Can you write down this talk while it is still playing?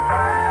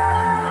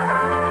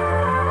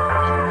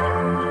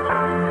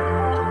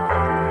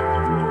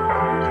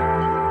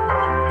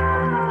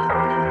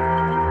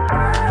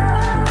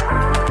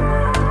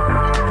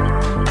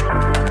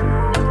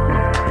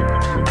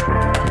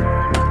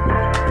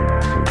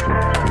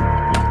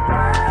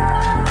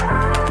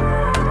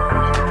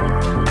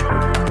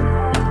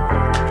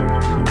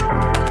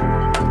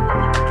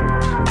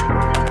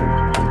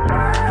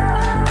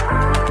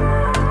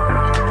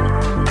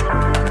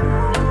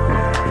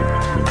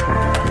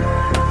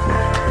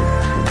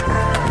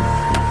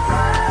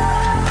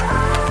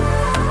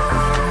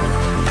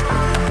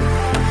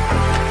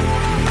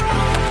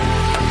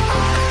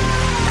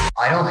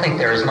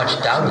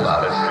out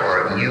about it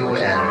for you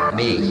and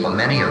me, for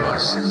many of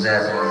us,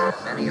 that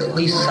at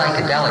least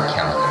psychedelic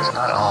chemicals,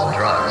 not all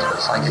drugs, but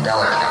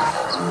psychedelic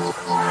chemicals,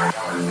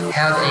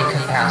 have a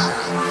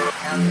capacity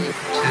to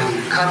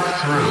cut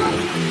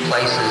through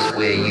places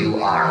where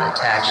you are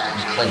attached and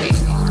clinging.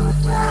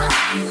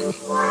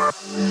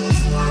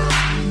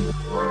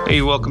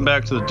 Hey, welcome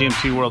back to the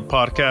DMT World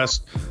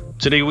Podcast.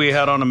 Today we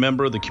had on a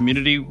member of the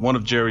community, one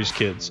of Jerry's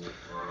kids.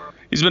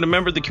 He's been a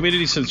member of the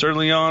community since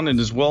early on and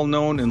is well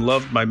known and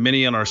loved by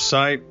many on our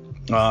site.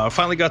 I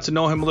finally got to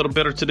know him a little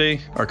better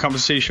today. Our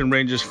conversation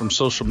ranges from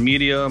social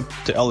media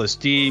to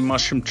LSD,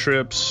 mushroom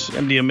trips,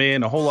 MDMA,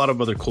 and a whole lot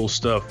of other cool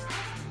stuff.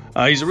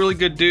 He's a really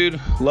good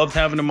dude. Loved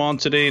having him on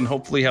today and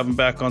hopefully have him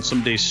back on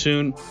someday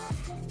soon.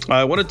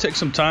 I want to take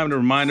some time to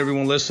remind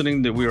everyone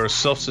listening that we are a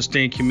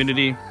self-sustained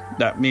community.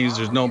 That means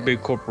there's no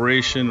big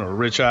corporation or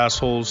rich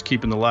assholes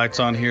keeping the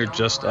lights on here,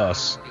 just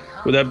us.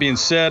 With that being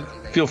said,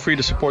 feel free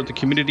to support the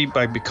community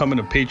by becoming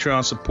a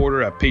Patreon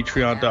supporter at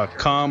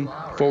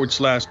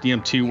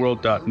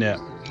patreon.com/DMTworld.net.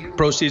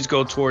 Proceeds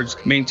go towards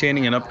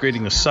maintaining and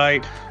upgrading the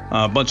site,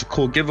 a bunch of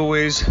cool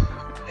giveaways,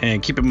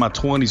 and keeping my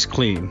 20s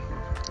clean.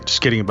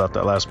 Just kidding about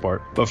that last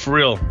part. But for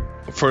real,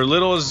 for as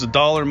little as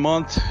 $1 a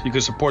month, you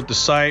can support the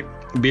site,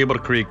 be able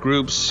to create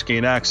groups,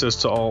 gain access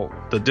to all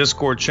the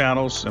Discord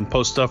channels, and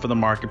post stuff in the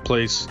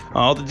marketplace.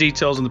 All the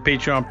details on the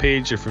Patreon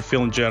page if you're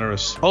feeling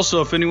generous.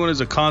 Also, if anyone is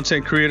a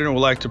content creator and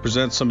would like to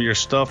present some of your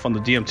stuff on the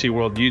DMT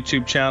World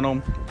YouTube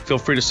channel, feel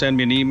free to send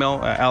me an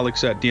email at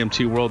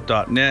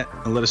alex@dmtworld.net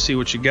and let us see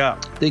what you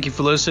got. Thank you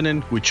for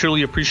listening. We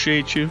truly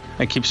appreciate you,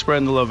 and keep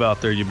spreading the love out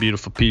there, you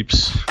beautiful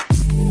peeps.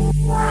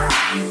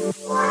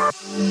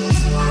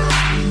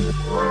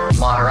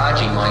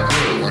 Maharaji, my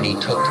guru, when he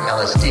took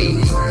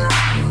LSD,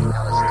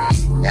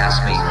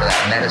 asked me for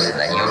that medicine,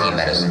 that yogi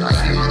medicine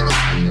I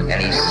used,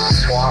 and he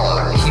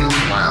swallowed a huge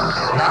amount.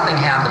 Nothing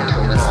happened to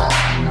him at all.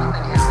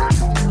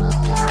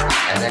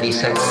 And then he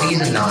said, well,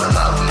 these are known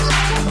about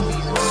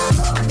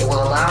these. It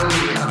will allow you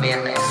to come in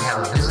and have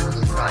a visit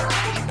with Christ.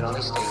 You can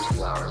only stay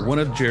 2 hours. One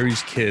of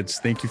Jerry's kids,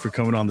 thank you for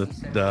coming on the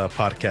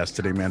podcast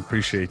today, man.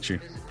 Appreciate you.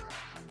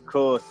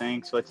 Cool,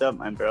 thanks. What's up,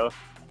 my bro?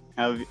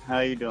 How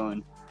you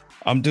doing?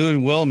 I'm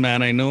doing well,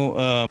 man. I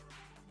know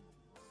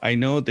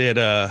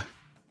that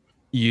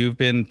you've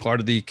been part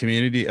of the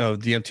community of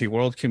DMT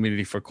World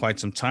community for quite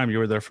some time. You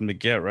were there from the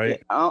get,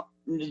 right?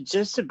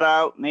 Just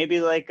about,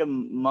 maybe like a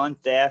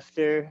month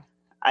after.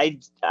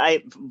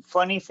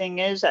 Funny thing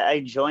is, I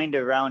joined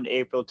around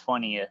April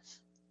 20th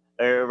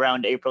or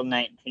around April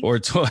 19th. Or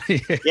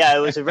 20. Yeah, it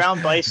was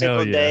around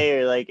Bicycle Day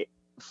or like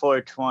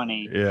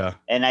 420. Yeah.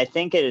 And I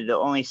think it had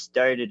only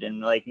started in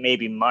like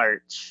maybe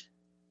March.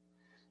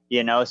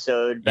 You know,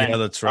 so it'd been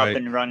that's right. up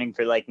and running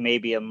for like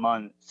maybe a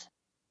month.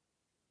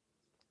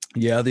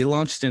 Yeah, they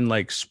launched in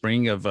like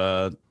spring of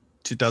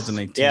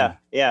 2018.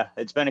 Yeah,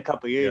 it's been a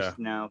couple years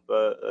now,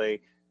 but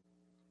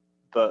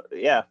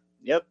yeah,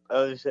 yep.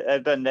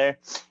 I've been there,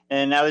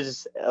 and I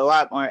was a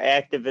lot more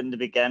active in the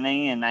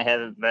beginning, and I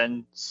haven't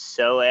been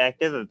so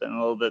active. I've been a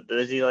little bit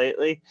busy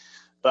lately,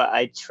 but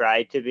I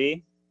try to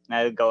be.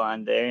 I would go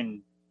on there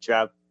and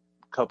drop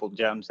a couple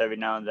gems every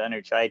now and then,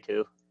 or try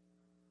to.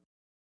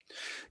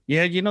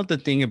 Yeah, you know the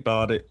thing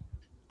about it,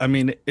 I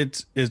mean,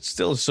 it's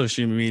still a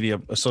social media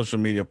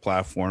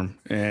platform,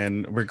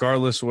 and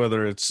regardless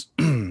whether it's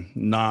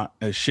not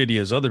as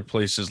shitty as other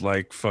places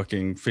like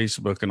fucking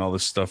Facebook and all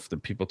this stuff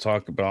that people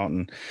talk about,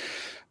 and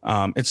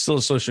it's still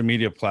a social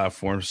media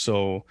platform,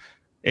 so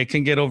it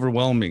can get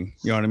overwhelming.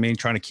 You know what I mean?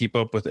 Trying to keep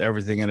up with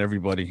everything and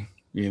everybody.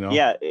 You know?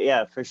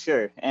 Yeah, for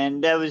sure.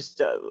 And that was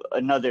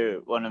another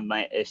one of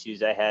my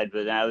issues I had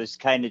with it. I was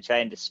kind of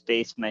trying to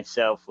space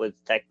myself with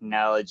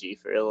technology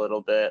for a little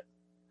bit,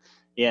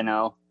 you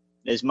know,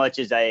 as much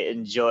as I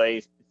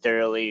enjoy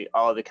thoroughly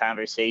all the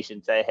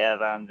conversations I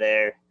have on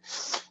there.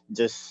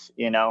 Just,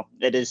 you know,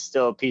 it is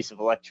still a piece of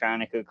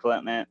electronic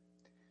equipment.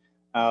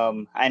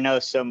 I know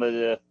some of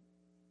the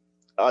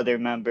other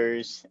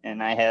members,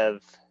 and I have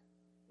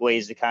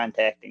ways of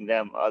contacting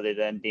them other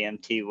than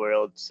DMT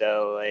World.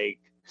 So, like,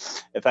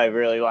 if I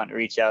really want to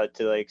reach out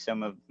to like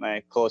some of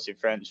my closer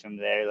friends from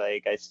there,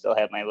 like I still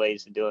have my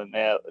ways of doing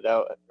that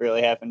without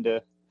really having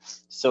to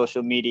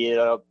social media it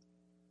up.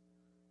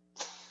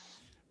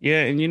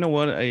 Yeah, and you know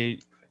what? I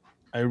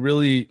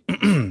really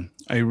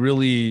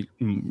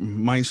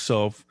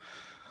myself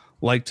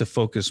like to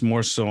focus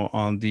more so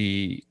on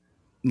the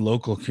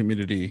local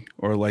community,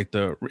 or like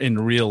the in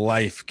real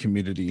life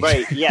community.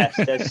 Right. Yes,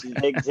 that's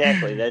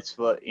exactly. That's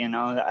what, you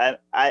know,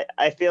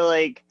 I feel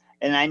like.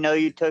 And I know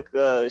you took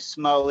a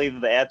small leave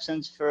of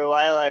absence for a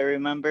while, I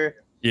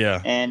remember.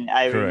 Yeah. And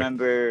I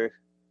remember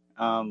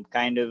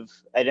kind of,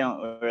 I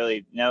don't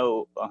really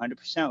know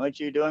 100% what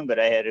you're doing, but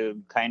I had a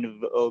kind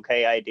of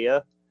okay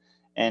idea.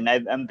 And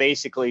I'm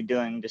basically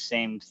doing the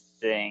same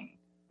thing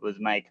with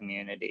my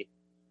community.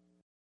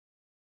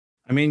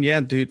 I mean,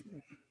 yeah, dude.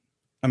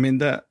 I mean,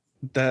 that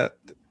there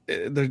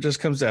just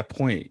comes that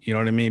point, you know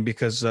what I mean?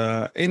 Because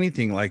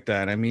anything like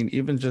that, I mean,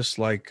 even just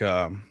like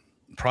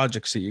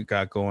projects that you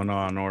got going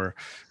on, or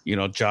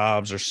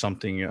jobs or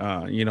something.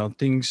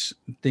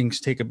 Things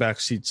take a back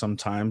seat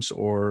sometimes,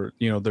 or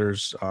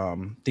there's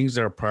things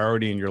that are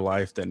priority in your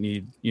life that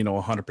need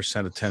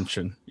 100%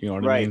 attention. You know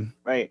what I mean?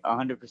 Right.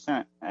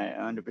 100%. I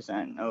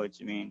 100% know what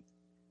you mean.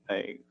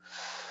 Like,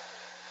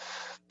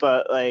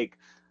 but like,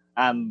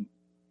 I'm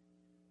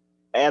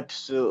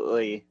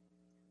absolutely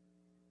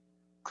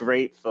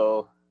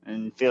grateful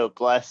and feel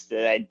blessed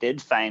that I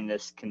did find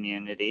this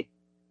community,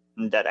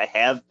 and that I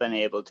have been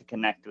able to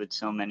connect with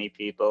so many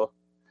people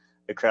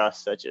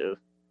across such a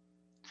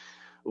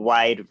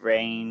wide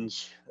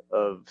range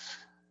of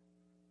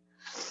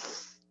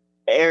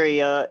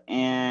area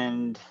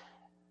and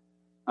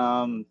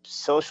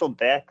social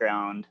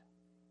background.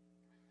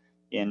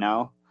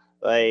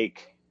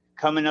 Like,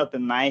 coming up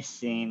in my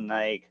scene,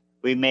 like,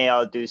 we may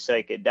all do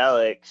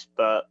psychedelics,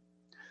 but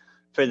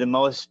for the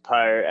most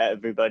part,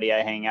 everybody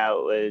I hang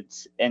out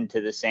with into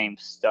the same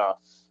stuff.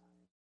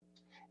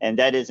 And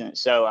that isn't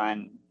so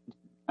on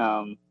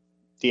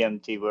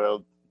DMT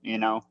World,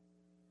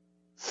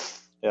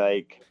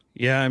 Like,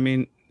 Yeah, I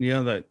mean,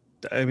 that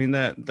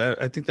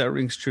I think that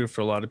rings true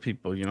for a lot of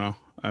people.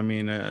 I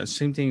mean,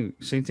 same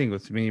thing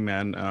with me,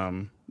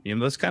 man.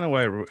 That's kind of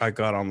why I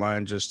got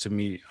online, just to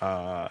meet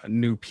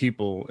new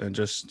people and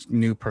just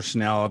new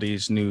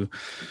personalities, new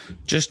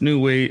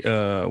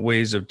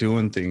ways of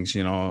doing things.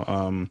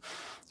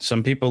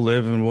 Some people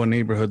live in one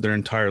neighborhood their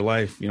entire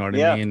life, you know what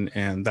I mean?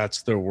 And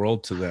that's their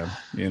world to them,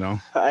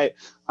 I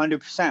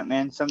 100%,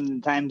 man.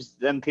 Sometimes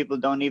them people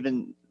don't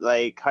even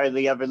like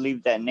hardly ever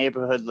leave that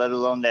neighborhood, let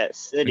alone that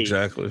city.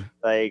 Exactly.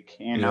 Like,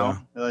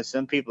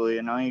 some people,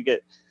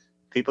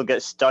 people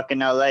get stuck in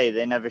LA.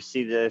 They never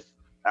see the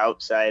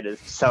outside of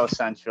South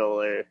Central,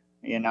 or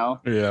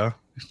Yeah,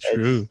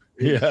 true.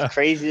 It's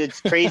crazy. It's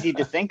crazy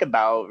to think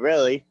about,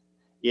 really.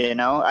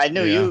 I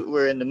knew you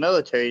were in the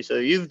military, so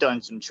you've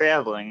done some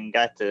traveling and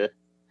got to.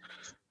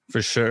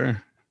 For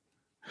sure.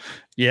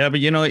 Yeah, but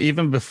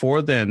even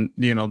before then,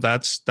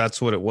 that's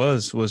what it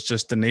was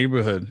just the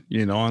neighborhood,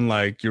 and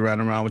like you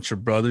ran around with your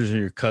brothers and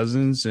your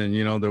cousins, and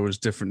there was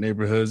different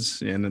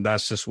neighborhoods, and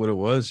that's just what it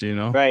was.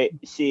 Right.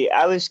 See,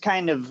 I was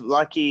kind of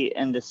lucky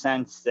in the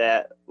sense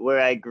that where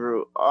I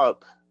grew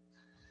up,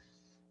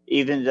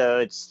 even though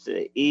it's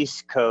the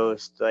East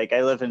Coast, like,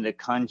 I live in the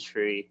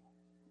country,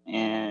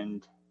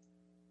 and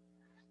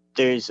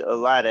there's a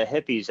lot of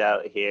hippies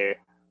out here.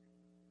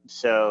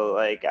 So,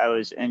 like, I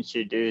was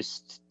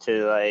introduced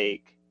to,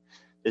 like,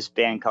 this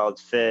band called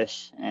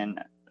Fish,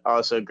 and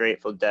also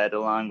Grateful Dead,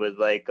 along with,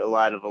 like, a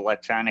lot of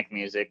electronic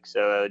music. So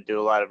I would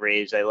do a lot of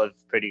raves. I live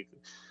pretty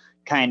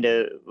kind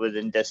of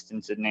within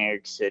distance of New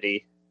York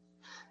City.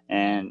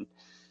 And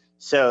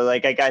so,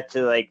 like, I got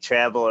to, like,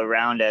 travel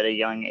around at a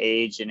young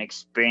age and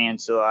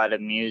experience a lot of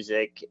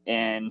music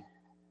and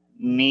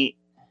meet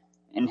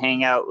and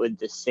hang out with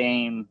the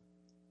same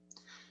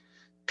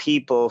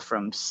people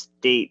from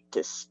state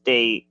to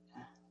state,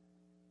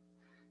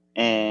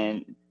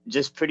 and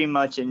just pretty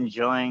much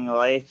enjoying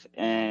life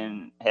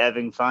and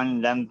having fun.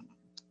 And then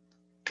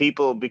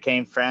people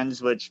became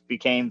friends, which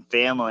became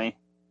family,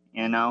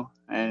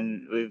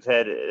 and we've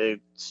had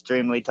an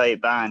extremely tight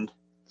bond.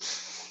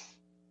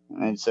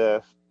 It's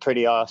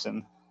pretty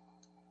awesome.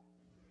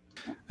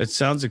 It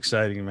sounds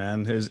exciting,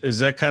 man. Is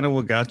that kind of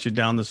what got you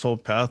down this whole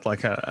path,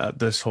 like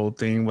this whole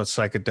thing with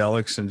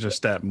psychedelics and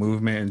just that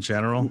movement in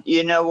general?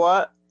 You know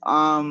what?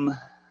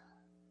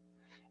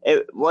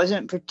 It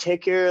wasn't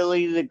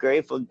particularly the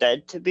Grateful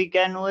Dead to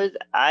begin with.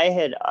 I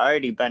had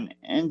already been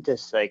into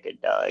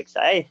psychedelics.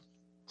 I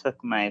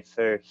took my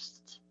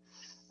first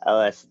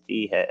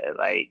LSD hit at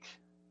like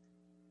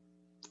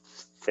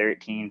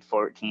 13,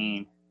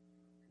 14.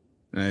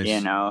 Nice.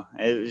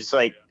 It was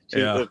like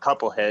a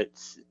couple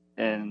hits,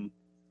 and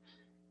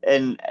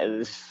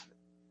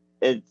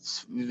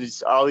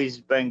it's always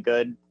been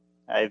good.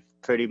 I've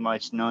pretty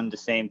much known the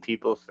same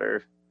people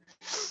for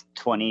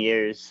 20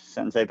 years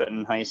since I've been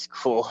in high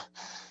school.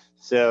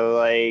 So,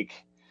 like,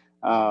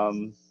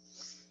 I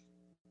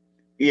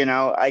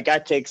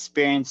got to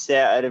experience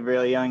that at a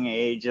really young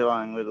age,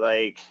 along with,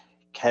 like,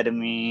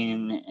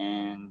 ketamine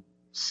and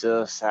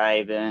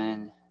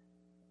psilocybin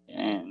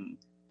and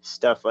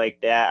stuff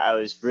like that. I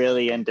was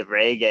really into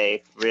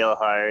reggae real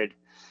hard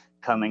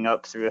coming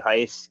up through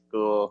high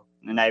school,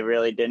 and I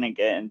really didn't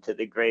get into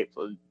the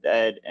Grateful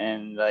Dead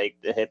and, like,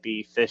 the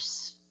hippie Fish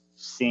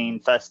scene,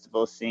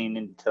 festival scene,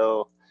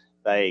 until,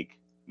 like,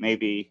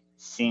 maybe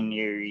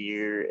senior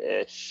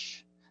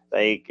year-ish.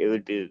 Like, it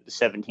would be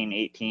 17,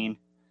 18.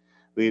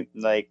 Me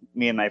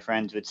and my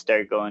friends would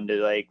start going to,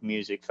 like,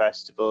 music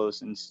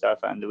festivals and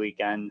stuff on the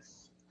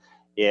weekends.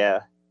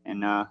 Yeah.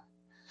 And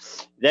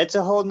that's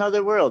a whole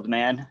nother world,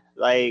 man.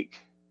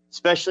 Like,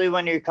 especially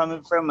when you're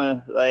coming from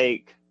a,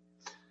 like,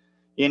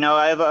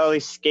 I've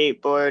always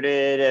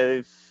skateboarded.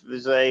 I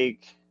was,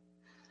 like,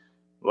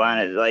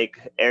 wanted,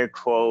 like, air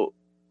quote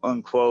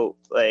unquote,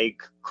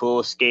 like,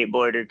 cool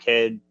skateboarder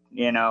kid.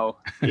 Yeah,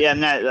 I'm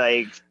not,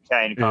 like,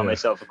 trying to call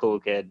myself a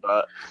cool kid,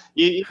 but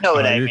you know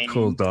what I you're mean.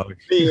 Cool, dog.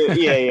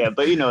 Yeah,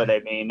 but you know what I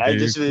mean. I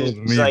just was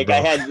cool me, like, bro. I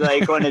had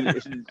like one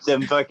of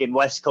them fucking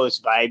West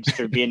Coast vibes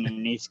for being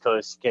an East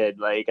Coast kid.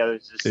 Like I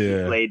was just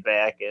laid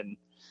back and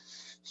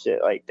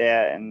shit like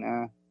that,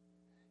 and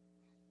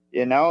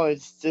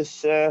it's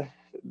just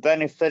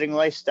been a fitting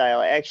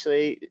lifestyle.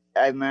 Actually,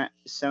 I met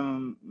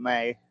some of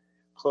my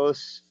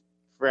close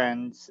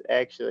friends,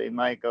 actually,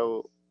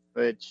 Michael,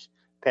 which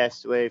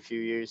passed away a few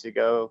years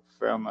ago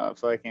from a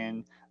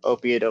fucking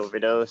opiate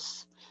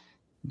overdose.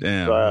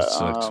 Damn, that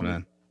sucks,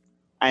 man.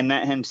 I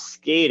met him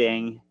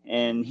skating,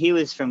 and he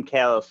was from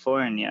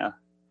California,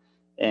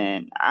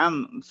 and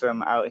I'm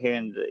from out here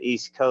in the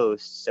East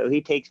Coast. So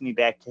he takes me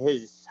back to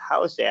his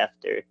house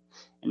after,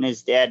 and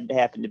his dad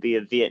happened to be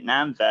a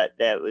Vietnam vet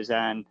that was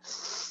on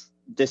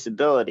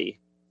disability.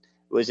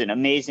 Was an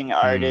amazing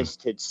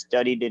artist, had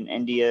studied in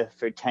India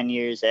for 10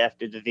 years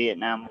after the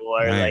Vietnam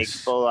War, like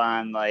full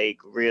on, like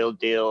real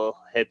deal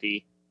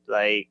hippie,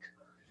 like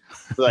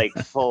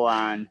full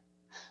on,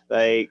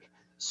 like,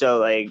 so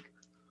like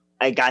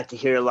I got to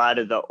hear a lot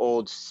of the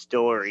old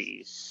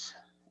stories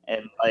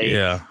and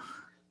like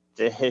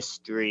the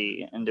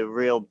history and the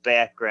real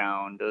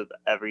background of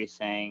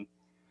everything.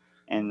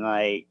 And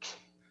like,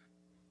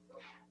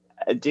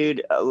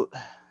 dude,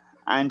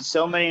 on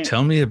so many,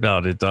 tell me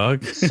about it,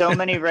 dog. So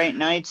many right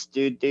nights,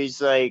 dude,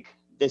 there's like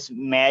this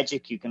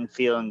magic you can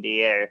feel in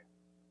the air.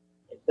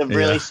 It's a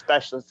really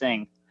special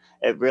thing.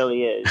 It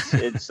really is.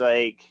 It's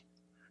like,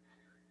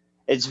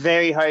 it's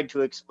very hard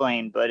to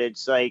explain, but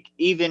it's like,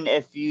 even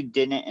if you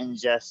didn't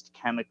ingest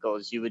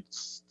chemicals, you would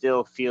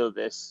still feel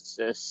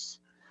this.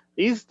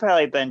 You've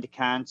probably been to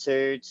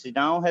concerts,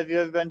 have you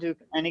ever been to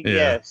any?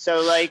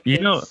 So like,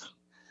 it's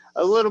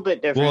a little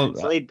bit different. Well,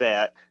 it's laid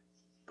back.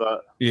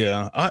 But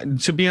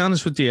to be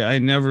honest with you, I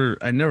never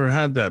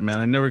had that, man.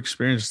 I never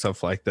experienced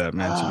stuff like that,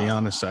 man. To be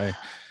honest,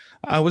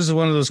 I was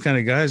one of those kind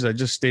of guys. I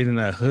just stayed in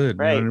that hood,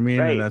 you know what I mean?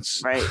 And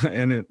that's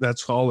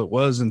that's all it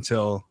was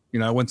until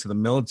I went to the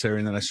military,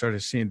 and then I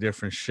started seeing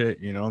different shit,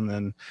 and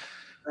then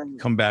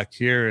come back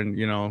here and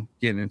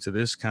getting into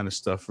this kind of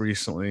stuff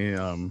recently.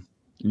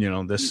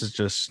 This is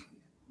just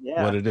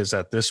what it is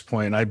at this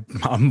point.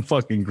 I'm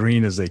fucking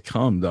green as they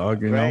come,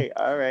 dog. You know?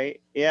 All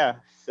right, yeah.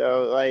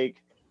 So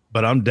like.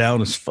 But I'm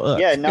down as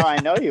fuck. Yeah, no, I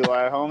know you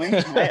are, homie.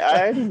 I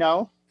already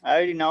know.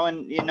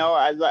 And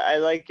I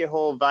like your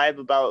whole vibe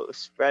about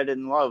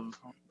spreading love,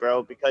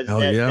 bro. Because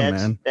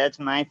that's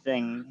my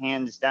thing,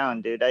 hands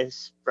down, dude. I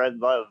spread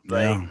love.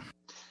 Like,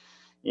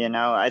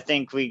 I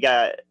think we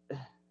got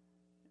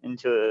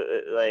into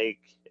it,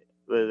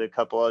 with a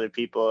couple other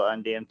people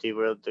on DMT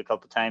World a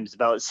couple times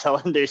about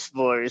selling their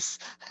spores,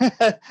 and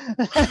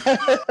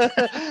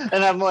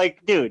I'm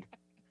like, dude,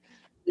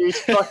 there's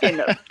fucking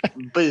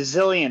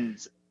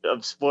bazillions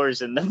of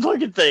spores in the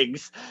fucking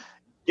things.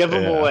 Give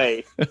them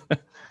away.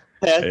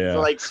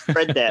 Like,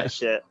 spread that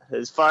shit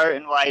as far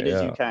and wide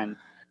as you can.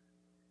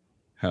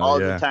 All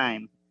the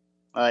time.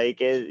 Like,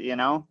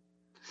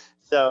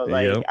 so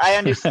like, I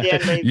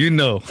understand maybe,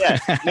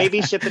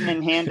 maybe shipping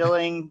and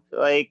handling,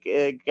 like,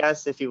 I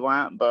guess if you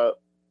want,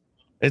 but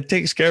it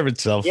takes care of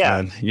itself,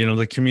 man.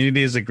 The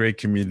community is a great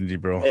community,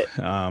 bro.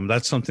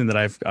 That's something that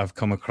I've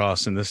come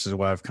across, and this is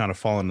why I've kind of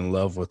fallen in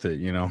love with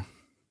it,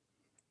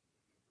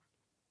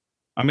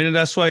 I mean,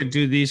 that's why I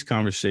do these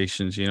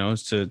conversations,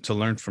 is to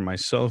learn for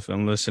myself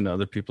and listen to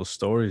other people's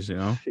stories,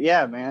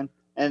 Yeah, man.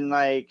 And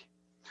like,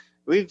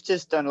 we've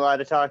just done a lot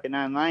of talking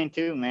online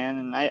too, man.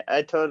 And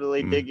I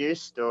totally dig your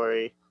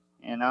story,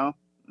 I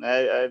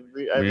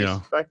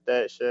respect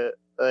that shit.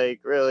 Like,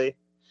 really,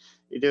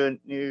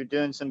 you're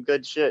doing some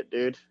good shit,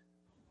 dude.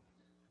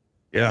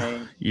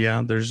 Yeah.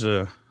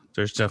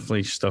 There's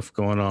definitely stuff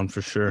going on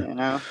for sure.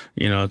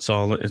 It's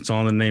all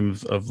in the name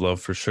of love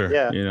for sure.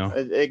 Yeah,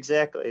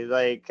 exactly.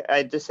 Like,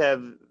 I just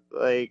have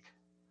like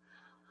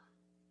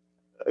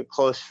a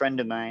close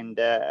friend of mine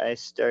that I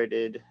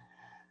started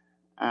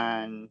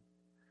on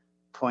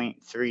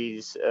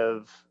 0.3s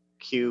of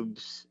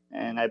cubes,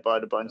 and I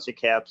bought a bunch of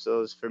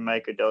capsules for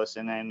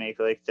microdosing. I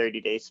make like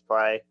 30-day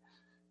supply,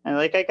 and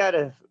like, I got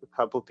a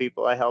couple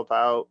people I help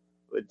out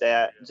with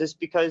that, just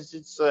because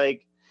it's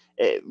like,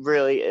 it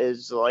really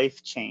is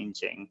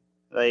life-changing.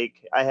 Like,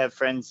 I have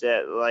friends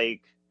that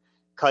like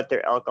cut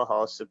their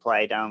alcohol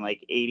supply down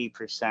like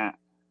 80%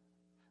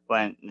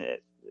 when they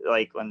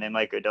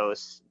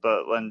microdose,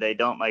 but when they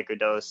don't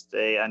microdose,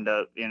 they end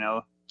up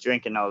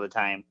drinking all the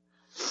time.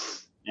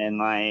 And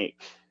like,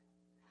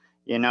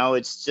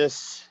 it's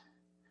just,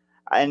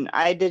 and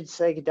I did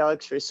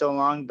psychedelics for so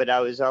long, but I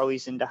was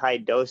always into high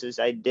doses.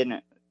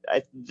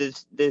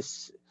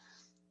 This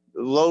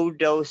low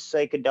dose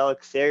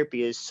psychedelic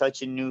therapy is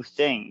such a new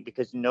thing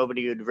because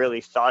nobody had really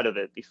thought of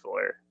it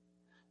before.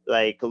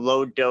 Like,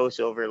 low dose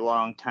over a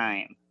long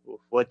time.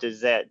 What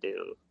does that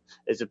do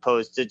as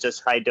opposed to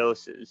just high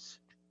doses?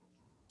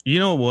 You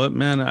know what,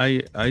 man?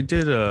 I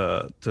did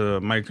the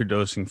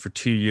microdosing for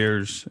 2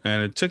 years,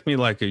 and it took me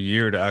like a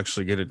year to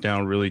actually get it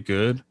down really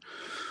good.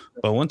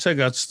 But once I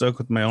got stuck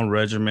with my own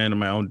regimen and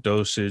my own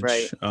dosage,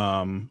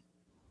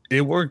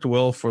 it worked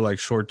well for like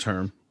short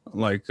term.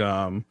 like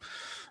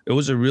it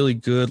was a really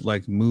good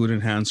like mood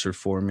enhancer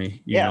for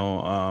me. You know,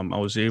 I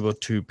was able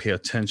to pay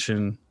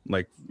attention,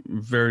 like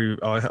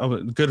I have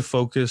a good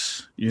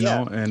focus, you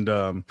know,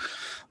 and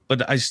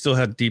but I still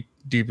had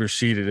deeper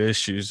seated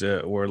issues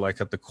that were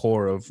like at the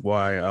core of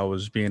why I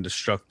was being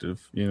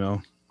destructive, you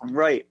know.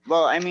 Right.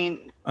 Well, I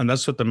mean, and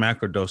that's what the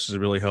macro doses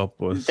really help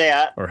with,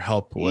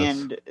 help with.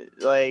 And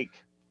like,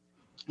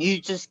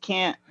 you just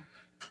can't,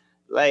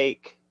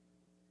 like,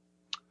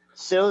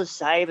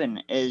 psilocybin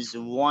is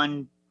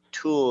one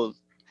tool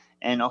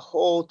and a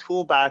whole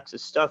toolbox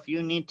of stuff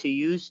you need to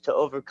use to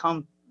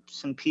overcome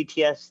some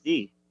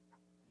PTSD.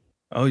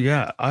 Oh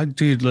yeah,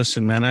 dude,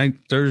 listen, man,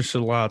 there's a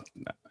lot.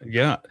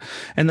 Yeah.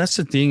 And that's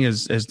the thing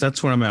is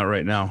that's where I'm at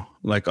right now.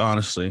 Like,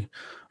 honestly,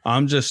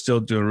 I'm just still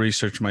doing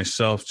research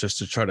myself just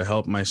to try to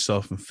help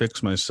myself and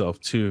fix myself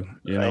too,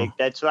 you know?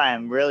 That's why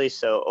I'm really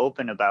so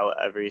open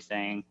about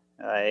everything.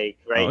 Like,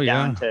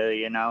 down to,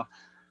 you know,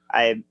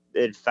 I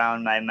had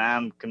found my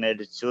mom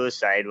committed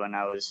suicide when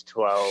I was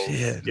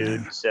 12,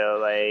 dude. Man. So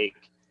like,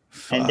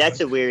 and that's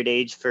a weird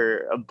age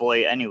for a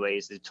boy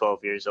anyways, at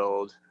 12 years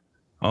old.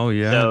 Oh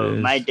yeah. So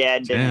my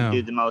dad didn't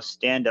do the most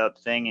stand-up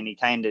thing, and he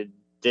kind of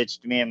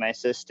ditched me and my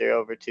sister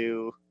over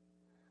to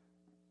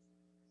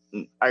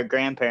our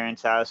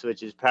grandparents' house,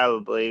 which is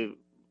probably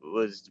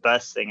was the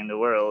best thing in the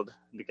world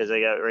because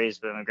I got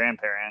raised by my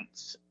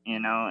grandparents, you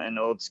know, and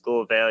old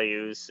school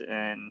values,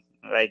 and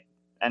I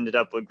ended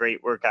up with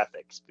great work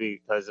ethics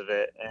because of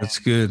it. And, that's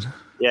good.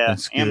 Yeah.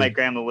 That's and good. My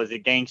grandma was a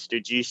gangster.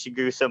 Gee, she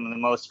grew some of the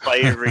most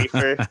fire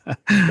reefer.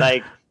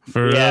 Like,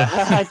 for real?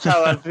 I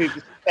tell other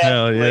people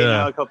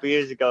now a couple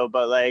years ago,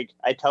 but like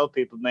I tell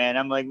people, man,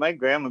 I'm like, my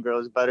grandma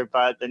grows better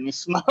pot than you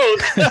smoke.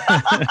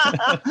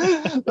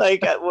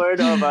 Like, word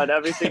about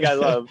everything I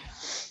love.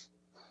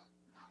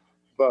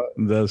 But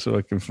that's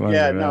fucking funny.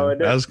 Yeah, man. No,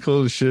 that's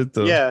cool as shit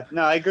though. Yeah,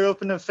 no, I grew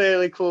up in a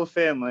fairly cool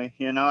family.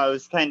 You know, I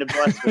was kind of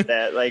blessed with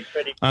that. Like,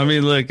 pretty. Cool. I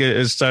mean, like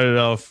it started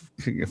off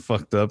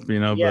fucked up, you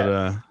know,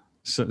 but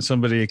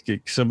somebody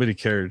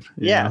cared.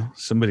 You know?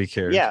 Somebody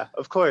cared. Yeah,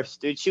 of course,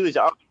 dude. She was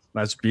always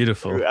that's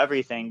beautiful. Through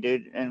everything,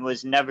 dude, and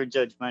was never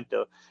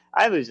judgmental.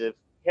 I was a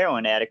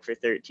heroin addict for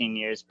 13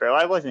 years, bro.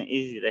 I wasn't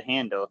easy to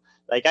handle.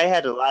 Like, I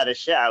had a lot of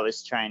shit I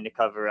was trying to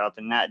cover up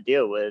and not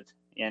deal with,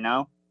 you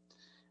know?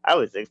 I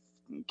was a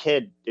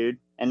kid, dude.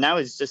 And I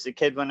was just a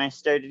kid when I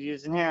started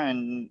using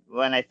heroin.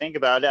 When I think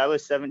about it, I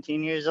was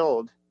 17 years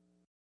old.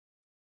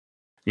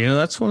 You know,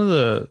 that's one of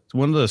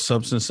the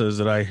substances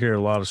that I hear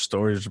a lot of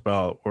stories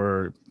about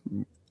where,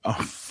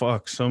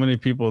 so many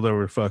people that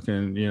were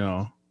fucking, you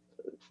know,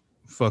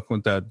 fucking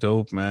with that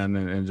dope, man,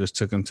 and just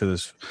took them to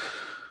this,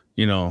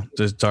 you know,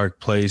 this dark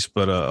place.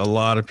 But a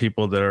lot of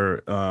people that are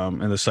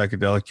in the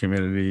psychedelic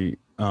community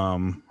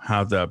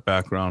have that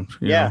background.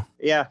 You know?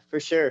 Yeah, for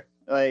sure.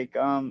 Like,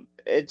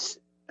 it's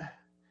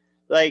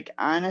like,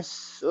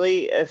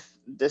 honestly, if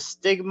the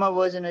stigma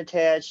wasn't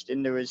attached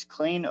and there was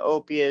clean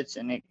opiates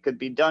and it could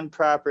be done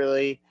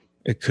properly,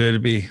 it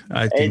could be.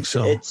 I think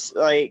so. It's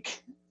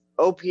like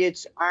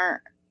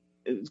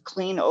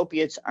clean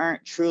opiates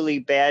aren't truly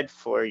bad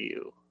for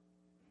you.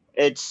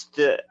 It's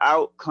the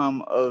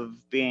outcome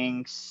of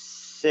being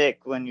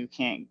sick when you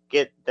can't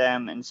get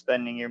them and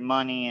spending your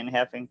money and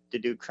having to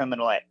do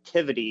criminal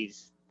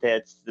activities.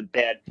 That's the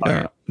bad part.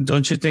 Yeah.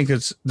 Don't you think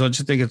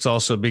it's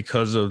also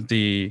because of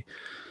the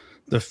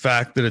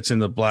fact that it's in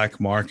the black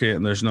market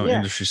and there's no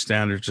industry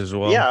standards as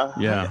well?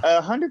 Yeah.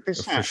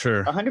 100%. For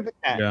sure.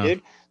 100%,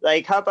 dude.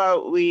 Like, how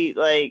about we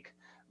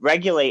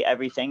regulate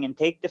everything and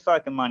take the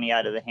fucking money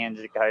out of the hands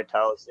of the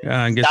cartels.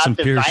 And get some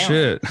pure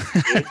shit.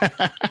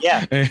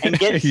 Yeah, and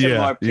get some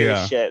more pure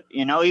shit.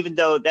 You know, even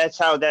though that's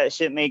how that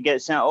shit may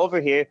get sent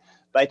over here,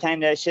 by the time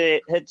that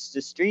shit hits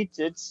the streets,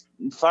 it's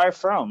far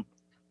from.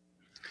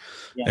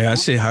 I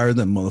say hire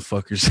them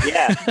motherfuckers.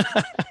 Yeah,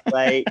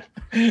 like,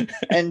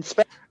 and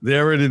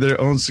they're already their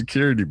own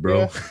security,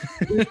 bro.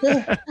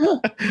 Yeah.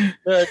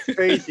 That's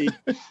crazy.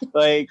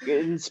 Like,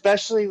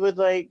 especially with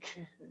like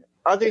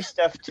other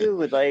stuff too,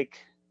 with like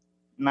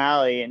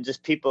Molly and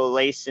just people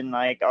lacing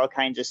like all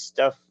kinds of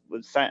stuff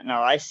with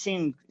fentanyl. I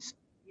seen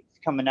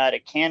coming out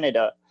of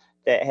Canada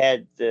that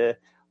had the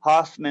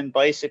Hoffman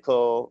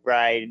bicycle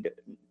ride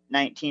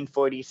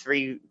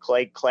 1943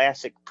 like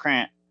classic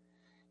print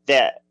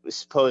that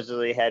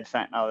supposedly had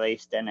fentanyl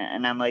laced in it,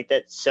 and I'm like,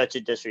 that's such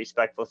a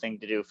disrespectful thing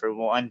to do. For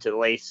one, to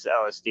lace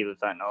LSD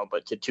with fentanyl,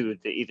 but to two,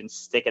 to even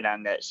stick it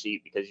on that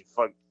sheet, because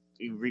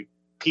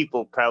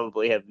people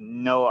probably have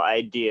no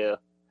idea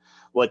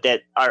what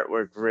that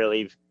artwork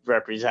really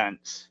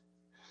represents.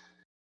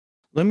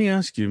 Let me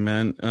ask you,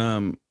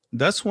 man.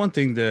 That's one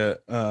thing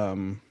that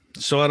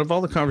so out of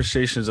all the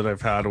conversations that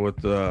I've had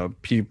with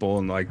people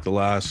in like the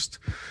last,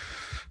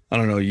 I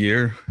don't know,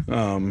 year,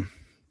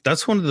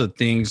 that's one of the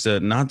things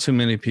that not too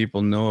many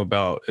people know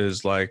about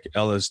is like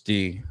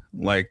LSD,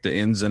 like the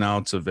ins and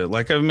outs of it.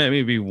 Like, I've met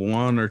maybe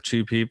one or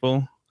two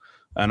people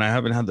and I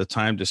haven't had the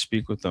time to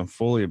speak with them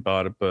fully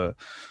about it, but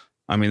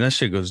I mean, that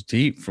shit goes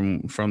deep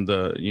from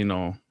the, you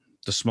know,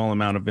 the small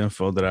amount of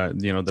info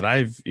that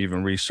I've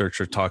even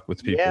researched or talked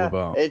with people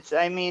about.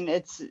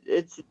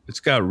 It's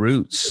got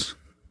roots.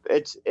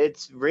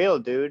 It's real,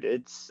 dude.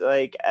 It's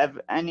like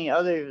any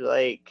other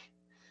like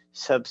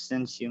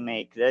substance you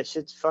make. That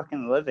shit's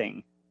fucking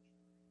living.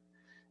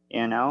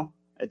 You know,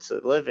 it's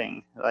a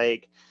living.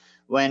 Like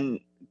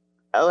when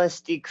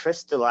LSD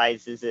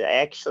crystallizes, it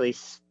actually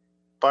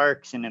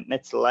sparks and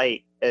emits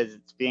light as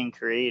it's being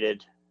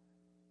created.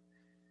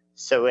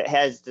 So it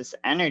has this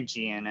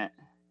energy in it.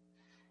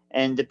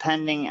 And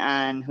depending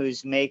on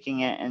who's making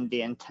it and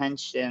the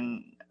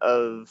intention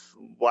of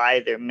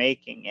why they're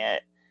making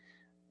it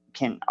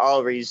can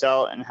all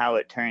result in how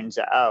it turns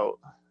out.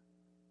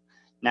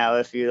 Now,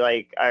 if you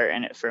like are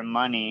in it for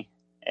money,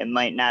 it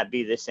might not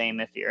be the same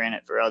if you're in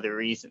it for other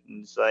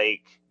reasons,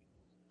 like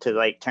to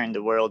like turn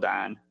the world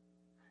on,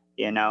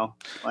 you know?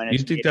 You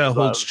think that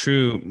holds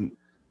true?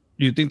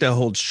 You think that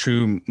holds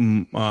true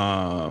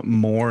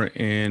more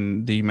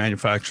in the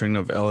manufacturing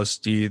of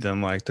LSD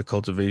than like the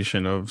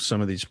cultivation of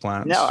some of these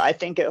plants? No, I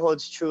think it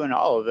holds true in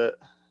all of it.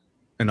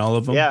 In all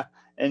of them? Yeah,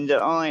 and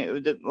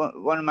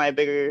one of my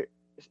bigger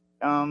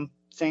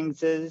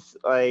things is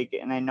like,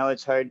 and I know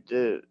it's hard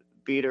to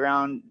beat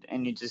around,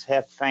 and you just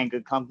have to find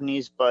good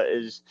companies, but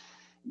is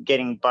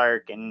getting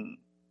bark, and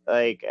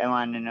like I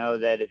want to know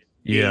that it's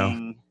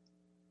being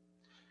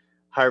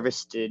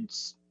harvested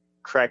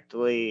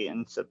correctly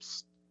and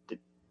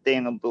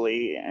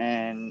sustainably,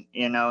 and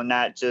you know,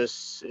 not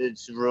just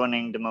it's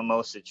ruining the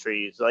mimosa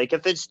trees. Like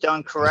if it's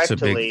done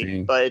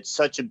correctly, but it's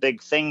such a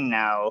big thing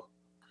now.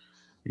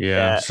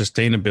 Yeah,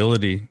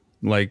 sustainability.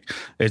 Like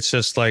it's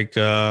just like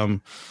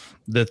the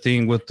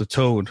thing with the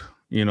toad.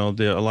 You know,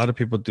 a lot of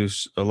people do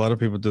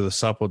the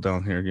sapo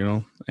down here. You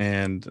know,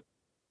 and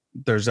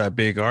there's that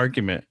big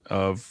argument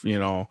of, you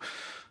know,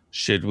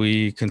 should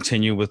we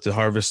continue with the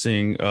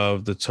harvesting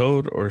of the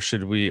toad or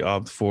should we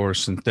opt for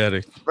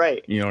synthetic?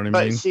 Right. You know what I mean?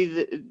 But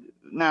see,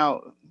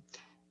 now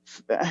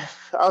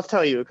I'll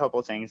tell you a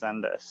couple things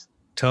on this.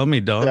 Tell me,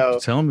 dog. So,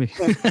 tell me.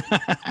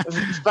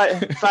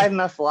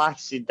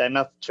 5-methyloxy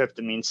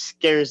dimethyltryptamine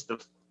scares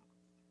the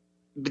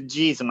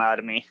bejesus out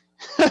of me.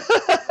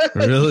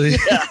 Really?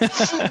 Yeah.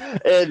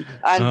 And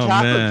on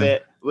top of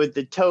it, with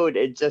the toad,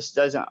 it just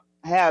doesn't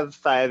have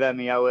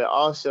 5-MeO. It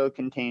also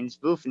contains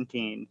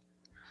bufantine,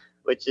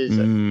 which is,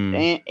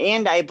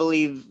 and I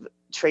believe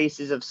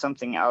traces of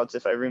something else,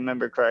 if I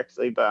remember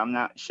correctly, but I'm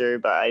not sure.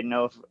 But I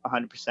know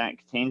 100%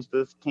 contains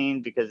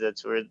bufantine because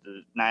that's where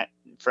the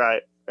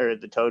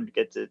toad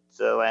gets its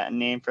Latin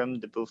name from,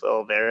 the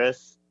Bufo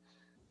alvaris,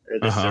 or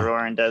the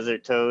Sororan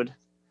desert toad.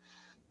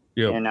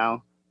 Yep. You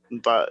know,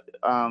 but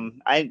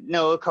I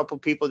know a couple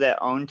people that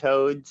own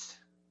toads.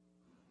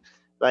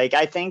 Like,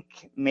 I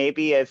think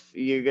maybe if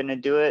you're going to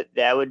do it,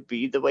 that would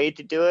be the way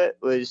to do it,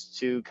 was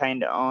to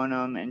kind of own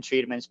them and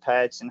treat them as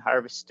pets and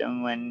harvest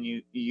them when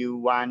you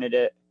wanted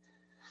it,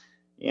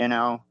 you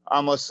know,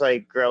 almost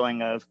like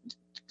growing a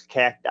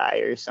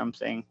cacti or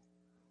something.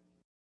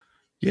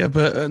 Yeah,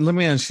 but let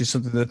me ask you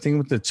something. The thing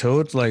with the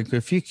toad, like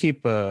if you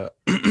keep a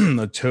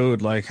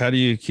toad, like how do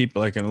you keep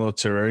like in a little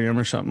terrarium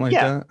or something like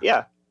that?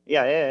 Yeah.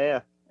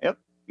 Yep.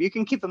 You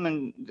can keep them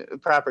in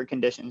proper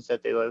conditions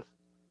that they live.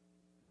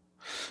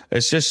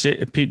 It's just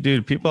shit,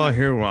 dude. People out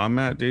here where I'm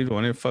at, dude.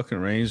 When it fucking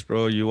rains,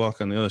 bro, you walk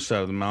on the other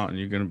side of the mountain,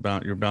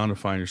 you're bound to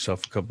find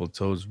yourself a couple of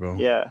toads, bro.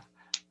 Yeah.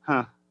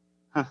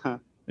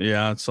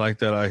 Yeah, it's like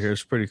that out here.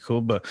 It's pretty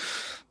cool. But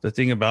the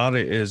thing about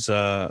it is,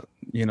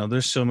 you know,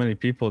 there's so many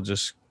people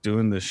just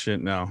doing this shit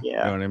now. Yeah.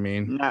 You know what I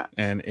mean?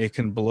 And it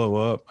can blow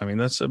up. I mean,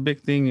 that's a big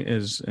thing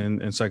is in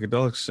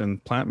psychedelics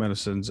and plant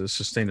medicines is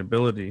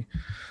sustainability.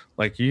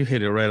 Like you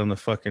hit it right on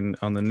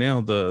the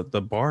nail.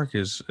 The bark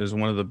is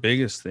one of the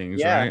biggest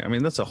things, right? I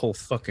mean, that's a whole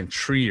fucking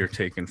tree you're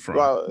taking from.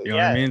 Well, you know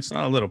what I mean? It's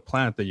not a little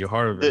plant that you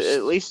harvest.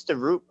 At least the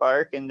root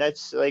bark, and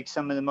that's like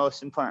some of the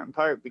most important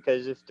part,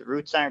 because if the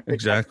roots aren't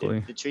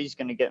protected, the tree's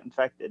going to get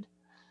infected.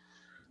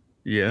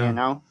 Yeah. You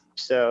know?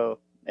 So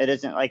it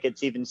isn't like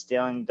it's even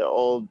stealing the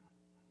old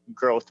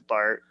growth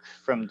bark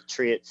from the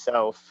tree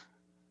itself.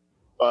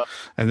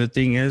 And the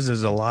thing is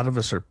a lot of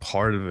us are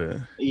part of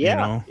it.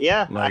 Yeah. You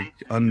know? Like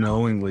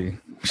unknowingly.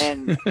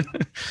 And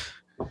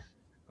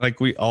like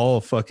we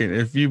all fucking,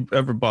 if you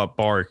ever bought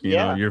bark, you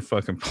know, you're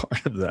fucking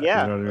part of that.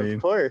 Yeah, you know what I mean?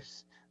 Of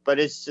course. But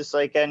it's just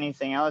like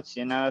anything else,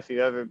 you know, if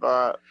you ever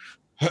bought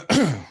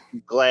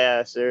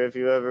glass or if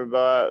you ever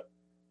bought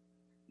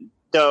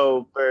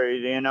dope, or,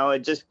 you know,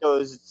 it just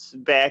goes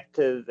back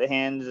to the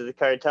hands of the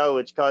cartel,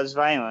 which caused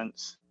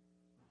violence.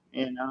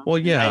 You know? Well,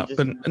 yeah,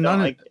 but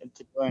not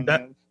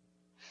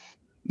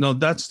No,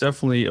 that's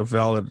definitely a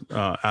valid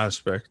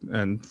aspect,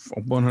 and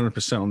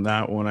 100% on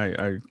that one,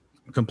 I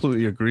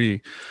completely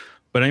agree.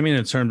 But I mean,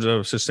 in terms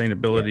of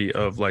sustainability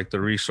of like the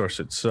resource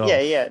itself.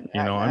 Yeah.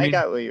 You know, I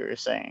got what you were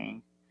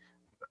saying.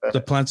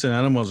 The plants and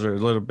animals are a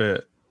little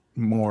bit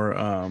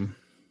more,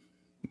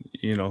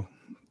 you know,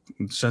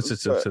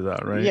 sensitive to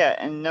that, right? Yeah,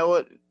 and know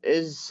what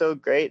is so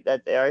great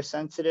that they are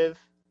sensitive?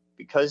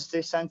 Because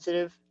they're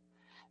sensitive,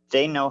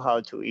 they know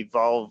how to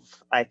evolve,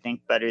 I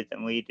think, better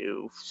than we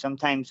do.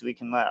 Sometimes we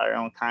can let our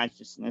own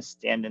consciousness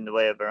stand in the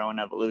way of our own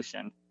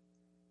evolution.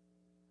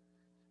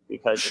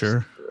 Because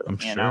Sure, I'm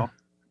you sure. know,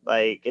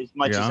 like as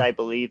much as Yeah. I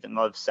believe and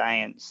love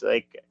science,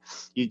 like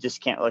you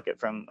just can't look at it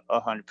from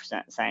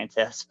 100% science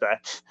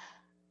aspect,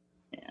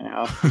 you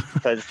know,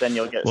 because then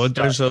you'll get Well,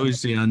 stuck. there's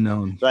always the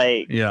unknown.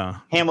 Like Yeah.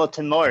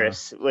 Hamilton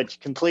Morris, which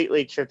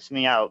completely trips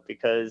me out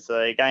because,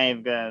 like, I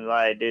ain't gonna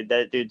lie, dude,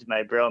 that dude's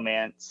my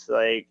bromance.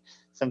 Like,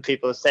 some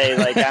people say,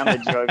 like, I'm a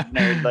drug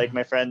nerd. Like,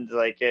 my friend's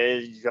like,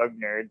 a drug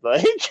nerd.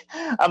 Like,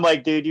 I'm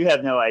like, dude, you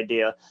have no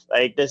idea.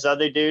 Like, this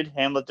other dude,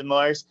 Hamilton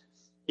Morris,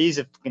 he's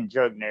a fucking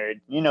drug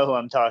nerd. You know who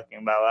I'm talking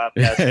about.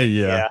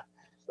 Yeah.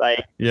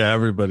 Like, Yeah,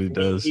 everybody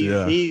does.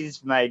 Yeah.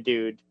 He's my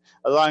dude,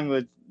 along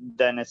with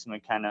Dennis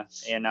McKenna,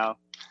 you know.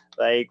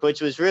 Like,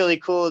 which was really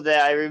cool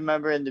that I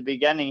remember in the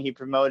beginning he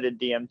promoted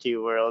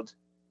DMT World.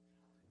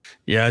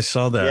 Yeah, I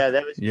saw that. Yeah,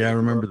 that was Yeah, I pretty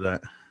remember cool.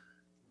 that.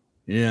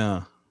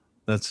 Yeah,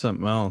 that's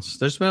something else.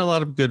 There's been a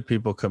lot of good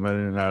people coming in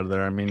and out of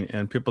there. I mean,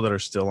 and people that are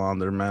still on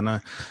there,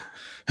 man.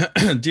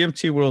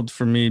 DMT World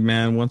for me,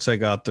 man, once I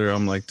got there,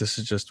 I'm like, this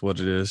is just what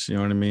it is. You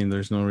know what I mean?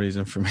 There's no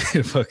reason for me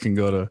to fucking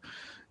go to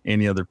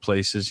any other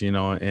places, you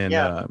know,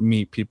 and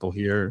meet people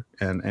here.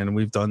 And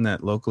we've done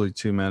that locally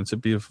too, man. It's a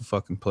beautiful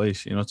fucking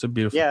place. You know, it's a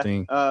beautiful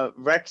thing.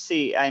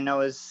 Rexy, I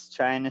know, is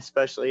trying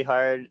especially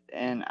hard,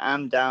 and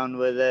I'm down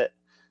with it.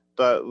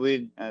 But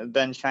we've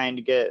been trying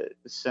to get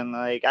some,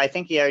 like, I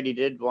think he already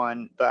did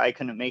one, but I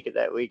couldn't make it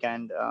that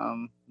weekend.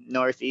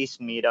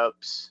 Northeast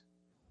meetups,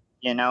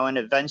 you know, and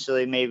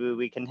eventually maybe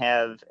we can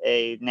have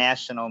a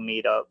national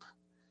meetup.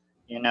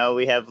 You know,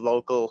 we have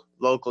local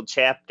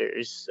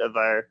chapters of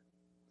our,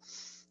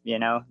 you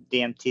know,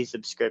 DMT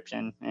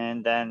subscription,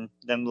 and then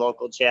them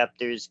local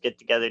chapters get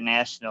together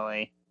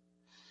nationally,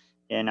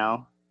 you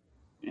know,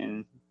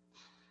 and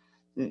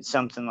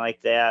something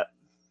like that.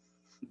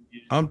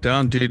 I'm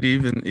down, dude.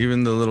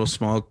 Even the little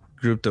small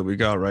group that we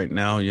got right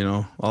now, you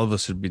know, all of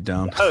us would be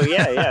down. Oh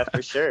yeah,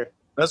 for sure.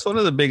 That's one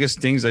of the biggest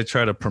things I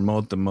try to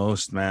promote the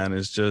most, man,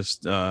 is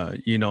just,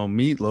 you know,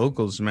 meet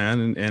locals,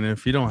 man. And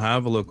if you don't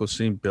have a local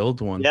scene, build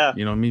one. Yeah.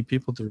 You know, meet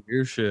people through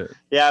your shit.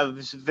 Yeah, I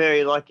was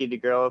very lucky to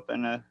grow up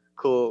in a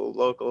cool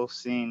local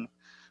scene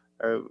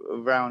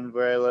around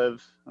where I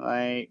live.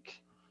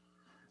 Like,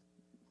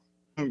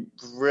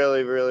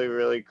 really, really,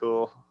 really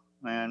cool,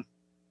 man.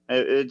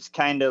 It's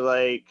kind of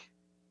like,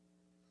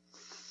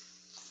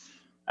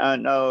 I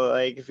don't know,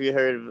 like if you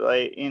heard of,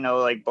 like, you know,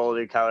 like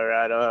Boulder,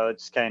 Colorado,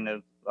 it's kind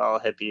of all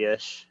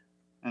hippie-ish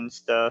and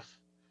stuff.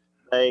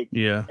 Like,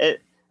 yeah,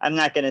 I'm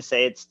not gonna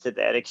say it's to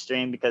that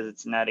extreme because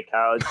it's not a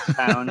college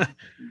town,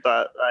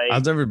 but like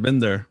I've never been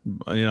there.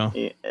 You know,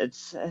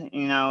 it's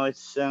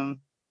it's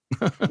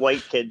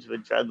white kids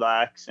with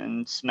dreadlocks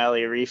and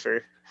smelly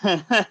reefer,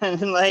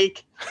 and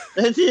like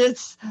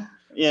it's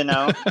you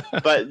know.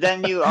 But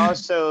then you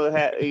also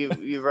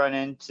you run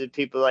into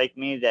people like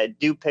me that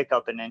do pick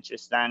up an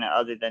interest on it,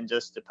 other than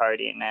just the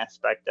partying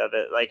aspect of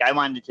it. Like, I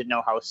wanted to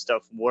know how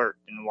stuff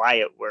worked and why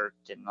it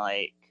worked, and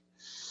like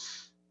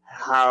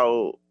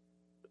how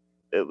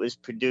it was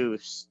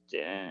produced,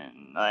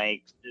 and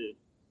like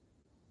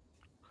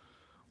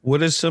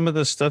what is some of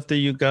the stuff that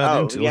you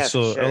got into? Yeah,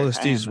 so sure.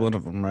 LSD is one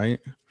of them, right?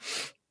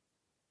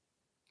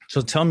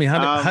 So tell me,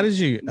 how did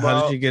you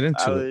get into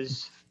it? I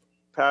was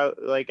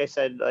like I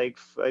said, like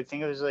I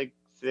think I was like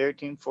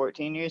 13,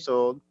 14 years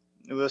old.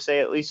 We'll say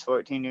at least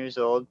 14 years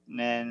old.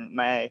 And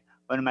one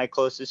of my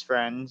closest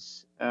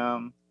friends,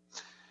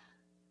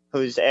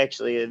 who's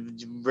actually a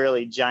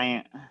really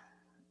giant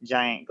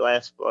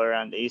glass blower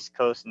on the East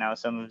Coast now.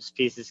 Some of his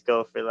pieces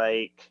go for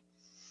like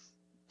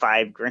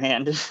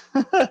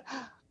 $5,000.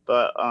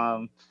 But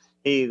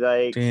he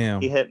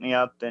hit me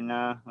up and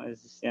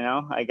was, you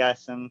know, I got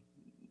some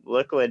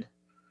liquid,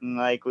 and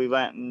like we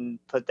went and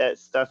put that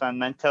stuff on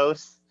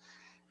Mentos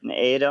and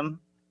ate them,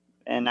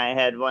 and I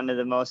had one of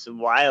the most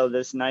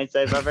wildest nights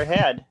I've ever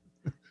had.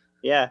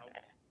 Yeah.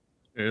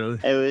 Really?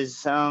 It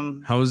was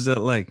how was that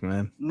like,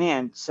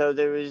 man? So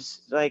there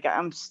was, like,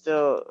 I'm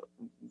still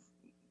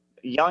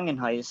young in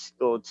high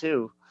school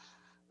too,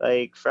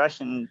 like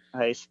fresh in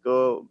high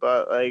school,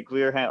 but like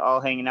we were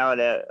all hanging out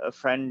at a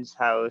friend's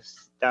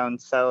house down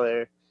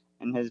cellar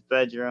in his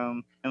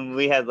bedroom, and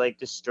we had like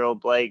the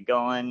strobe light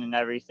going and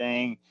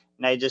everything.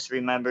 And I just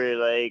remember,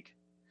 like,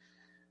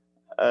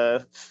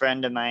 a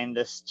friend of mine,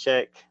 this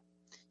chick,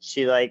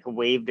 she like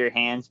waved her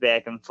hands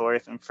back and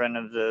forth in front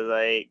of the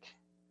like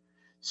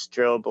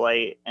strobe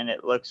light, and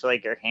it looks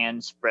like her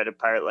hands spread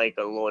apart like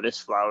a lotus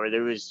flower.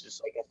 There was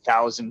just like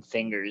 1,000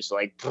 fingers,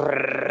 like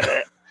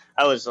brrr.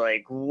 I was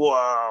like,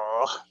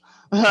 whoa.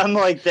 I'm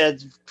like,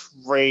 that's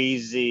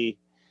crazy.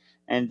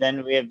 And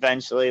then we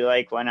eventually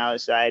like went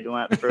outside,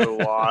 went for a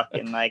walk,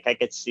 and like I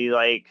could see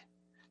like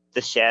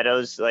the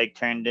shadows like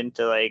turned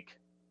into like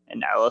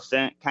an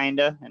elephant kind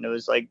of, and it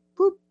was like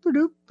boop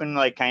boop and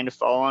like kind of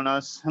following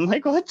us. I'm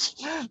like, what?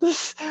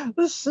 This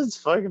is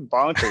fucking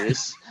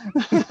bonkers.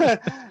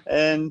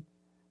 And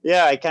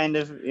yeah, I kind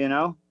of, you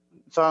know,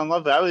 fell in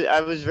love with it.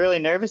 I was really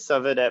nervous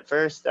of it at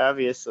first,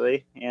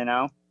 obviously, you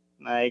know,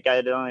 Like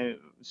I'd only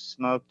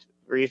smoked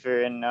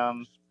reefer, and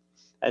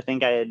I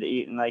think I had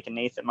eaten like an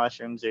eighth of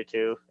mushrooms or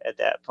two at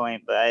that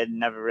point, but I had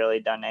never really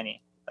done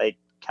any like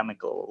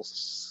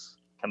chemicals.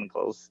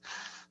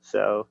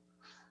 So,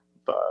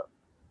 but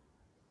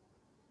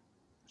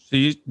So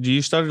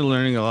you started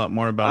learning a lot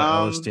more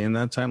about LSD in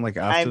that time, like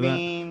after that? I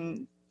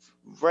mean,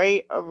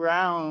 right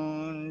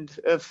around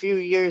a few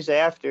years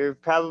after,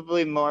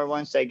 probably more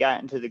once I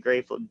got into the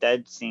Grateful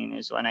Dead scene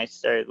is when I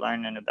started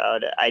learning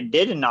about it. I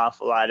did an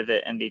awful lot of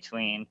it in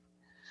between,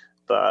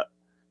 but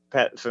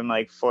from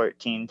like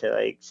 14 to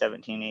like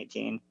 17,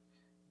 18,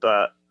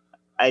 but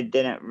I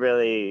didn't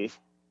really.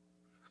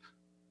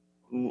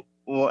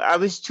 Well, I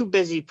was too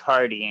busy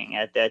partying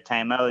at that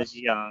time. I was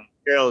young,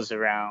 girls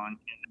around.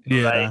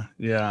 Yeah.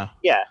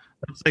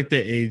 That's like the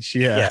age.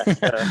 Yeah.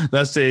 So,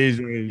 that's the age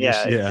where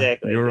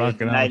exactly. You're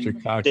rocking out with your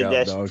cock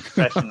out, dog.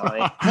 Professionally.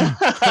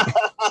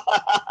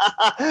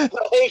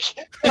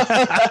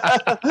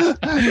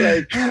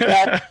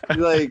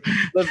 like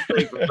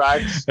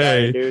rock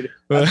star, dude.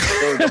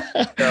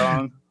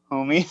 Strong,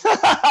 homie.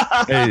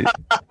 Hey.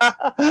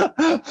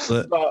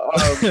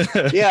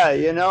 But, yeah,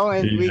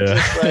 and we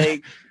just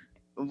like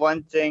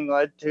one thing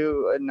led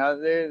to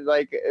another.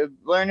 Like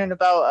learning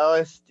about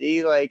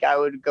LSD, like I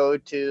would go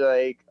to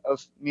like a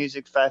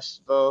music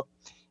festival,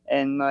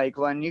 and like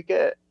when you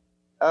get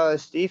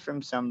LSD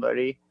from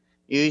somebody,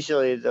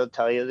 usually they'll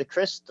tell you the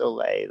crystal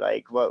lay,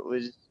 like what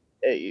was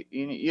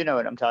you know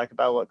what I'm talking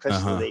about, what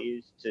crystal they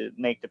used to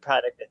make the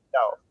product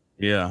itself.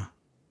 Yeah,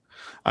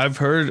 I've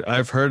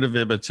heard of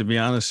it, but to be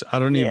honest, I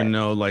don't even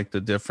know like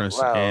the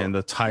difference in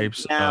the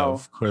types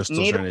of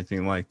crystals or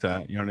anything like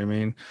that. You know what I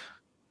mean?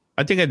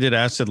 I think I did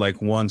acid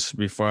like once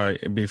before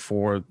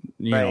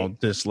you know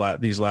these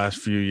last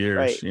few years.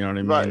 Right. You know what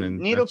I mean? And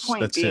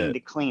needlepoint being the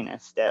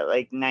cleanest at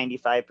like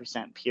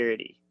 95%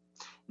 purity.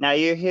 Now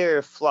you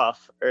hear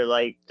fluff or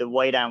like the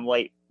white on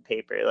white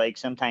paper. Like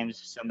sometimes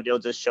somebody will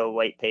just show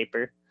white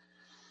paper.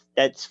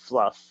 That's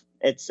fluff.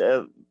 It's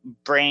a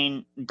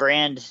brand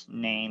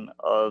name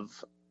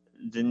of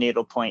the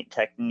needlepoint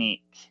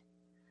technique.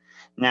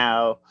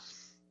 Now,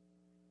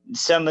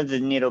 some of the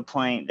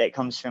needlepoint that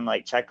comes from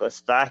like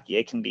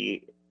Czechoslovakia can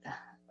be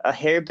a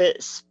hair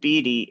bit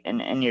speedy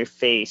and in your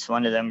face,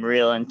 one of them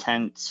real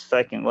intense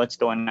fucking what's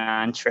going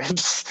on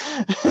trips.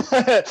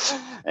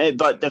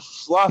 But the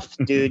fluff,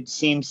 dude,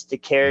 seems to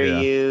carry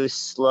you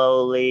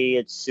slowly.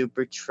 It's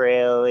super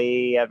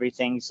traily.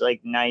 Everything's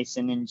like nice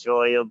and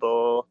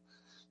enjoyable.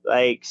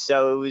 Like,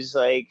 so it was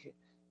like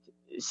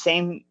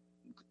same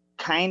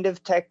kind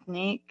of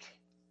technique.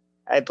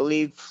 I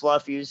believe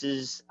fluff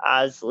uses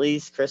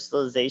Osley's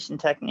crystallization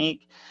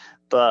technique,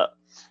 but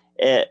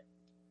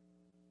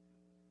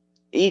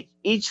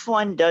each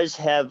one does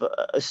have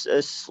a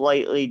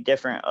slightly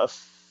different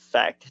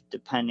effect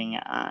depending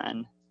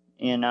on,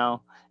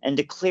 and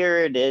the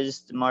clearer it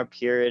is, the more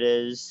pure it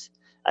is.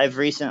 I've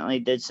recently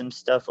did some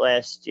stuff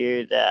last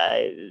year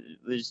that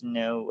was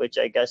new, which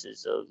I guess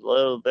is a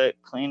little bit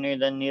cleaner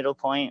than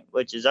needlepoint,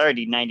 which is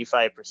already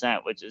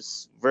 95%, which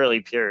is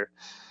really pure,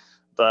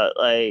 but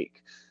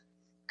like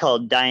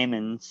called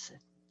diamonds,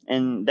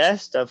 and that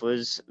stuff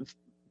was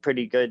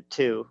pretty good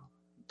too.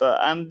 But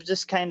I'm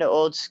just kind of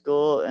old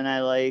school, and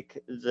I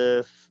like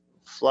the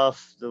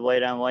fluff, the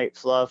white on white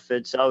fluff.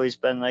 It's always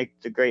been like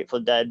the Grateful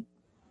Dead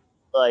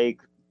like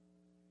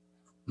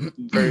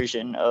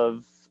version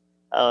of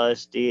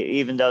LSD,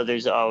 even though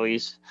there's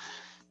always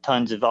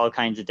tons of all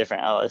kinds of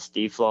different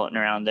LSD floating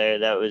around there.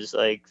 That was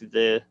like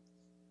the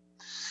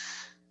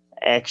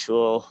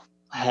actual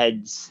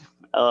heads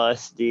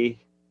LSD,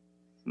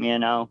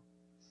 and like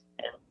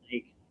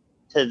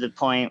to the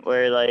point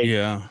where like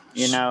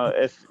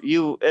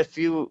if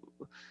you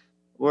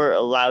were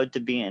allowed to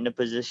be in a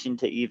position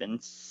to even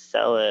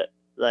sell it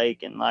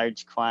like in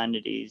large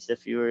quantities,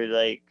 if you were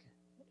like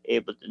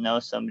able to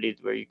know somebody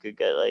where you could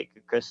get like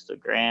a crystal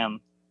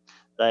gram,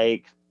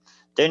 like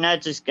they're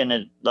not just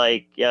gonna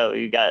like, yo,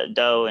 you got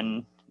dough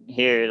and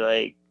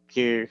here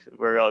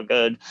we're all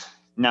good.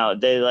 No,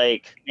 they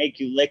like make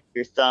you lick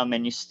your thumb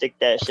and you stick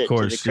that shit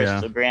to the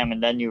crystal gram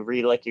and then you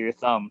re-lick your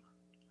thumb.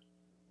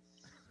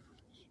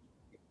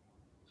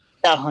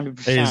 100%.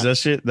 Hey, is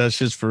that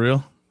shit's for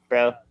real?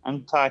 Bro,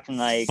 I'm talking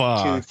like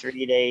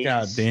 2-3 days.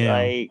 God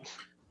damn.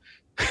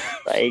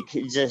 Like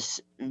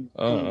just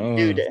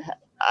dude,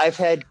 I've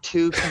had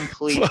 2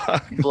 complete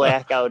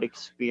blackout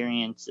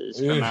experiences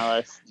from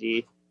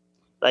LSD,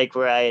 like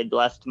where I had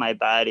left my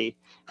body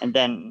and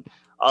then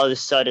all of a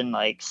sudden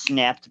like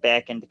snapped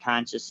back into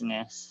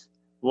consciousness.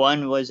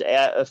 One was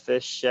at a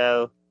Fish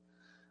show.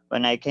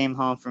 When I came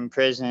home from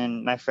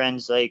prison, my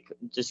friends like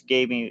just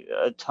gave me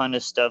a ton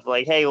of stuff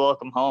like, hey,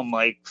 welcome home.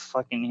 Like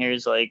fucking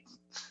here's like,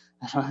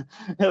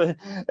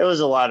 it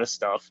was a lot of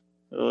stuff.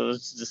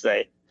 Let's just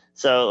say.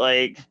 So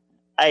like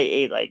I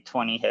ate like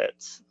 20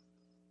 hits.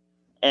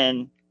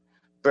 And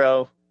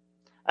bro,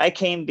 I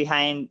came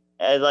behind,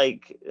 I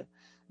like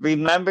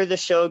remember the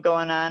show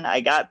going on.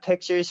 I got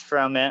pictures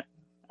from it.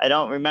 I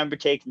don't remember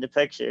taking the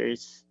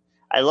pictures.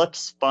 I looked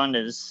spun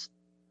as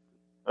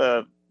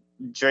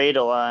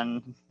dreidel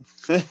on,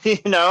 you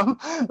know,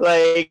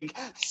 like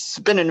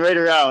spinning right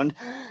around.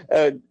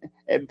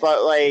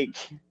 But like,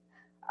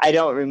 I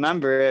don't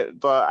remember it,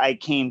 but I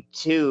came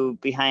to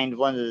behind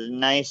one of the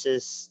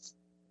nicest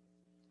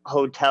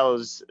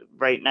hotels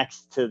right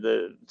next to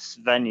the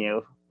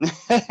venue.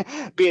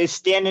 Be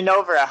standing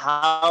over a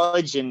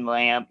halogen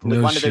lamp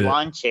with one of the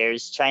lawn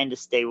chairs trying to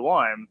stay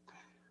warm.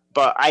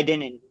 But I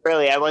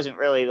wasn't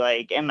really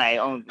like in my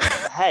own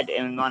head.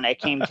 And when I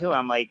came to,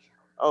 I'm like,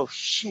 oh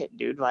shit,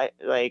 dude.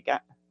 Like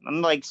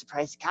I'm like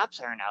surprised the cops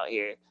aren't out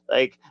here.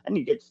 Like, I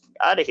need to get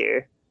out of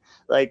here,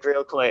 like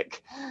real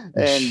quick.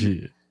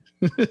 And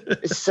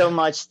so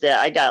much that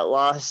I got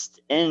lost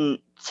in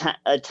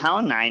a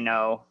town I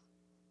know,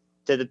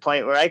 to the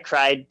point where I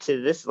cried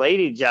to this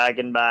lady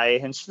jogging by,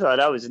 and she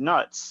thought I was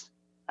nuts.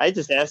 I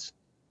just asked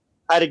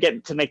how to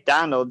get to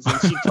McDonald's,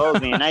 and she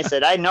told me, and I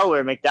said, I know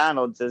where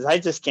McDonald's is. I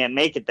just can't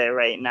make it there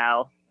right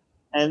now.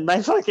 And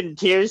my fucking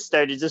tears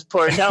started just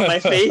pouring down my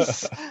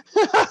face.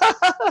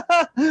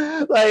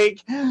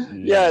 Like,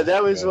 yeah,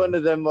 that was one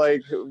of them,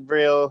 like,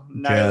 real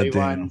gnarly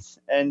ones.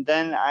 And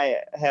then I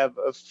have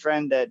a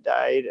friend that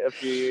died a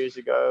few years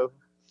ago.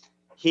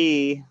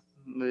 He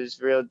was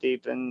real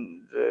deep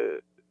in the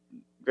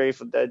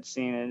Grateful Dead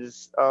scene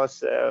is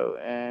also,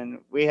 and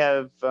we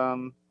have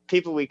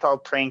people we call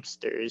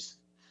pranksters.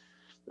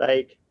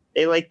 Like,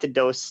 they like to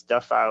dose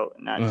stuff out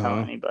and not tell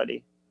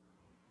anybody.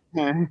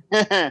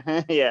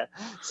 Yeah.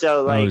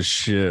 So like, oh,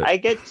 shit. I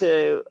get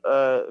to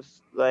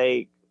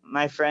like,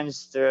 my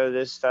friends throw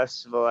this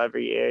festival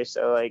every year,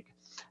 so like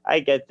I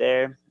get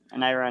there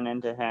and I run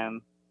into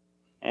him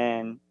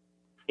and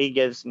he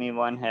gives me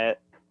one hit.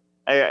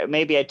 Or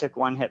maybe I took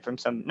one hit from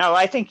some. No,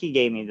 I think he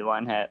gave me the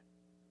one hit.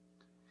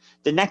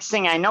 The next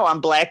thing I know, I'm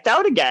blacked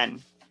out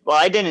again. Well,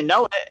 I didn't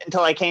know it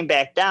until I came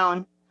back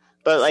down.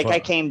 But like, I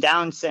came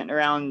down sitting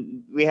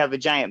around, we have a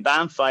giant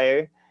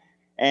bonfire,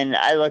 and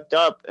I looked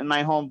up and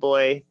my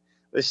homeboy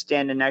was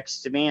standing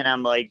next to me, and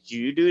I'm like, "Do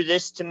you do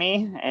this to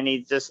me?" And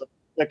he just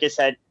shook his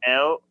head,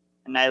 no.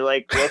 And I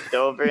like looked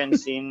over and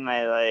seen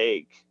my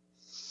like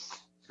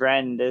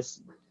friend,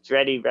 this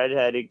dready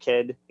redheaded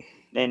kid,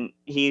 and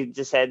he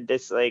just had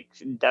this like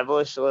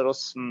devilish little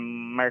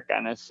smirk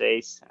on his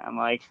face. I'm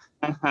like,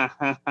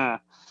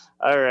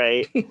 all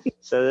right,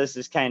 so this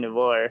is kind of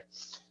war,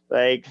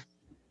 like.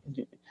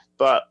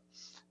 But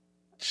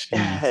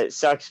it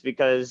sucks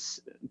because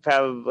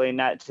probably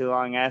not too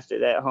long after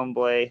that,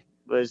 homeboy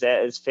was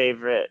at his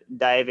favorite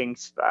diving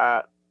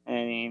spot,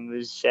 and he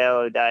was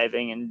shallow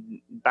diving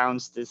and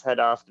bounced his head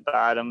off the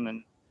bottom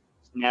and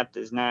snapped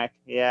his neck.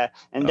 Yeah,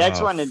 and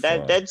that's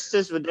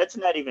that's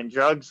not even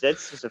drugs.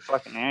 That's just a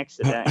fucking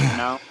accident, you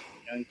know,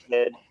 young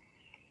kid.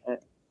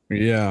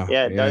 Yeah,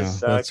 it does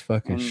suck. That's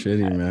fucking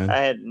shitty, man. I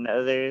had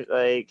another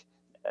like.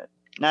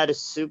 Not a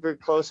super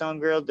close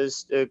homegirl,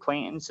 this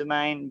acquaintance of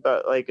mine,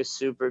 but like a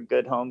super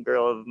good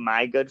homegirl of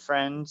my good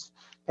friends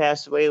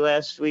passed away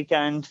last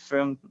weekend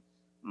from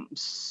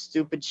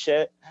stupid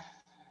shit.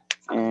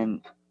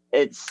 And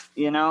it's,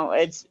 you know,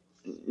 it's,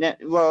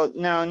 well,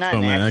 no, not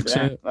an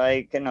accident,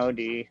 like an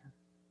OD.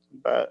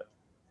 But,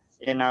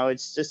 you know,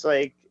 it's just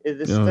like,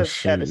 this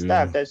stuff's got to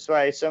stop. That's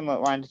why I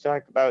somewhat wanted to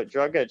talk about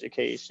drug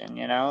education,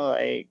 you know,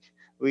 like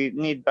we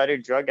need better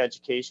drug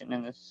education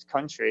in this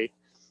country.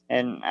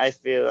 And I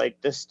feel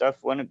like this stuff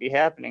wouldn't be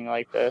happening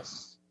like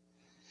this,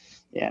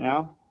 you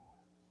know?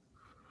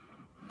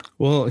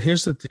 Well,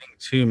 here's the thing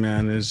too,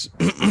 man, is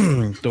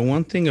the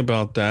one thing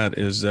about that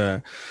is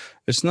that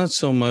it's not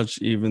so much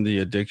even the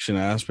addiction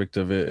aspect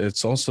of it.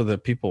 It's also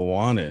that people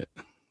want it.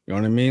 You know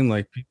what I mean?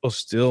 Like, people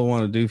still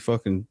want to do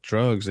fucking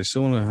drugs. They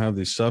still want to have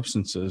these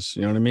substances.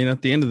 You know what I mean?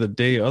 At the end of the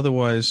day,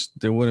 otherwise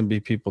there wouldn't be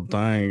people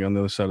dying on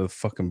the other side of the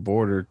fucking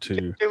border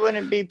there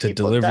wouldn't be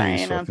people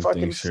dying on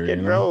fucking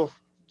Skid Row.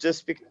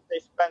 Just because they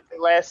spent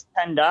the last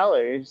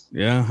 $10.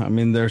 Yeah, I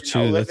mean, there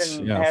too. That's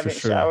haven't for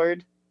sure.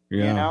 Showered.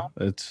 Yeah, you know?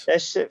 It's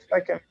that shit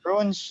fucking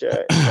ruins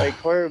shit like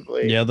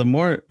horribly. Yeah,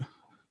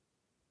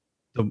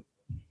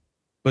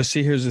 but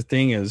see, here's the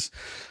thing: is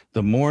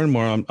the more and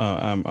more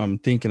I'm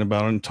thinking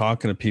about it and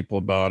talking to people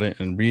about it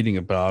and reading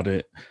about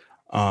it,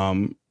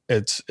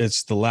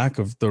 it's the lack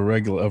of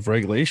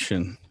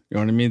regulation. You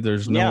know what I mean?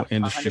 There's no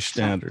industry 100%.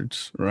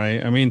 Standards,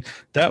 right? I mean,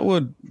 that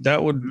would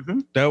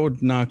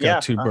knock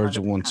out two birds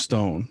with one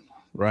stone,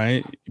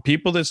 right?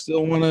 People that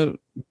still want to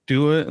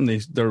do it and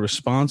they're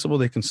responsible,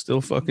 they can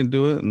still fucking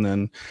do it, and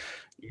then,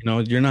 you know,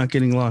 you're not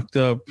getting locked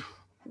up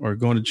or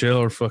going to jail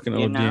or fucking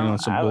ODing on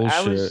some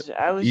bullshit.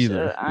 I was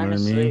either,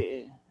 honestly, you know what I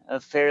mean? A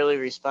fairly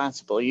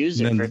responsible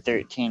user for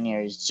 13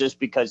 years, just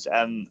because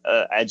I'm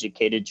an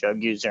educated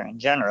drug user in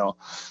general,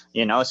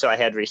 you know. So I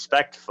had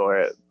respect for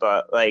it,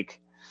 but like,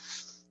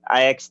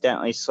 I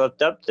accidentally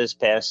slipped up this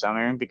past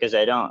summer because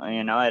I don't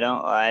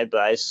lie, but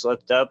I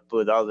slipped up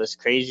with all this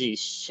crazy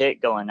shit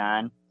going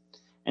on.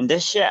 And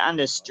this shit on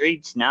the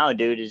streets now,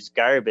 dude, is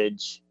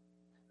garbage.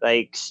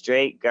 Like,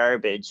 straight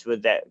garbage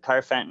with that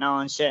carfentanil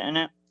and shit in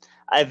it.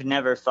 I've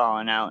never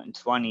fallen out in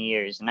 20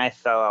 years, and I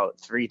fell out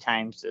 3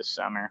 times this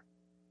summer.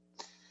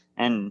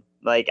 And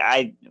like,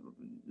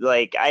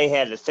 like I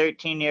had a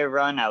 13-year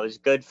run. I was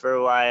good for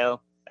a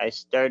while. I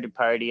started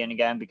partying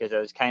again because I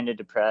was kind of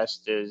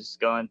depressed. I was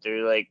going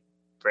through like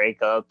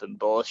breakup and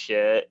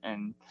bullshit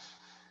and,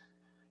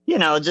 you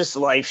know, just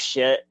life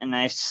shit. And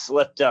I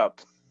slipped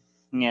up,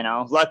 you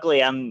know.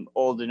 Luckily, I'm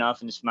old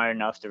enough and smart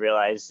enough to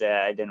realize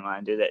that I didn't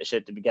want to do that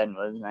shit to begin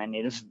with. And I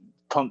need to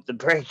pump the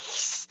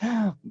brakes.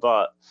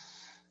 But,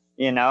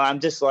 you know, I'm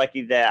just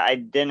lucky that I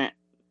didn't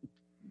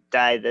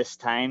die this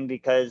time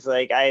because,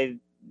 like, I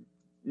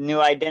knew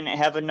I didn't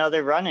have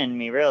another run in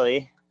me,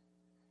 really.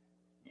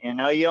 You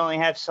know, you only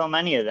have so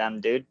many of them,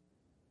 dude.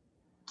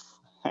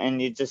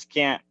 And you just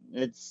can't,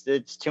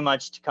 it's too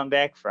much to come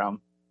back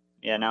from,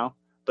 you know?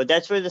 But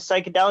that's where the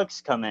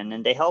psychedelics come in,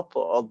 and they help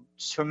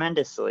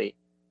tremendously.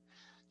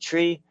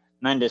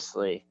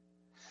 Tremendously.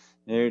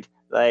 Dude,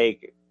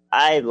 like,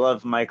 I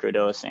love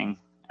microdosing.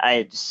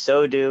 I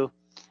so do.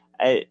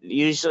 It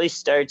usually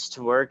starts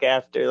to work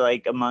after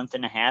like a month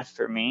and a half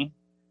for me.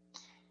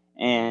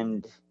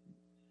 And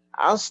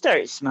I'll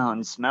start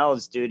smelling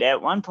smells, dude.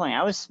 At one point,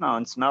 I was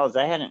smelling smells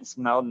I hadn't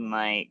smelled in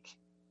like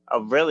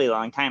a really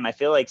long time. I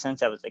feel like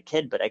since I was a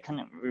kid, but I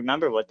couldn't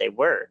remember what they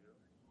were.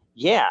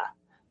 Yeah.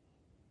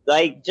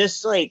 Like,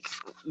 just like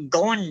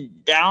going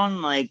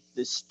down like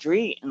the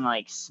street and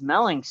like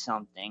smelling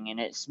something,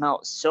 and it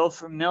smelled so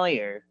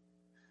familiar,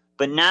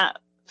 but not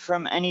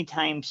from any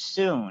time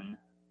soon.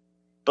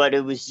 But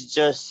it was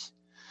just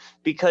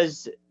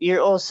because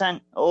your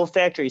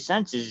olfactory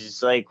senses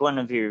is like one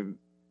of your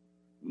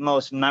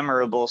most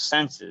memorable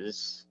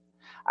senses.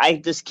 I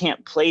just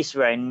can't place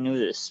where I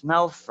knew the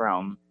smell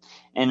from.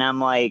 And I'm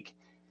like,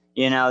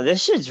 you know,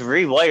 this shit's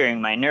rewiring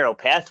my neural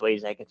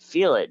pathways. I could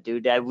feel it,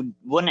 dude. I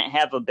wouldn't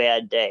have a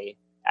bad day.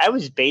 I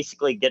was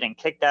basically getting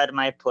kicked out of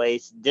my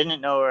place,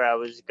 didn't know where I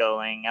was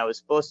going. I was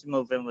supposed to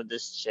move in with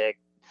this chick.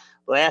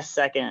 Last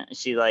second,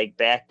 she like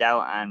backed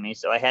out on me,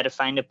 so I had to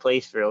find a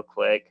place real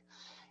quick.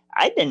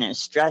 I didn't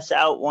stress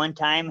out one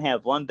time,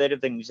 have one bit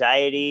of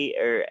anxiety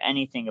or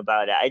anything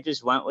about it. I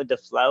just went with the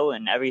flow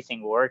and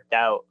everything worked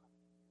out,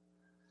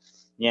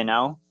 you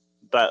know?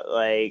 But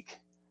like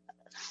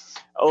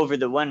over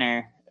the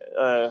winter,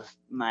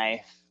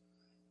 my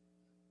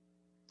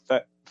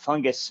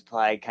fungus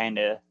supply kind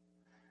of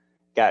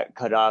got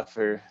cut off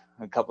for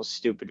a couple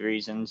stupid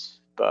reasons.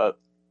 But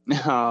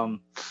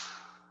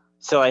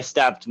so I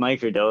stopped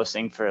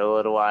microdosing for a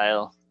little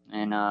while,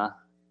 and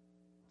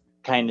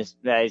kind of,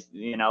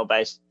 you know,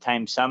 by the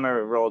time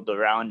summer rolled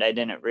around, I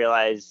didn't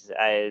realize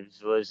I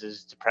was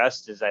as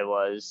depressed as I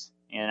was,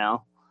 you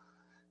know.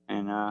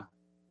 And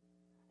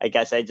I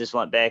guess I just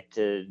went back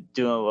to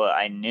doing what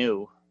I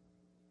knew,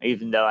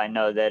 even though I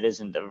know that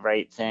isn't the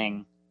right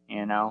thing,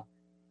 you know.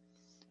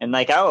 And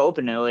like, I'll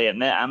openly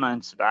admit I'm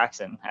on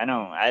Suboxone.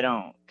 I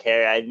don't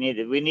care.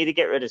 We need to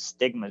get rid of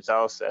stigmas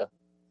also.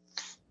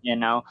 You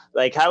know,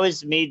 like, how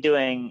is me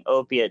doing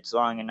opiates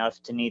long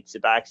enough to need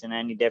Suboxone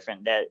any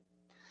different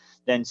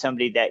than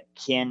somebody that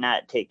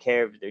cannot take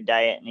care of their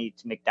diet and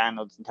eats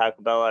McDonald's and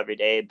Taco Bell every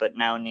day, but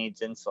now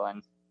needs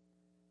insulin?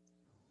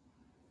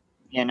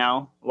 You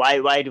know,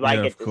 why do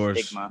I get the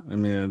stigma? I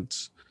mean,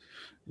 it's,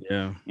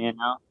 yeah. You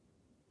know,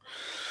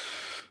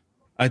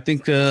 I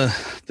think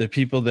the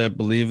people that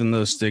believe in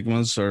those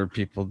stigmas are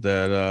people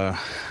that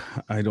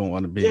I don't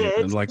want to be.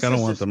 Yeah, like, I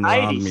don't want them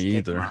around me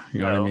either.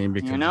 You know what I mean?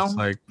 Because you know? it's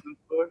like,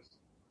 Of course.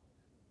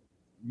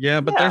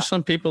 yeah, but there's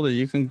some people that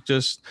you can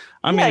just,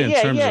 I mean, in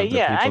terms of the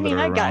people I mean,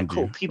 that are I got around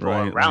cool you, people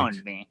right? around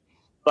Like, me,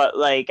 but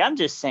like, I'm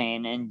just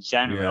saying in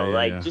general,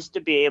 Yeah. just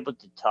to be able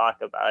to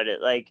talk about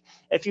it. Like,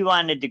 if you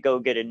wanted to go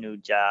get a new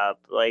job,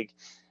 like,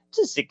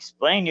 just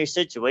explain your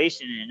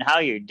situation and how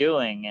you're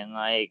doing, and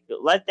like,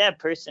 let that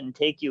person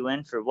take you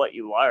in for what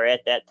you are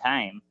at that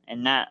time,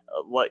 and not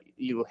what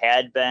you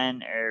had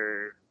been,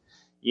 or,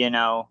 you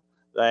know,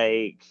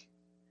 like,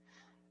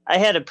 I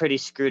had a pretty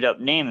screwed up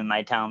name in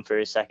my town for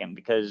a second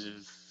because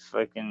of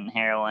fucking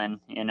heroin,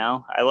 you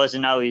know? I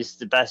wasn't always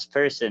the best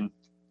person.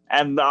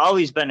 I've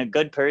always been a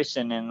good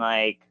person and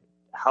like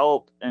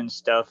help and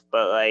stuff,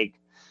 but like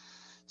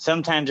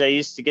sometimes I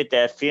used to get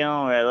that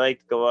feeling where I like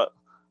to go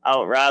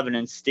out robbing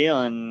and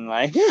stealing,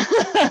 like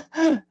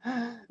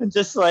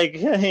just like,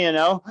 you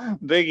know,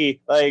 Biggie,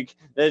 like,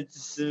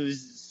 that's,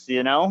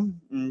 you know,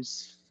 and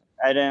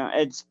I don't,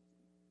 it's,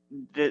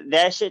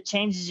 that shit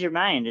changes your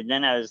mind. And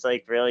then I was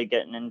like really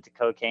getting into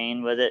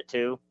cocaine with it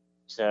too,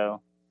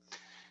 so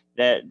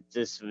that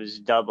just was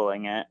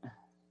doubling it.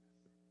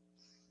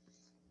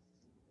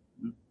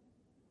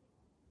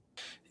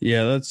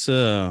 Yeah, that's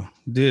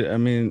dude, I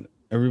mean,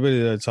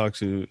 everybody that I talk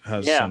to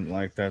has something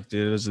like that,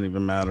 dude. It doesn't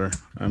even matter.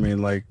 I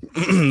mean, like,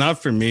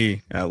 not for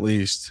me at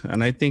least.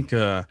 And I think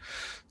the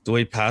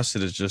way past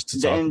it is just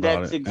to talk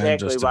about it, Exactly and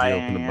just to why be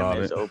open about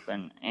it.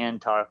 Open and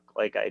talk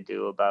like I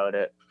do about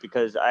it,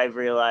 because I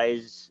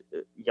realized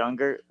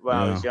when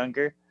I was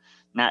younger,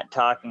 not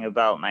talking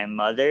about my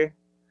mother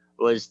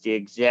was the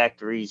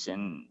exact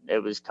reason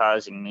it was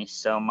causing me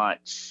so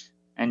much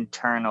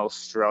internal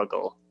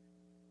struggle,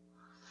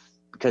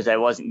 because I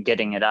wasn't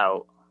getting it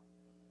out,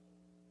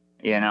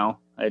 you know.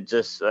 It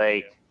just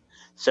like,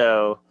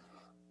 so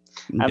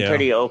I'm Yeah.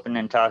 pretty open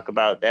and talk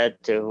about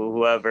that to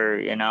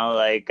whoever,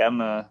 like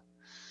I'm a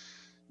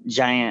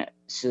giant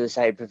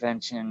suicide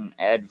prevention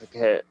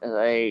advocate,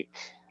 like,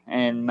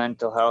 and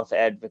mental health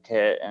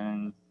advocate,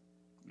 and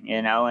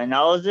and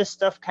all of this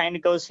stuff kind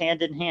of goes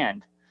hand in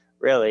hand,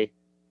 really,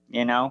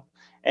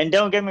 and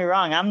don't get me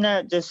wrong, I'm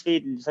not just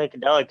feeding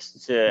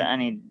psychedelics to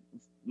any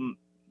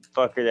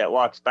fucker that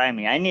walks by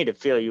me. I need to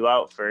feel you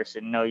out first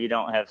and know you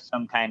don't have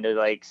some kind of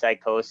like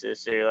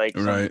psychosis or like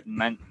Right.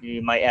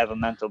 you might have a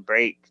mental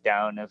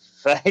breakdown if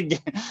I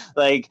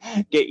like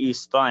get you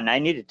spun. I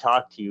need to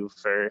talk to you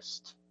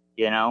first,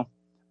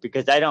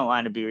 because I don't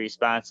want to be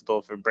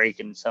responsible for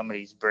breaking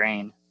somebody's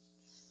brain.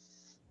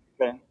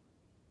 Okay.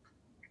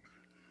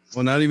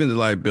 Well, not even the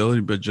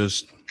liability, but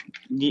just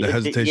the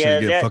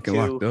hesitation to get fucking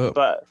locked up.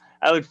 But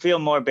I would feel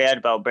more bad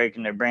about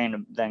breaking their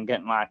brain than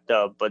getting locked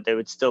up, but they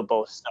would still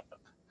both stop.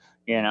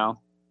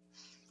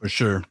 For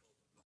sure.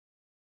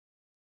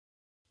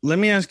 Let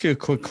me ask you a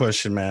quick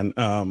question, man.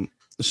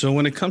 So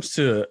when it comes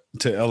to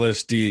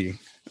LSD,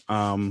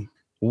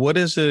 what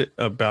is it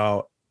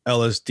about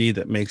LSD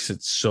that makes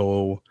it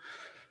so,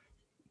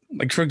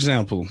 like, for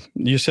example,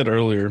 you said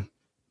earlier,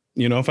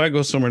 if I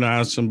go somewhere and I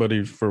ask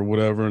somebody for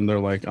whatever, and they're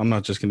like, I'm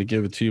not just going to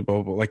give it to you,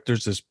 but like,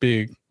 there's this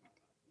big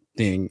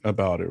thing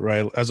about it,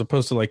 right? As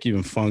opposed to like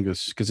even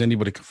fungus, because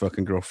anybody can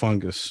fucking grow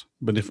fungus.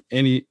 But if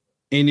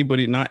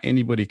not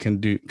anybody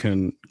can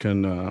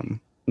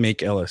make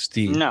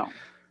LSD. No.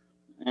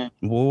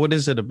 Well, what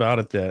is it about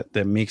it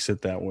that makes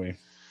it that way?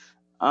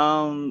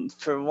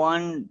 For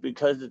one,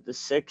 because of the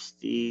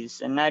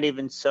 60s, and not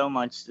even so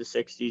much the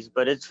 60s,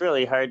 but it's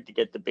really hard to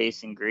get the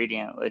base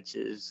ingredient, which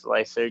is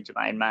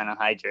lysergamide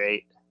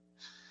monohydrate.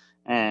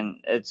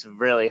 And it's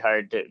really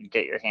hard to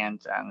get your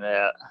hands on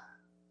that.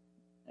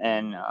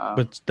 And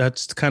but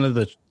that's kind of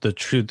the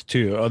truth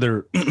too.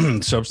 Other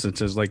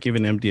substances, like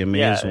even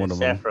MDMA is one of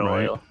them,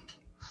 right? Oil.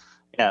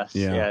 Yes,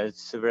 yeah,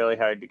 it's really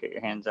hard to get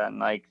your hands on.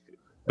 Like,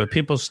 but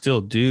people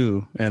still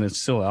do, and it's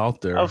still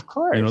out there. Of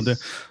course.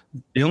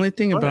 The only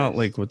thing about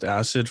like with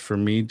acid for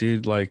me,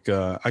 dude, like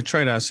I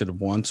tried acid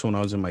once when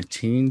I was in my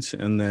teens,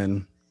 and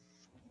then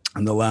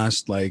in the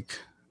last like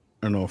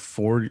I don't know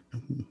 4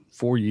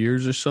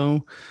 years or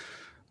so,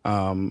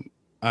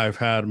 I've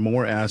had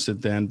more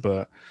acid then,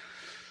 but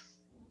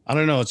I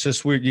don't know. It's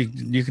just weird.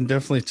 You can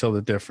definitely tell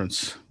the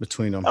difference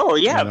between them. Oh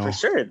yeah, for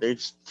sure.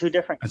 There's two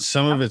different. And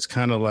some of it's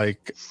kind of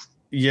like,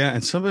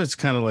 and some of it's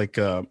kind of like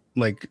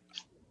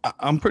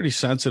I'm pretty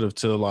sensitive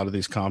to a lot of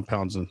these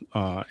compounds,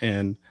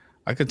 and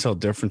I could tell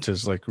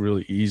differences like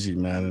really easy,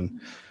 man. And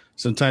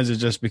sometimes it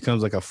just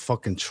becomes like a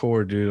fucking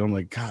chore, dude. I'm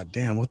like, God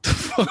damn, what the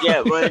fuck?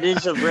 Yeah, well, it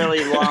is a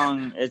really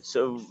long. It's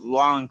a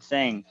long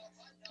thing.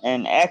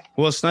 And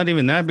well, it's not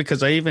even that,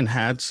 because I even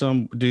had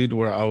some dude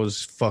where I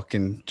was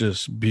fucking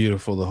just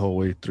beautiful the whole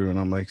way through, and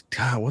I'm like,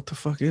 God, what the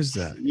fuck is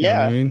that? You know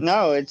what I mean?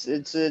 No,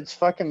 it's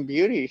fucking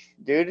beauty,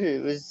 dude.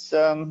 It was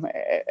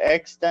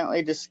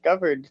accidentally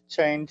discovered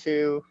trying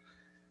to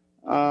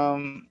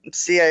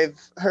see.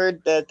 I've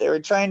heard that they were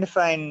trying to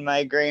find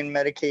migraine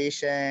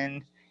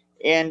medication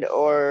and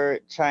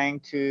or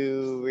trying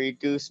to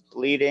reduce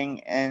bleeding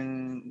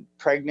in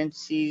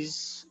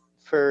pregnancies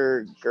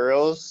for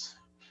girls.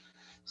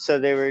 So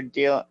they were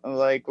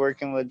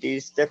working with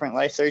these different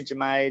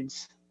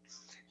lysergamides,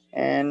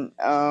 and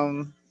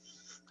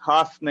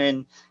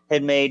Hoffman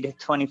had made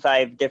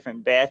 25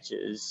 different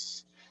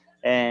batches,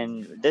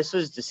 and this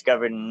was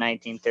discovered in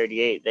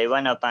 1938. They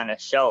went up on a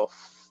shelf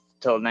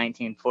till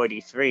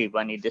 1943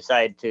 when he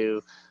decided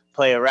to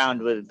play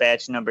around with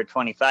batch number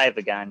 25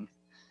 again,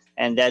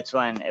 and that's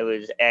when it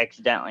was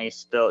accidentally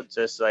spilt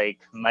just like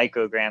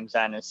micrograms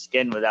on his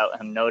skin without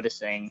him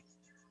noticing,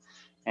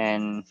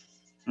 and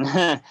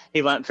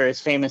he went for his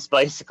famous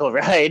bicycle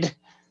ride.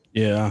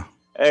 Yeah.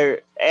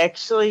 Or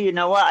actually, you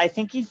know what? I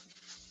think he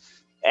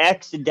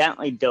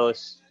accidentally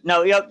dosed.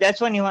 No, yep, that's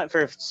when he went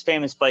for his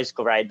famous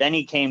bicycle ride. Then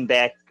he came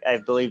back, I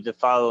believe, the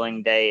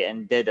following day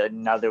and did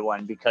another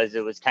one because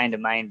it was kind of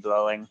mind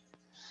blowing.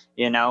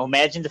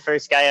 Imagine the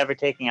first guy ever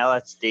taking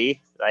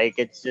LSD. Like,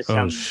 it's just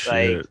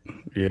shit.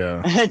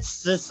 Yeah.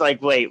 It's just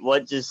like, wait,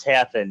 what just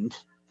happened?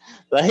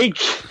 Like,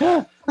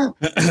 right.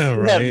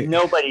 have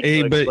nobody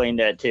to explain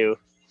that to.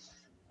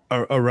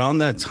 Around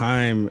that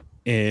time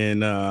in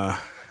the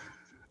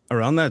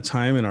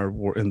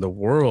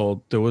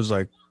world, there was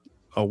like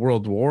a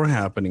world war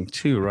happening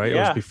too, right? Yeah.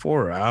 It was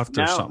before or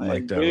after something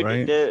like that, dude,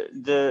 right?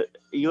 The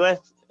US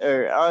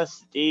or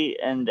LSD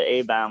and the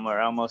A-bomb were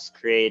almost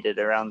created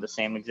around the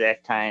same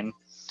exact time,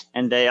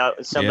 and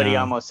somebody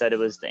almost said it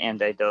was the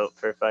antidote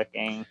for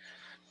fucking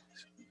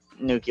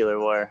nuclear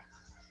war.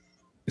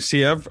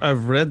 See,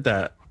 I've read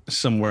that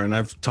somewhere, and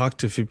I've talked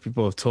to a few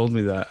people who have told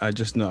me that. I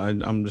just know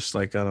I'm just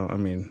like, I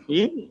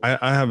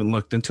haven't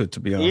looked into it, to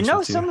be honest.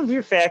 With some of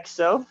your facts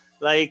though,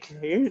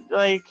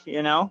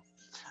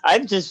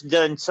 I've just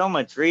done so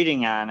much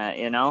reading on it,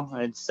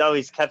 it's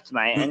always kept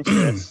my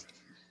interest.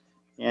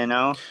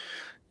 Yeah.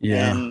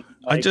 And,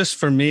 I just,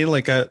 for me,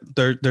 like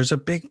there's a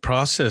big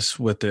process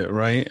with it,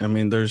 right? I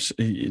mean, there's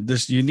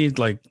this, you need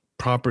like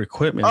proper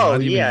equipment. Oh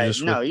yeah,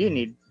 you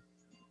need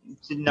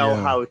to know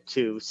Yeah. how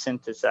to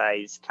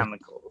synthesize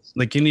chemicals.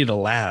 Like you need a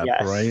lab,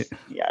 Yes. right?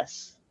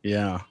 Yes.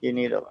 Yeah. You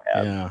need a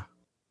lab. Yeah.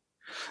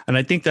 And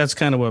I think that's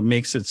kind of what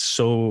makes it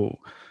so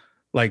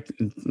like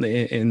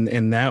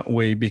in that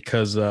way,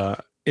 because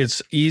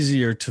it's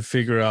easier to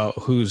figure out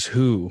who's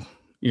who,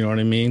 you know what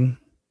I mean?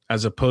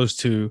 As opposed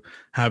to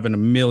having a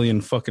million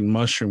fucking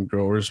mushroom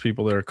growers,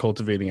 people that are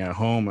cultivating at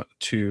home,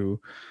 to,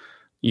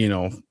 you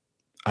know,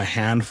 a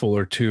handful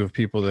or two of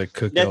people that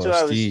cook That's what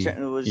I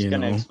LSD. was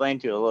going to explain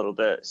to you a little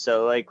bit.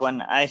 So, like,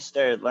 when I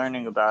started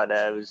learning about it,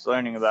 I was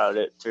learning about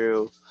it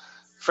through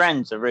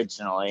friends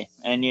originally.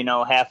 And, you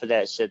know, half of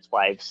that shit's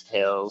wives'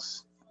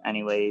 tales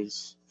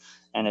anyways,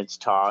 and it's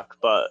talk.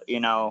 But,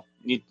 you know,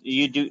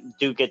 you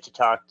do get to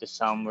talk to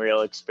some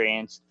real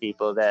experienced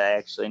people that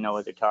actually know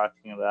what they're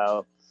talking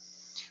about.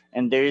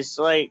 And there's,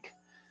 like,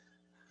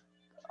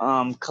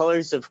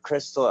 colors of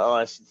crystal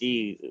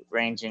LSD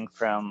ranging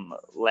from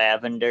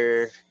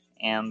lavender,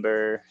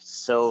 amber,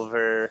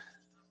 silver,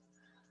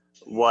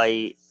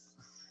 white,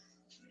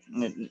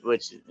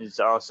 which is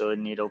also a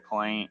needle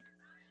point,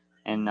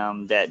 and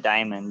that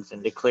diamonds.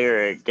 And the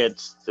clearer it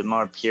gets, the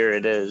more pure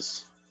it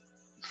is.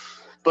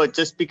 But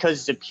just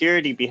because the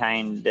purity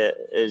behind it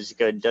is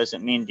good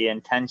doesn't mean the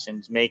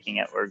intentions making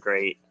it were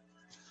great.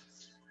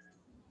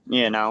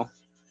 You know?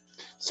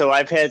 So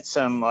I've had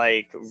some,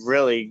 like,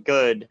 really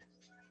good,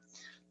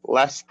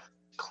 less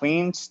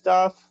clean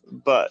stuff,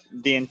 but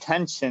the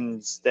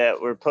intentions that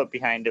were put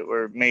behind it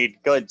were made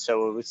good,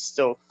 so it was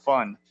still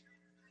fun.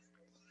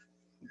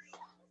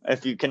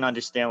 If you can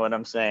understand what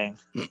I'm saying.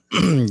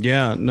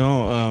 Yeah,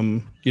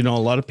 no, you know, a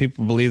lot of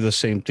people believe the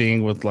same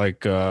thing with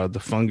like the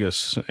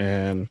fungus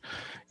and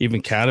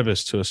even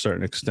cannabis to a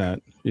certain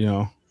extent, you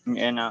know.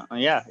 And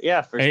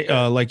yeah, for Hey,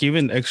 sure. like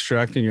even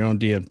extracting your own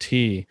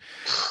DMT,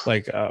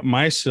 like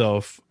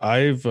myself,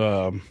 I've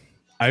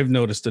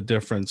noticed a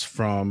difference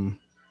from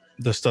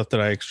the stuff that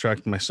I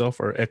extracted myself,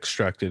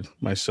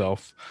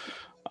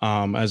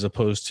 as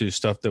opposed to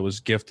stuff that was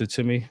gifted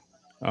to me.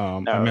 I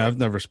mean, I've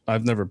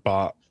never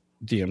bought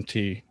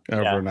DMT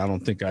ever, Yeah. and I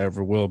don't think I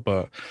ever will.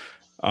 But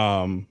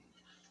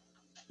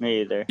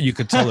Me either. you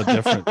could tell the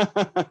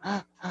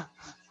difference.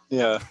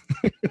 Yeah.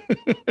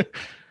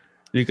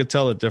 You could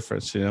tell the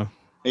difference, you know.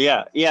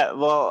 Yeah.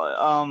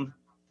 Well,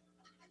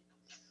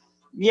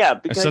 yeah,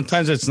 And because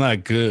sometimes it's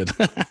not good.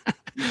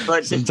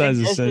 but sometimes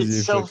it sends you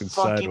it's so fucking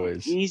fucking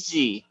sideways.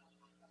 easy.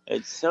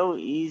 It's so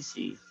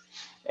easy.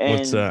 And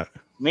What's that?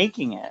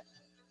 making it.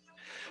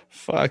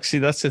 Fuck. See,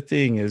 that's the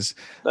thing is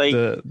Like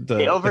the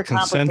they overcomplicate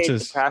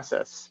consensus. the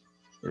process.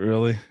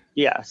 Really?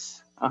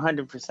 Yes,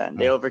 100%.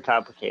 They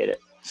overcomplicate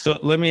it. So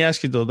let me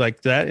ask you though,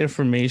 like that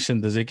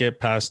information, does it get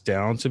passed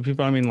down to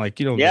people? I mean, like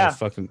you don't go to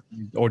fucking,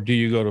 or do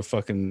you go to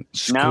fucking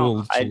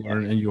school to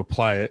learn and you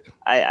apply it?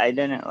 I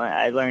didn't.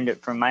 I learned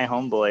it from my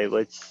homeboy,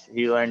 which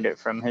he learned it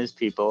from his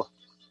people.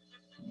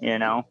 You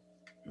know,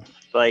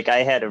 like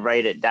I had to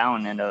write it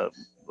down in a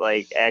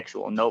like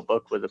actual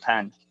notebook with a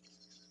pen.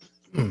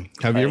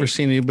 Have you ever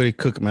seen anybody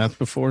cook meth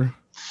before?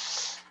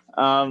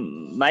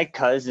 My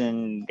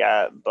cousin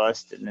got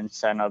busted and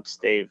sent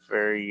upstate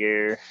for a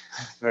year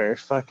for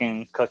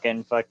fucking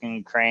cooking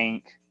fucking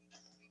crank.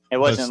 It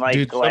wasn't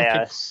like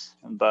glass,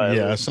 but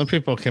yeah, some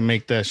people can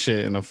make that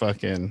shit in a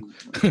fucking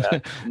in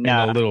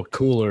nah. a little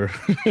cooler.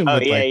 Oh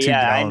with yeah, like 2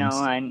 gallons.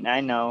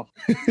 I know.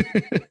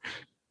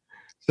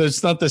 So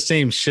it's not the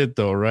same shit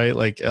though, right?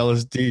 Like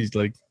LSD,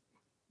 like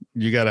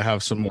you got to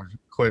have some more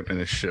equipment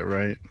and shit,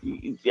 right?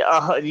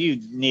 You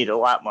need a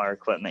lot more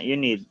equipment. You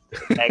need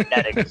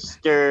magnetic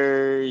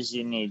stirrers.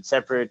 You need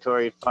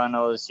separatory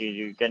funnels.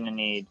 You're gonna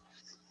need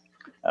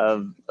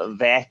a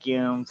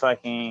vacuum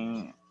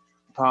fucking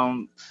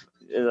pump,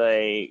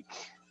 like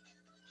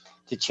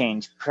to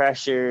change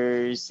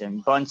pressures,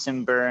 and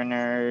Bunsen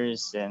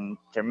burners and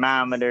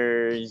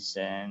thermometers,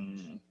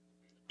 and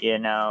you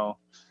know.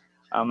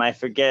 I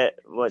forget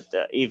what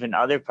the even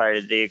other part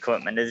of the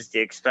equipment is, the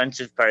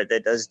expensive part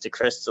that does the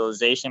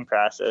crystallization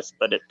process,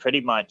 but it pretty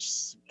much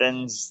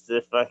spins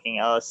the fucking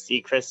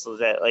LSD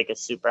crystals at like a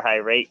super high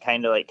rate,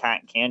 kind of like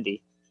cotton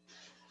candy.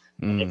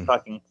 And they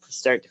fucking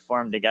start to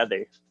form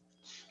together.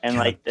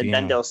 And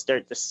then they'll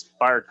start to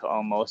spark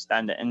almost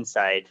on the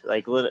inside.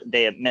 Like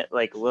they emit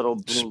like little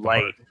blue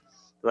light.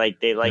 Like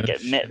they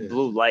emit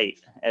blue light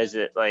as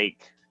it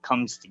like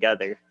comes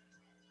together.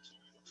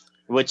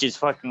 Which is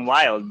fucking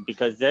wild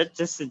because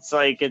it's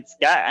like it's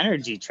got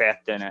energy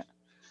trapped in it.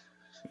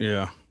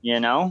 Yeah.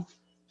 You know?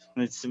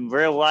 It's some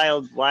real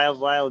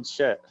wild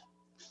shit.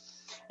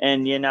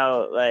 And you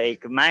know,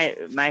 like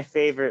my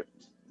favorite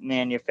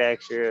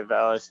manufacturer of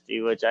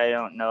LSD, which I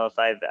don't know if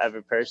I've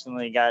ever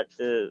personally got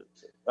the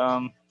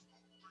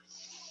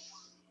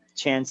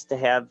chance to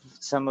have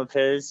some of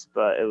his,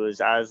 but it was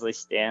Owsley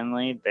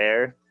Stanley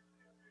Bear,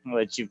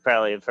 which you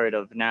probably have heard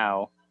of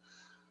now.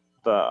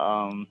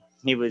 But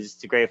he was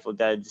the Grateful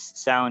Dead's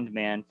sound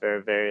man for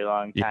a very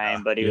long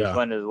time, but he was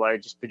one of the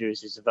largest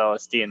producers of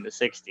LSD in the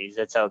 60s.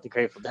 That's how the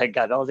Grateful Dead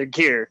got all their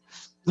gear.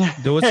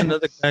 There was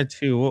another guy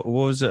too. What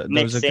was it?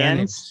 There was a guy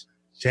named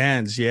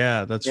Jans,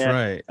 yeah, that's Yeah.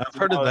 right. I've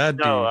heard of that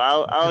dude. So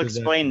I'll I've heard of that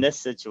explain dude. this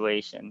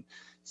situation.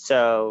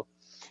 So,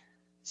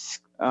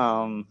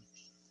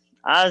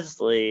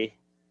 Osley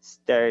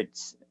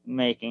starts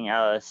making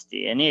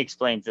LSD, and he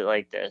explains it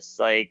like this: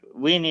 like,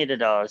 we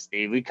needed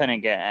LSD, we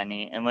couldn't get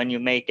any, and when you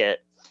make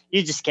it,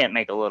 you just can't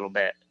make a little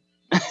bit.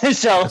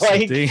 So That's the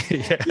like, thing.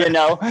 Yeah. you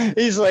know,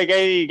 he's like,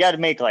 hey, you got to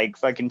make like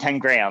fucking 10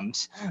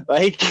 grams,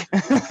 like,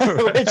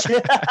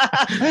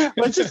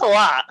 which is a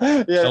lot.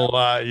 You A know?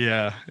 lot,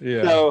 yeah.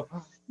 So,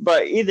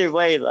 but either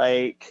way,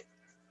 like,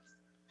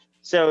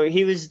 so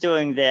he was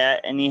doing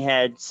that, and he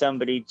had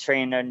somebody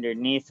trained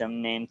underneath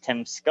him named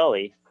Tim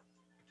Scully,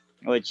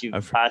 which you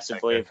I've heard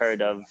possibly that have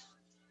heard of,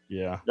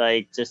 Yeah.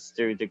 like, just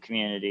through the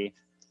community.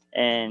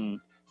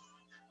 And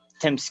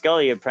Tim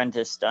Scully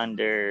apprenticed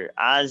under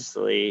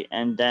Osley,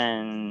 and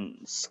then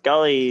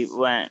Scully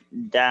went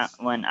down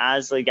when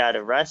Osley got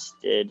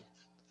arrested.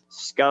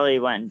 Scully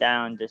went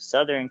down to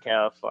Southern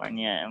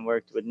California and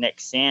worked with Nick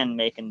Sand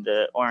making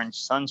the Orange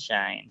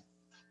Sunshine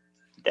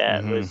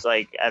that was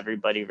like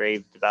everybody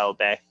raved about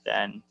back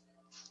then,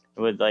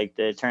 with like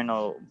the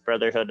Eternal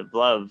Brotherhood of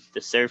Love,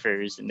 the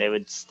surfers, and they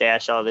would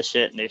stash all the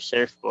shit in their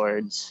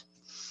surfboards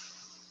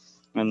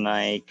and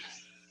like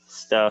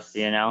stuff,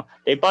 you know.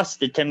 They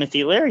busted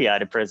Timothy Leary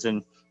out of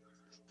prison.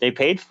 They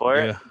paid for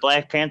it. Yeah.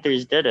 Black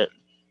Panthers did it.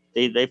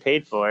 They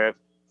paid for it.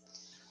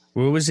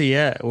 Where was he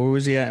at? Where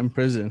was he at in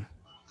prison?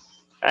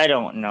 I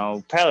don't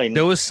know. Probably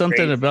There was something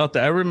crazy. about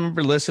that. I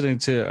remember listening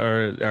to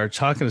or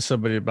talking to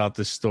somebody about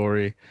this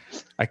story.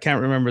 I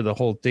can't remember the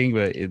whole thing,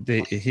 but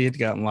he had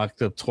gotten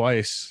locked up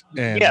twice,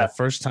 and Yeah. the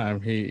first time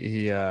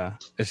he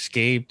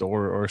escaped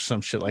or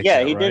some shit like yeah,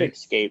 that. he right? did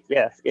escape.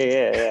 Yeah.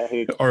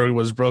 He, Or he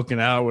was broken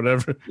out,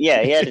 whatever.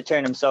 yeah, he had to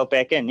turn himself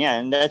back in. Yeah,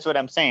 and that's what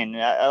I'm saying.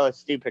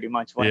 LSD pretty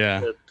much went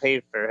Yeah. to pay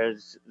for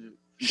his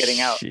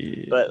getting out.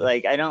 Shit. But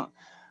like,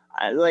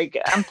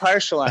 I'm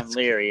partial on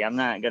Leary. I'm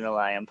not gonna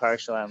lie. I'm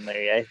partial on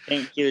Leary. I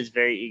think he was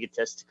very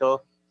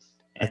egotistical.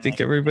 I think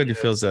everybody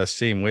feels that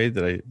same way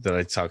that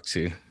I talk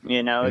to.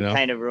 You know, you know? it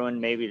kind of ruined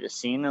maybe the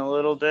scene a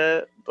little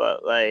bit,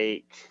 but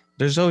like,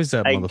 There's always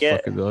that I motherfucker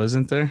get- though,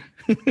 isn't there?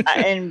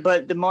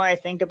 but the more I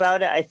think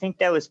about it, I think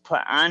that was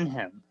put on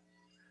him.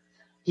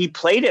 He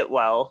played it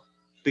well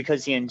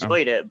because he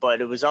enjoyed it,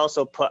 but it was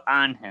also put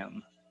on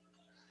him.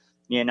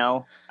 You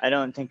know, I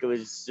don't think it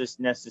was just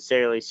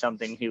necessarily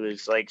something he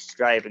was like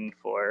striving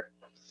for.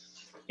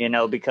 You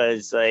know,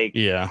 because like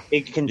Yeah.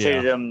 he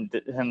considered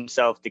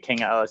himself the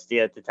king of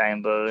LSD at the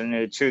time, but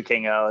the true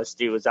king of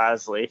LSD was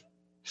Osley.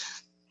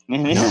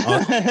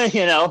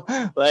 You know,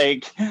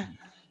 like,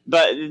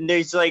 but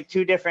there's like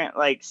two different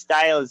like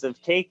styles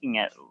of taking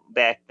it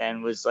back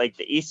then. Was like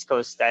the East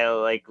Coast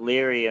style, like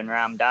Leary and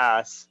Ram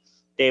Dass.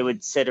 They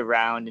would sit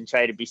around and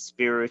try to be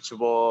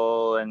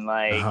spiritual and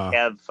like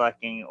have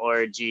fucking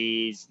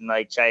orgies and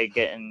like try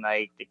getting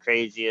like the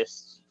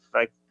craziest,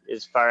 like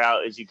as far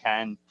out as you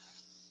can.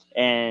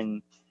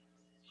 And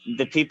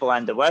the people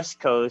on the West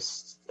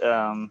Coast, you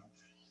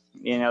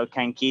know,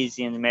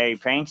 Kankezi and the Merry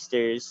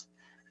Pranksters,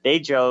 they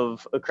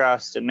drove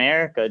across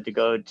America to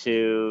go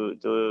to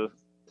the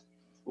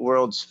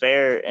World's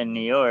Fair in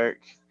New York,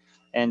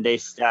 and they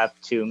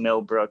stopped to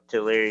Millbrook,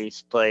 to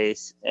Leary's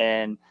place,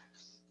 and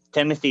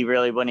Timothy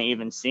really wouldn't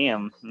even see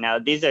him. Now,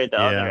 these are the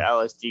other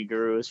LSD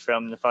gurus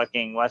from the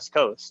fucking West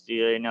Coast.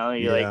 You know,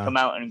 you like come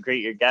out and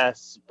greet your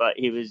guests, but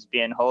he was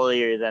being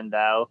holier than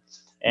thou.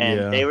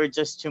 And they were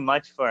just too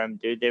much for him,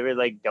 dude. They were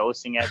like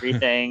dosing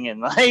everything and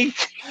like,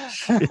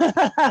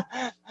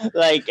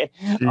 like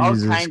all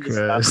kinds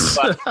of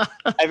stuff.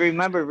 But I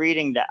remember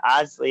reading that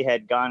Osley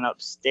had gone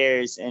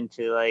upstairs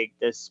into like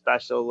this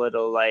special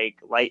little like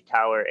light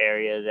tower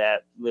area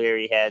that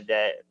Leary had,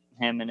 that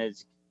him and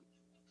his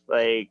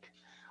like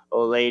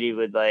old lady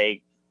would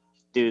like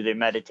do their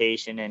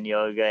meditation and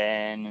yoga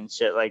and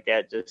shit like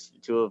that, just the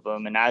two of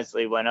them. And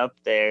Osley went up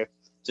there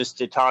just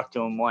to talk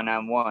to him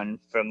one-on-one,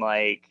 from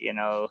like, you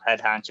know, head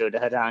honcho to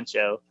head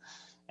honcho.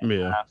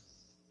 And,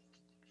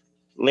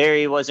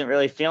 Larry wasn't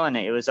really feeling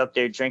it. He was up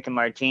there drinking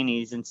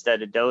martinis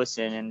instead of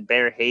dosing, and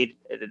Bear hated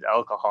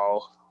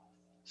alcohol.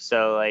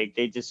 So like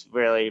they just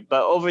really,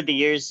 but over the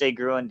years they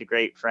grew into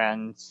great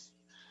friends.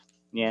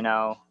 You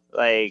know,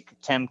 like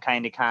Tim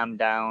kind of calmed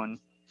down.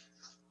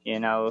 You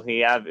know,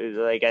 he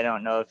like, I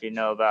don't know if you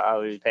know about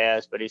how he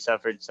passed, but he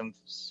suffered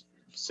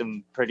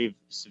some pretty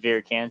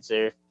severe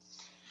cancer.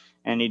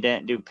 And he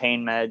didn't do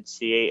pain meds.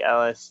 He ate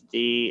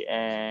LSD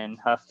and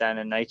huffed on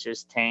a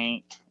nitrous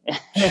tank.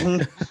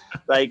 And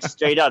like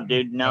straight up,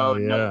 dude, no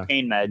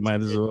pain meds.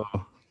 Might as well.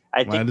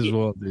 Might as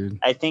well, dude.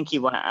 I think he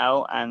went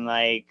out on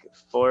like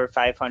 400 or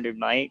 500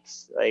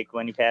 mics, like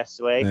when he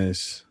passed away.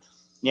 Nice.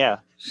 Yeah,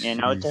 you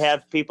know, to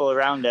have people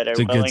around that are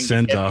it's a willing good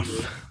send to off.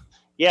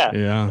 give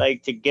you,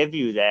 like to give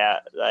you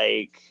that,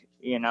 like,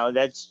 you know,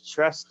 that's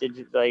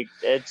trusted. Like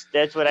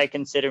that's what I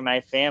consider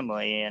my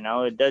family. You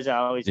know, it doesn't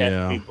always have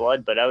to be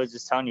blood, but I was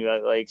just telling you,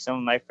 like some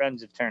of my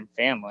friends have turned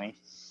family,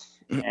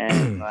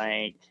 and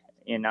like,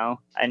 you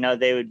know, I know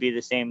they would be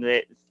the same.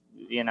 That,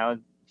 you know,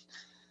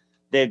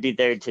 they'd be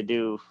there to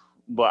do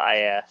what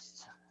I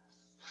asked.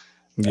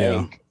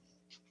 Yeah. Like,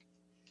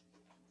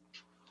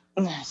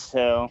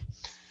 So,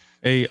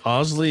 Hey,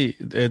 Osley,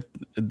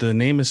 the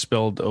name is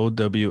spelled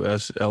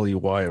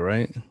Owsley,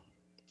 right?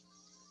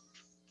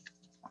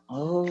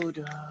 oh,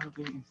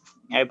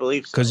 I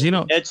believe so. Because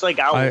It's like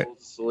I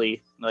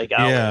Owlsley, like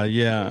yeah, owl.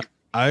 yeah.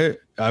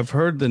 I've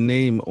heard the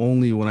name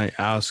only when I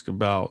ask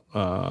about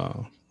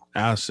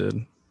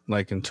acid,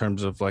 like in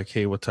terms of like,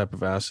 hey, what type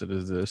of acid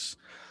is this?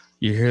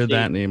 You hear See,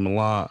 that name a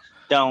lot.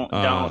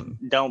 Um,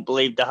 don't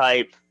believe the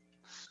hype.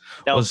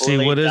 well, Don't see,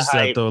 believe what the is that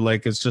hype. though?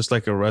 Like, it's just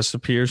like a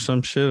recipe or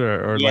some shit,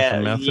 or like a Yeah,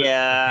 method that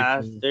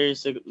yeah. people.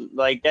 There's a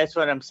like that's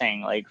what I'm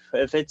saying. Like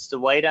if it's the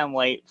white on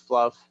white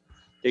fluff,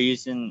 they're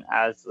using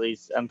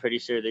Osley's. I'm pretty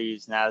sure they're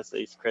using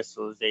Osley's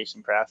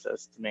crystallization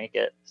process to make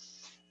it.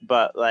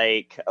 But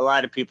like a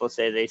lot of people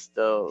say they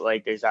still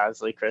like there's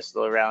Osley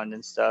crystal around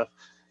and stuff.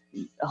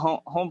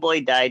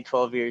 Homeboy died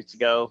 12 years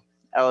ago.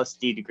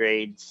 LSD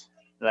degrades.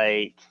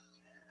 Like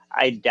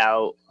I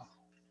doubt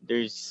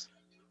there's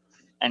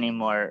any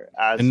more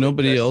And Osley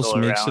nobody else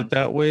crystal makes it around.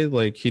 that way.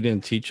 Like he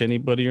didn't teach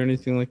anybody or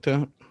anything like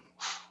that.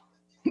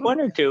 One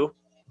or two.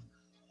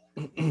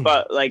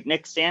 But like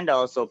Nick Sand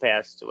also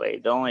passed away.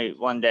 The only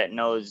one that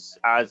knows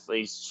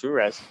Osley's true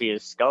recipe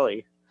is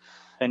Scully,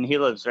 and he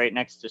lives right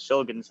next to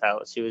Shulgin's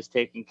house. He was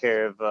taking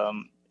care of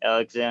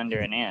Alexander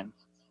and Anne.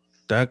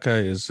 That guy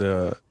is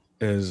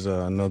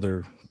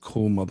another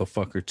cool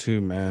motherfucker too,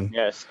 man.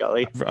 Yeah,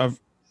 Scully. I've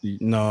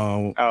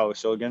no Oh,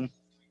 Shulgin.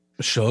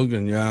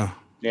 Shogun, yeah.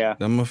 Yeah.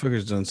 That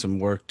motherfucker's done some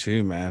work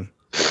too, man.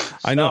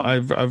 I know.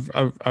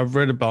 I've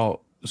read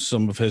about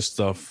some of his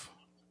stuff.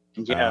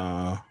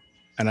 Yeah.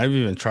 And I've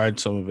even tried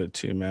some of it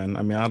too, man.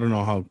 I mean, I don't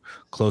know how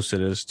close it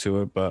is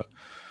to it, but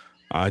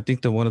I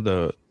think that one of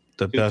the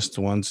best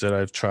ones that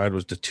I've tried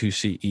was the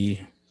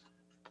 2CE.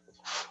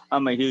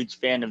 I'm a huge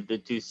fan of the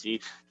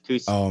 2C.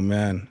 2C. Oh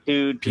man,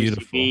 2,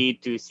 beautiful.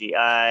 2CB,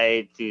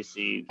 2CI,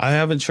 2C. I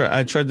haven't tried.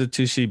 I tried the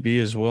 2CB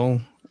as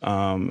well.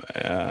 And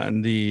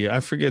I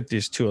forget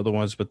these two other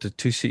ones, but the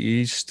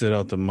 2CE stood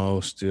out the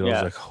most, dude. I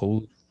was like,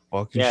 holy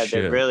fucking shit.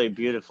 They're really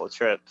beautiful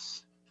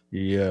trips.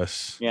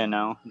 Yes. You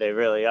know, they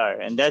really are.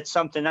 And that's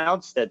something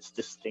else that's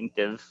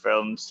distinctive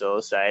from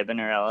psilocybin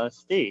or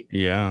LSD.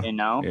 Yeah. You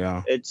know?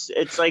 Yeah. It's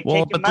like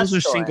well, taking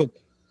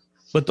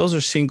but those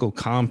are single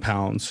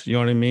compounds. You know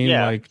what I mean?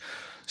 Yeah. Like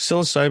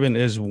psilocybin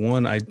is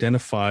one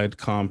identified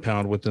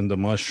compound within the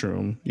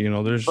mushroom. You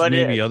know, there's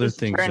maybe other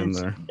things in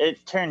there.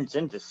 It turns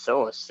into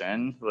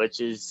psilocin, which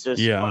is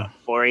just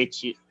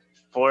 4-HODMT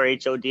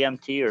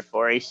or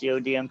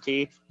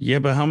 4-ACO-DMT. Yeah,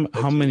 but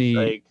how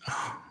many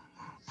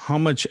how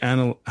much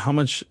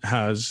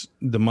has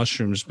the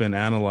mushrooms been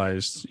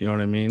analyzed? You know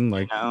what I mean?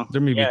 Like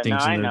there may be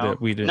things in there that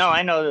we didn't. No,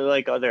 I know that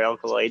like other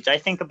alkaloids. I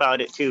think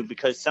about it too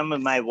because some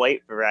of my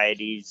white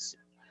varieties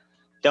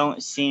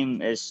don't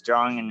seem as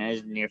strong and as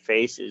in your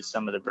face as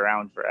some of the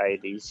brown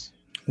varieties.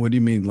 What do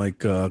you mean, like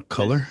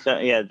color? So,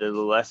 yeah, the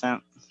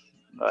luminescent.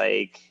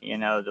 Like, you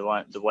know, the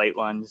white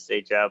ones,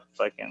 they drop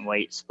fucking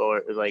white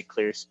spore, like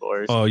clear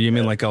spores. Oh, you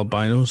mean like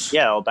albinos?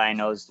 Yeah,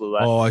 albinos,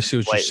 luminescent. Oh, I see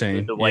what you're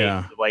saying. The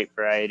white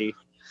variety.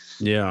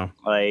 Yeah.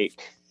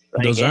 Like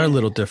those are a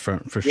little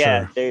different for sure.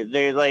 Yeah,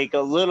 they're like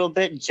a little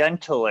bit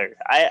gentler.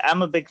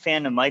 I'm a big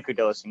fan of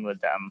microdosing with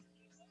them.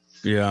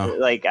 Yeah.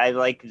 Like I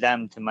like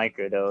them to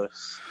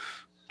microdose.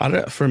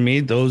 For me,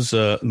 those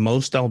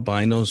most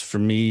albinos for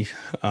me,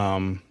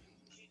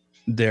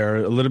 they're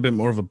a little bit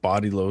more of a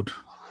body load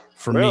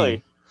for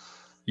me.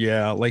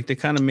 Yeah, like they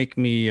kind of make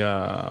me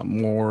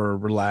more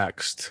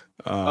relaxed,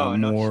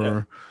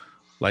 more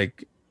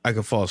like I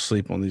could fall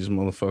asleep on these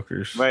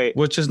motherfuckers, right?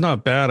 Which is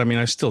not bad. I mean,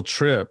 I still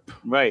trip,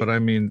 right? But I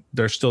mean,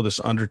 there's still this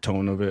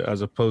undertone of it,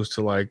 as opposed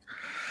to like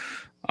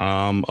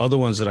other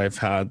ones that I've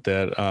had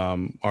that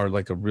are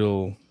like a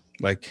real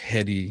like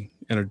heady,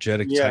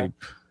 energetic type.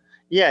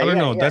 Yeah, I don't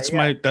know. That's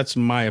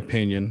my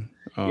opinion.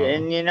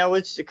 And you know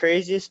what's the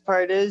craziest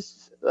part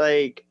is?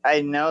 Like,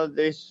 I know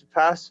there's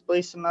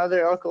possibly some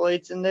other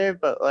alkaloids in there,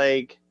 but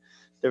like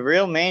the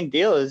real main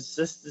deal is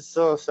just the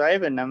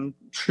psilocybin.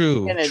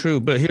 True.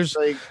 But here's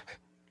like,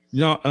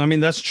 I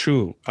mean, that's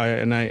true.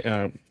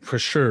 I for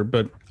sure.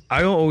 But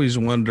I always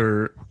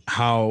wonder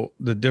how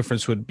the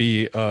difference would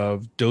be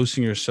of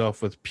dosing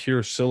yourself with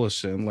pure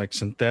psilocin, like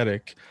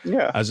synthetic,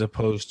 as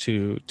opposed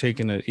to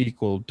taking an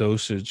equal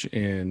dosage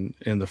in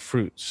the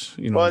fruits,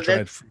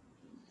 dried fruit.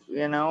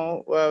 You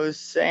know what I was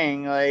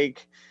saying,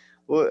 like,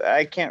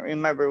 I can't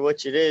remember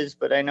which it is,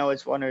 but I know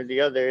it's one or the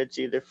other. It's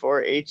either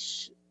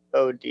 4-HODMT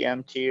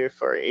or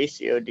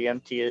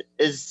 4-ACO-DMT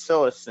is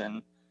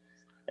psilocin.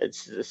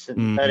 It's the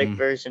synthetic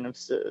version of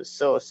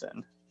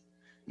psilocin.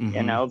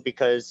 You know,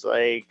 because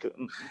like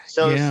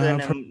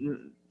psilocin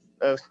and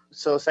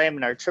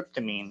psilocybin are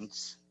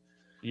tryptamines.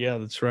 Yeah,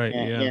 that's right.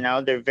 And, you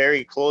know, they're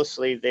very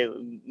closely, they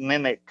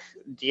mimic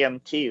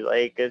DMT.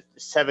 Like a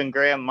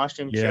 7-gram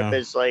mushroom chip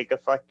is like a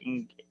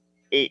fucking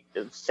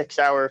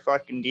 6-hour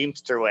fucking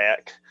Deemster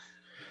whack.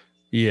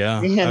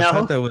 Yeah, I've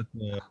had that with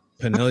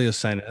Penelia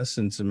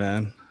Sinessence,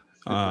 man.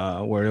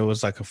 Where it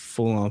was like a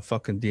full-on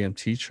fucking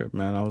DMT trip,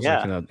 man. I was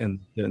like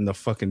in the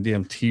fucking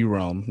DMT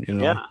realm, you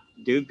know.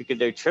 dude, because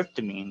they're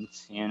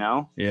tryptamines,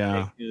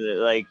 Yeah.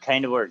 like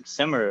kind of work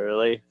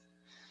similarly.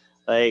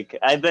 Like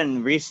I've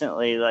been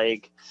recently,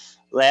 like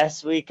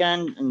last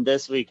weekend and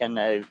this weekend,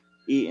 I've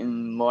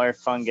eaten more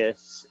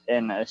fungus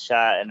in a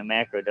shot and a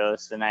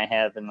macrodose than I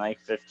have in like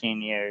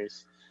 15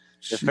 years.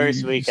 The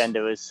first Jeez. weekend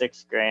it was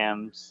 6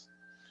 grams,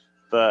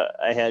 but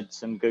I had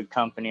some good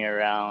company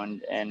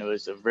around and it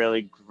was a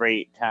really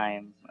great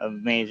time,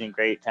 amazing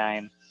great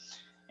time.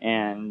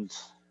 And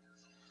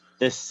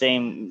this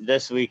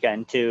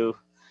weekend too,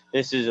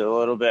 this is a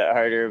little bit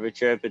harder of a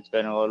trip. It's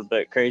been a little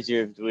bit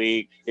crazier of the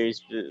week. It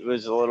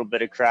was a little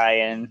bit of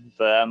crying,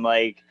 but I'm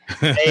like,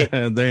 hey,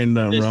 there ain't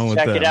nothing just wrong with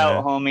check that, it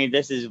out, man. homie.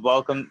 This is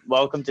welcome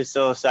to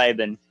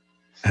psilocybin,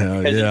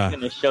 Hell because yeah. it's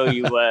gonna show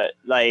you what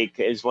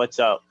is what's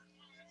up.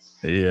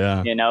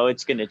 Yeah.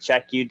 It's gonna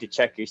check you to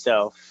check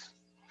yourself.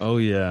 Oh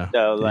yeah.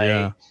 So like,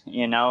 yeah.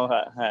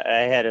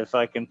 I had to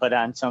fucking put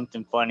on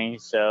something funny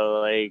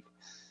so like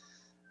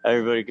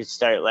everybody could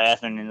start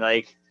laughing, and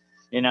like,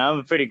 I'm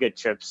a pretty good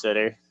trip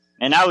sitter.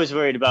 And I was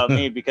worried about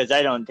me because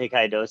I don't take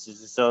high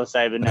doses of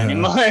psilocybin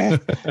anymore.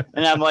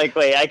 And I'm like,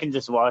 wait, I can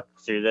just walk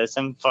through this.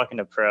 I'm fucking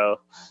a pro.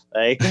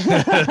 Like,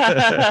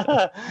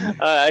 I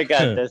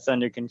got this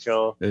under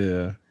control.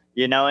 Yeah.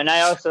 And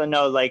I also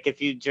know, like,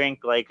 if you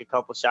drink like a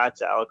couple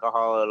shots of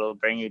alcohol, it'll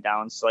bring you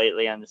down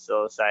slightly on the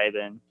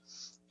psilocybin.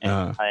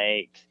 And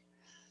like,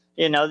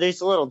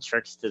 there's little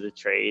tricks to the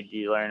trade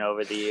you learn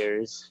over the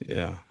years.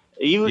 Yeah.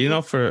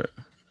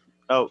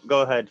 Oh,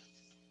 go ahead.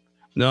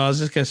 No, I was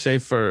just gonna say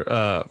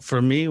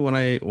for me, when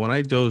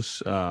I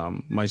dose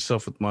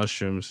myself with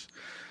mushrooms,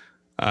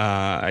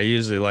 I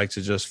usually like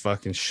to just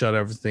fucking shut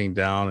everything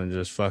down and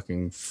just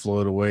fucking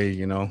float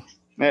away.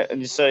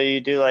 So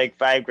you do like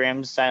 5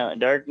 grams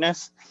silent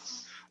darkness?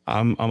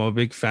 I'm a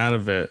big fan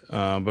of it,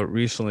 but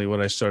recently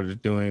what I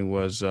started doing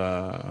was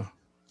I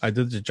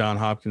did the John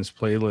Hopkins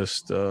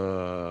playlist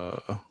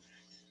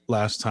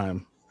last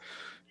time.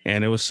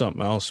 And it was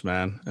something else,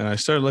 man. And I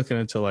started looking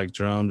into like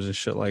drums and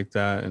shit like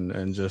that,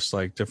 and just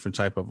like different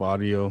type of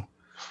audio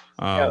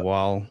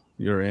while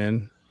you're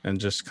in, and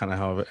just kind of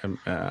how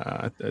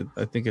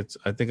I think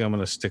I'm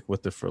gonna stick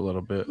with it for a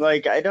little bit.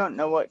 Like, I don't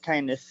know what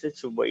kind of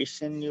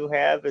situation you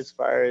have as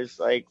far as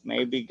like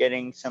maybe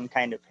getting some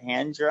kind of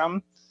hand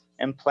drum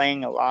and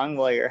playing along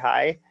while you're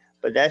high,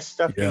 but that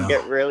stuff can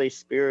get really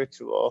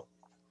spiritual.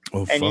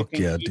 Oh, and fuck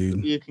yeah,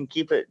 dude. You can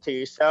keep it to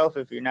yourself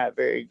if you're not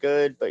very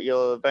good, but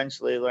you'll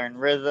eventually learn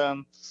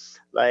rhythm.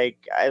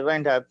 Like, I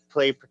learned how to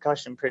play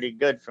percussion pretty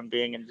good from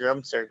being in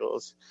drum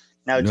circles.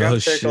 Now,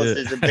 drum circles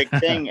is a big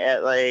thing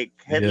at, like,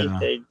 hippie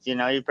things.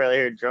 You probably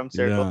heard drum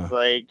circles. Yeah.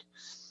 Like,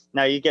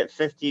 now you get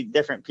 50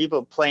 different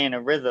people playing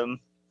a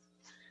rhythm,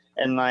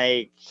 and,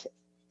 like,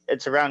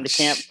 it's around a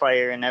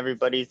campfire, and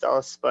everybody's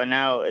all spun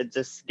out. It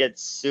just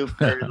gets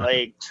super,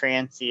 like,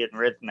 trancey and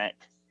rhythmic.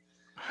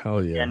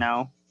 Hell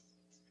yeah.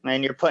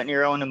 And you're putting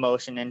your own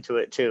emotion into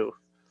it too.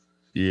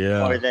 Yeah.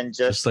 More than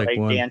just like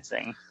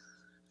dancing.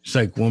 It's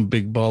like one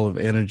big ball of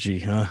energy,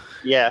 huh?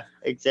 Yeah,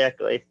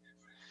 exactly.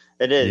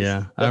 It is.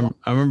 Yeah. I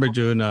remember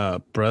doing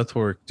breath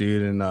work,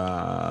 dude, and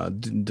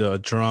the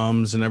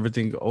drums and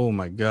everything. Oh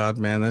my God,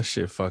 man, that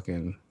shit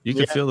fucking, you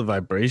can feel the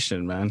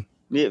vibration, man.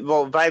 Yeah,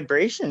 well,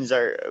 vibrations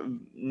are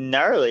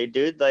gnarly,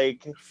 dude.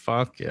 Like,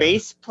 fuck yeah.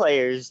 Bass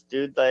players,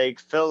 dude, like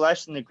Phil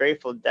Lesh and the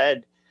Grateful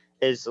Dead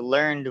has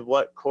learned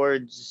what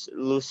chords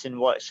loosen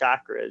what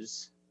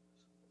chakras.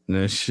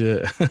 No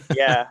shit.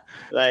 Yeah,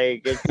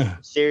 like,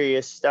 it's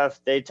serious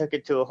stuff. They took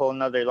it to a whole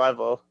nother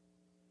level.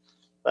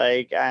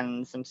 Like,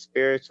 on some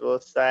spiritual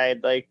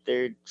side, like,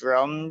 their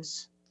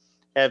drums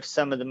have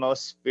some of the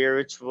most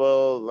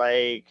spiritual,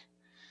 like,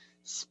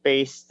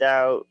 spaced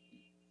out,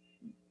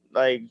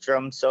 like,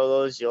 drum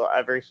solos you'll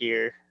ever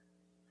hear.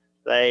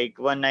 Like,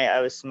 one night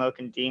I was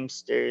smoking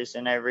Deemsters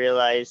and I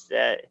realized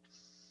that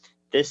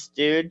this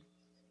dude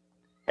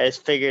has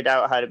figured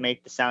out how to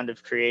make the sound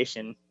of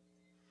creation.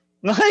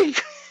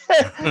 Like,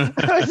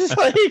 I was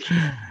like,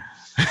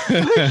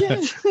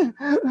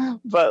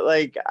 but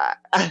like,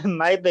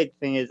 my big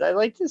thing is I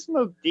like to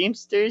smoke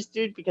Deemsters,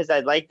 dude, because I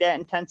like that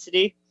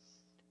intensity,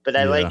 but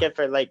I like it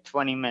for like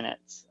 20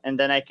 minutes, and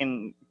then I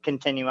can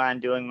continue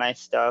on doing my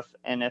stuff.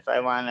 And if I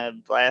want to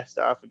blast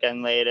off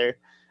again later,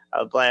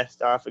 I'll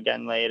blast off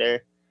again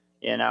later,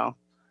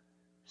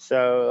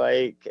 So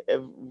like,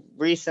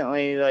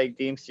 recently, like,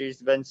 Deemsters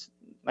have been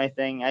my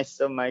thing. I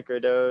still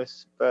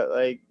microdose, but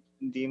like,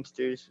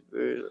 Deemsters,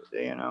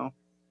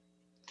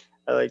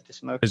 I like to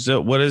smoke.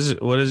 What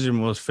is your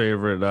most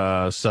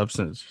favorite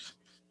substance,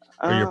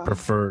 or your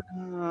preferred?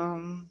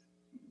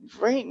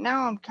 Right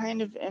now I'm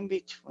kind of in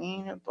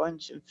between a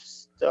bunch of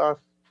stuff.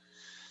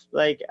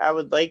 Like, I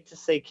would like to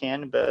say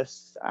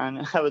cannabis,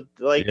 and I would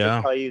like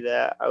to tell you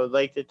that. I would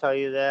like to tell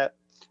you that.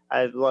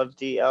 I'd love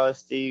to eat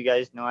LSD. You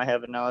guys know I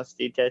have an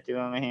LSD tattoo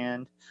on my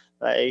hand.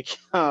 Like,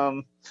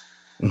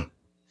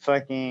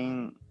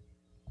 fucking,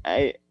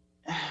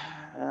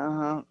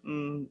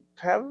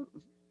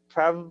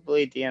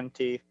 probably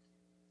DMT.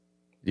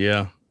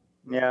 Yeah.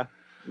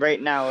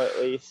 Right now, at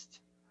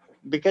least,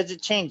 because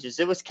it changes.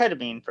 It was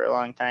ketamine for a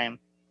long time,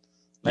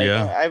 Like,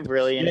 Yeah. I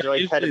really enjoy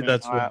Usually ketamine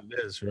that's a what lot. it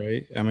is,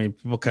 right? I mean,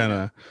 people kind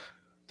of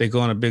they go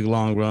on a big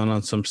long run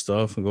on some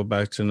stuff and go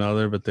back to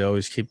another, but they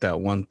always keep that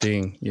one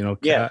thing. You know,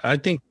 Yeah, I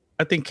think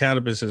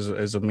cannabis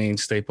is a main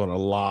staple in a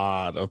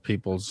lot of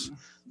people's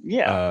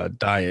yeah.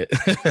 diet.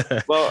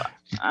 Well,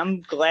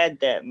 I'm glad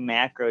that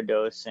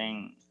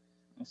macrodosing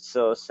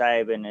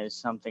psilocybin is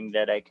something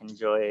that I can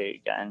enjoy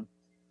again,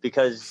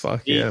 because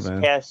Fuck yeah, these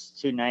man. past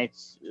 2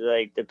 nights,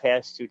 like the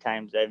past 2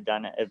 times I've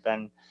done it, have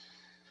been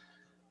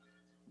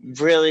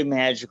really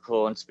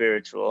magical and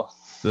spiritual.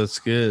 That's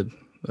good.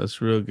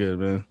 That's real good,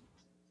 man.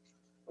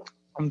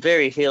 I'm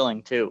very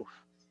healing too,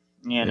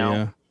 you know,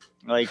 Yeah.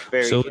 like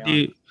very So what do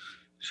healing. you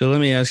so let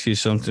me ask you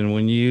something.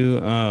 When you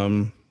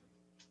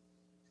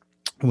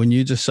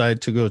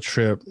decide to go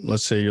trip,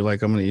 let's say you're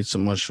like, I'm gonna eat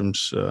some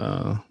mushrooms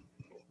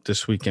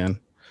this weekend.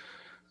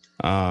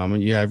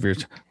 And you have your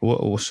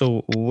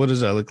so what does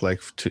that look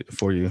like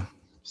for you?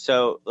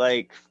 So,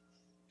 like,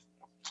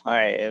 all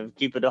right,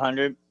 keep it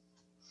 100.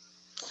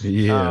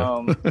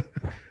 Yeah.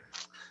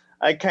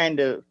 I kind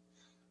of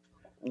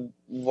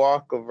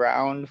walk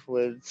around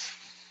with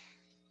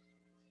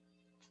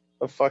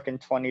a fucking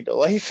 20 to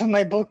life in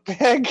my book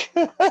bag.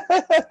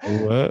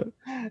 What?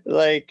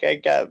 Like, I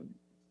got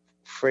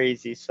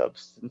crazy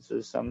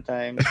substances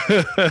sometimes.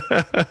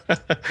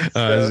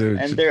 So,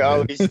 and they're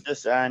always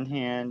just on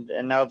hand,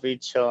 and I'll be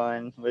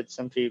chilling with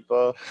some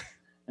people,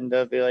 and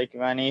they'll be like, "You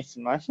want to eat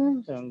some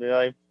mushrooms?" And I'll be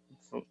like,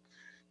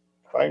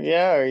 "Fuck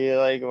yeah!" Or you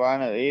like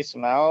want to eat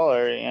some owl,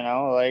 or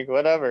like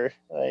whatever.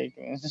 Like,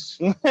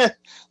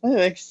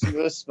 like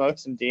go smoke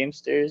some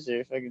Deemsters,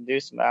 or if I can do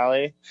some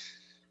Molly.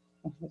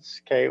 It's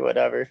okay,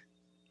 whatever.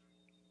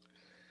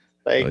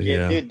 Like,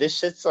 yeah, dude, this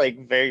shit's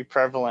like very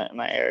prevalent in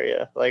my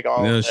area. Like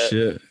all No of it.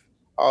 shit.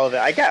 All of it.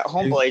 I got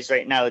homeboys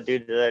right now,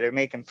 dude, that are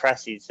making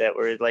pressies that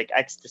were like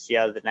ecstasy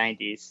out of the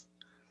 90s.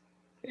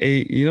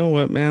 Hey, you know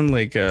what, man?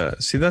 Like,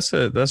 see, that's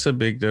a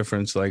big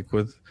difference. Like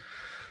with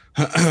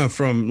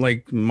from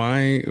like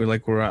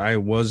where I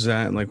was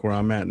at and like where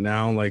I'm at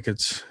now. Like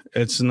it's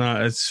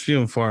few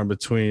and far in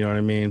between. You know what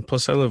I mean?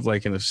 Plus, I live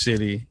like in a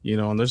city,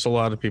 and there's a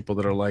lot of people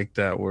that are like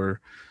that.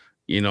 Where,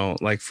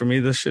 like for me,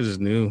 this shit is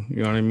new.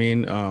 You know what I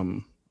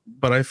mean?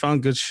 But I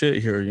found good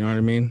shit here, you know what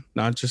I mean?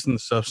 Not just in the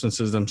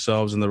substances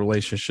themselves and the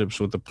relationships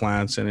with the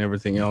plants and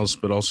everything else,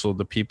 but also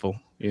the people,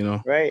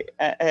 Right.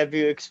 Have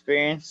you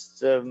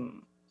experienced a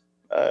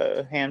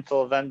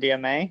handful of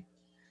MDMA?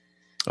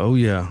 Oh,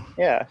 yeah.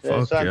 Yeah,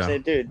 that's Fuck what I'm yeah.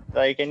 saying, dude.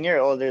 Like, and you're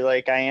older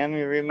like I am.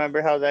 You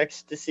remember how the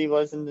ecstasy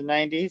was in the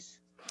 90s?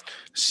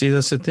 See,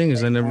 that's the thing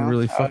is I never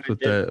really fucked with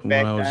that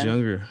when I was then?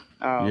 younger.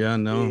 Oh, Yeah,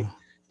 no.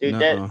 dude,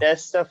 Nuh-uh. that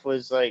stuff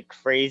was like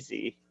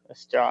crazy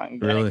strong.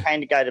 Then Really? it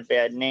kind of got a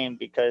bad name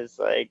because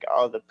like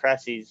all the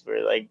pressies were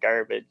like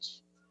garbage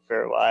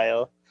for a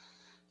while.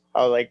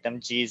 All like them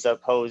G's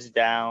up, hose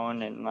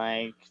down, and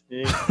like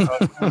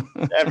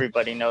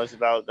everybody knows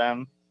about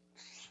them.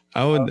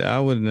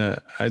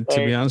 To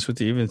be honest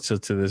with you, even till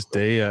to this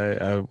day,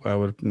 I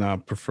would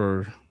not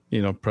prefer,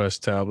 press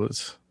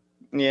tablets.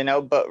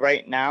 But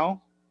right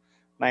now,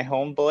 my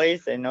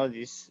homeboys, I know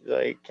these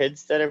like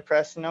kids that are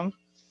pressing them,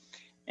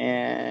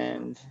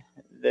 and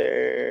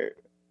they're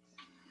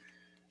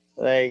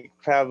like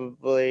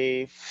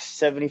probably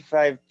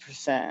 75%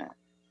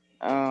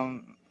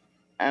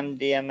 MDMA.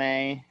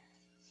 75%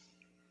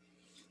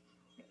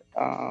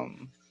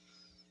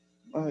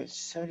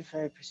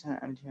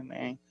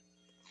 MDMA.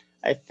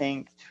 I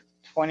think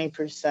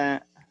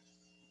 20%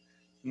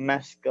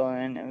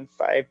 mescaline and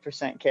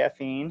 5%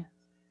 caffeine.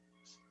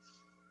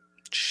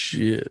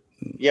 Shit.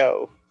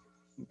 Yo,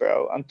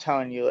 bro, I'm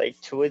telling you, like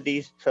 2 of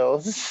these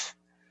pills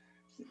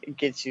it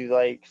gets you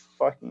like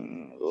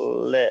fucking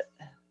lit.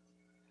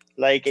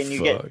 Like, and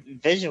you get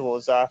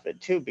visuals off it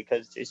too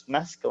because there's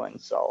mescaline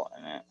salt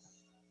in it.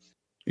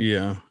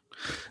 Yeah.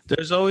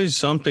 There's always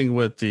something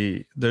with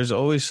the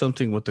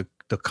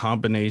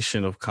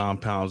combination of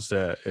compounds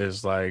that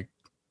is like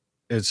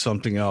it's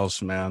something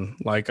else, man.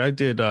 Like I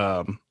did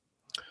psilocybin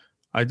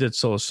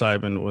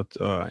with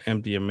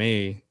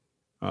MDMA,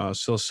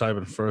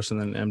 psilocybin first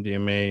and then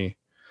MDMA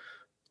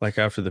like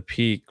after the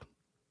peak.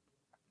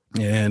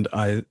 And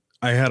I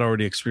had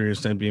already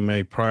experienced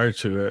MDMA prior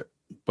to it,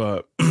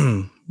 but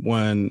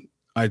when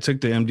I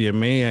took the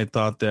MDMA, I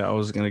thought that I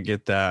was gonna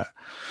get that,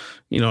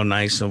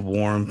 nice and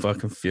warm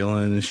fucking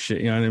feeling and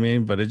shit, you know what I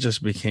mean? But it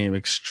just became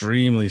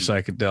extremely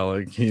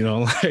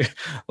psychedelic,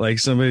 like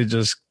somebody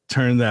just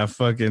turned that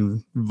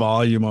fucking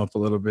volume up a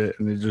little bit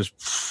and it just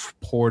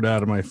poured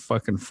out of my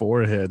fucking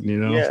forehead,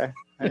 Yeah,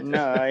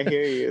 no, I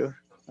hear you.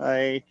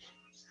 Like,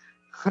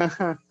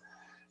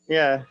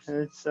 yeah,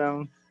 it's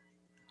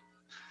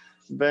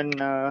been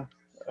a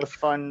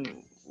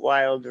fun,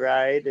 wild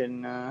ride,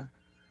 and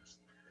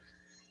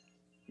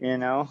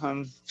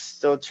I'm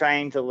still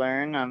trying to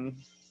learn. I'm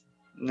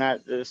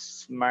not the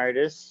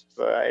smartest,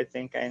 but I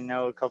think I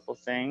know a couple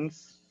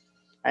things.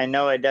 I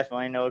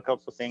definitely know a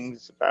couple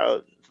things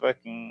about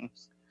fucking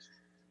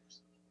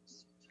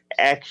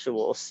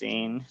actual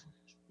scene,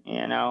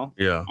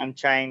 Yeah. I'm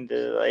trying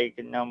to like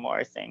know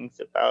more things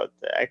about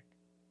the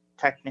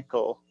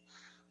technical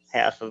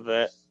half of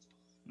it,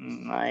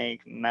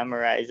 like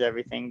memorize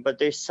everything. But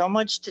there's so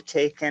much to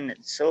take in;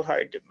 it's so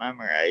hard to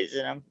memorize,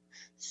 and I'm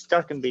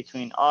stuck in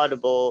between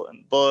Audible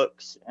and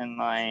books, and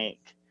like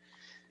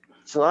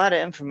it's a lot of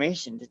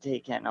information to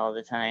take in all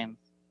the time.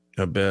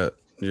 I bet.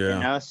 Yeah. You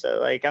know, so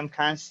like I'm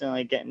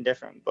constantly getting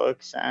different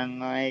books on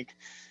like,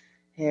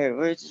 here,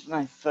 where's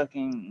my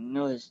fucking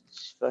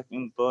newest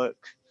fucking book?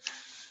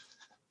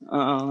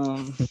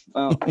 Well,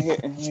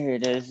 here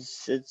it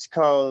is. It's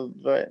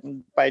called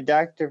by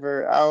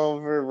Dr.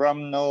 Oliver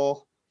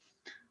Rumnall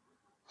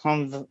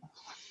Humveman.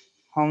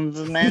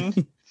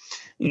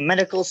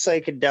 Medical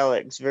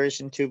Psychedelics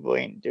version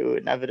 2.2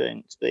 and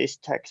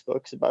evidence-based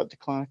textbooks about the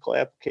clinical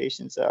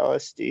applications of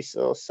LSD,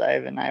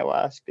 psilocybin,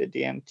 ayahuasca,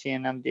 DMT,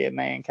 and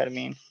MDMA and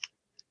ketamine.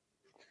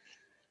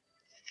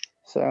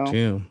 So,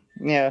 Damn.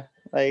 yeah,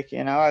 like,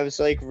 you know, I was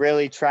like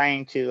really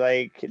trying to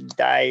like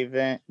dive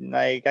in.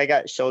 Like, I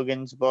got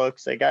Shogun's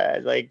books. I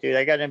got like, dude,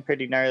 I got a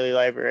pretty gnarly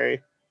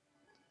library.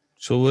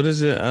 So what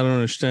is it? I don't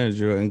understand.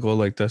 Your end goal,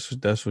 like that's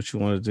what you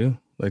want to do.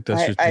 Like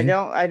that's your thing.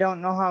 I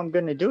don't know how I'm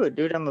gonna do it,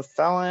 dude. I'm a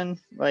felon.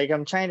 Like,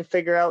 I'm trying to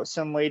figure out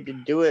some way to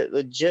do it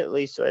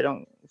legitly so I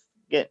don't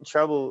get in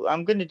trouble.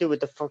 I'm gonna do what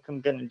the fuck I'm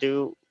gonna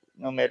do,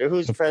 no matter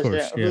who's Of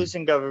president, course, yeah. who's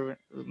in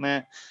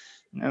government,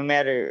 no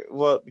matter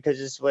what,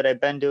 because it's what I've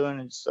been doing.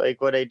 It's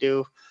like what I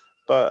do.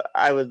 But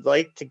I would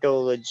like to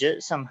go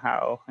legit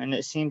somehow, and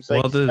it seems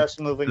like stuff's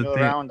moving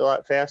around a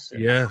lot faster.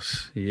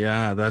 Yes,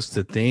 yeah, that's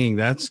the thing.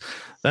 That's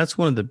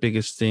one of the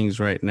biggest things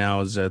right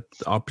now is that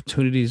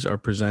opportunities are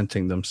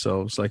presenting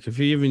themselves. Like if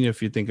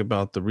you think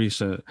about the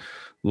recent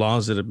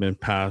laws that have been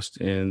passed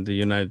in the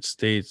United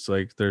States,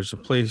 like there's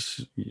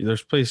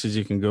places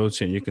you can go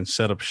to and you can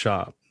set up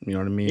shop. You know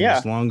what I mean? Yeah.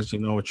 As long as you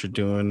know what you're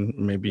doing,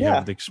 maybe you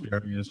have the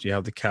experience, you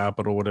have the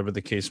capital, whatever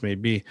the case may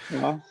be,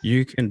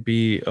 you can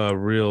be a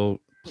real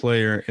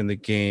player in the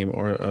game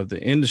or of the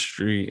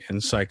industry in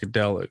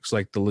psychedelics,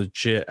 like the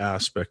legit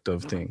aspect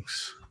of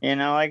things. You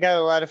know, I got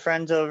a lot of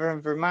friends over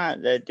in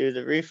Vermont that do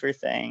the reefer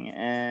thing,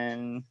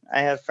 and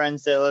I have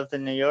friends that live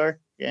in New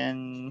York,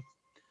 and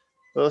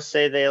we'll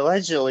say they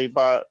allegedly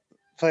bought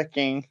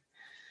fucking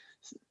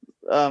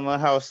a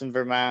house in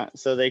Vermont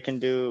so they can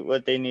do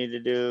what they need to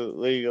do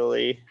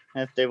legally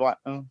if they want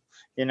them.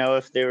 You know,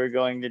 if they were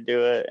going to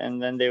do it,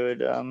 and then they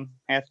would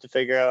have to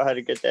figure out how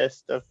to get that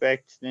stuff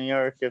back to New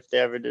York if they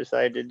ever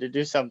decided to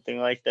do something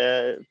like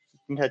that. You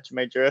can catch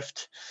my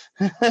drift.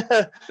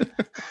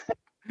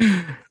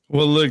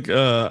 Well, look,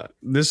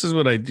 this is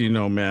what I do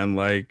know, man.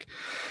 Like,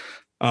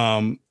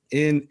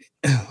 in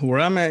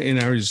where I'm at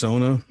in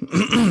Arizona,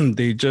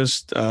 they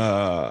just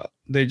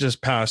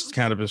passed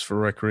cannabis for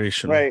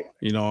recreational, right?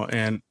 You know,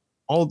 and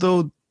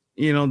although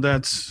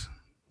that's.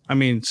 I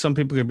mean, some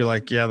people could be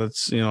like, yeah,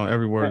 that's,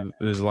 everywhere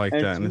is like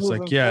that. And it's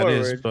like, yeah, forward. It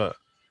is. But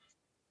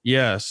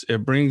yes,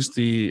 it brings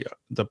the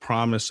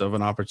promise of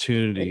an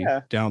opportunity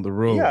down the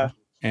road. Yeah.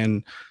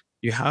 And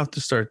you have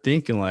to start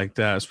thinking like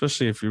that,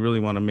 especially if you really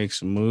want to make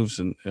some moves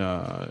and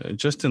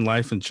just in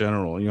life in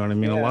general. You know what I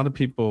mean? Yeah. A lot of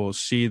people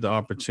see the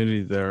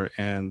opportunity there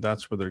and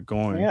that's where they're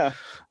going. Yeah.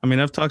 I mean,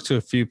 I've talked to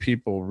a few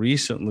people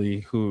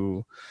recently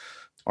who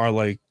are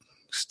like,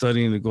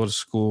 studying to go to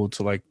school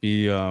to like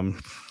be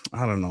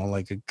I don't know,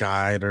 like a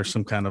guide or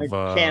some kind of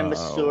cannabis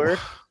steward.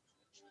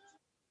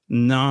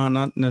 No,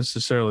 not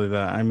necessarily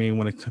that. I mean,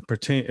 when it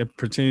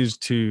pertains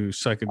to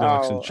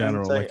psychedelics in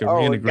general, like a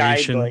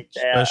reintegration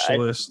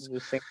specialist.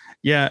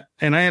 Yeah,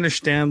 and I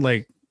understand,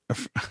 like,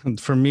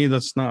 for me,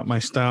 that's not my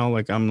style.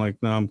 Like, I'm like,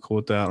 no, I'm cool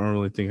with that. I don't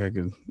really think I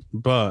could.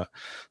 But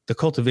the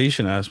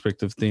cultivation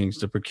aspect of things,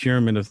 the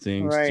procurement of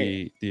things,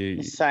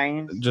 the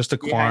science, just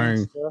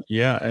acquiring,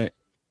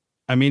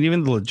 I mean,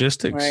 even the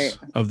logistics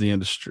of the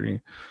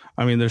industry.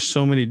 I mean, there's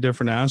so many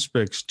different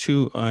aspects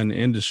to an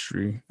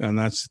industry. And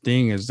that's the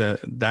thing is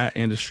that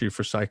industry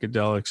for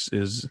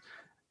psychedelics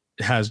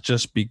has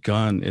just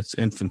begun its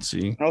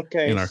infancy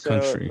in our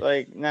country.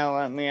 Like, now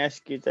let me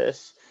ask you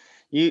this.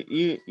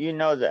 You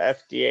know the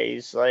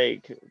FDA's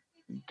like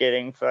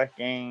getting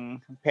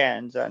fucking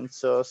patents on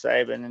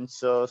psilocybin and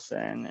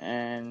psilocin,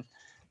 and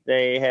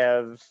they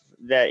have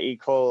that E.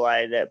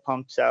 coli that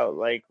pumps out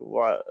like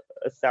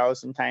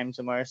 1,000 times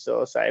more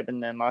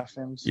psilocybin than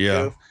mushrooms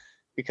do,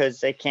 because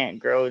they can't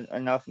grow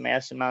enough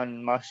mass amount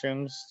in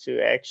mushrooms to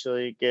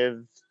actually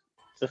give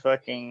the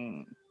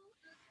fucking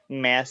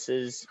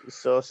masses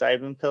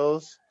psilocybin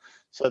pills.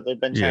 So they've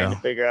been trying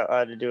to figure out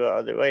how to do it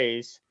other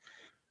ways.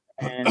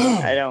 And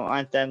I don't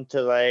want them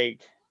to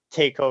like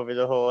take over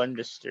the whole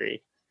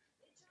industry.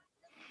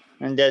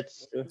 And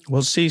that's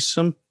see,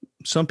 some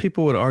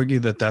people would argue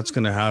that that's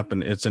going to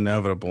happen. It's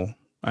inevitable.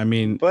 I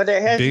mean, but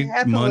it has big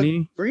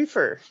money.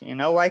 Reefer,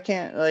 why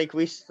can't like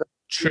we?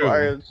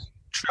 True.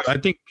 I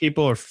think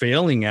people are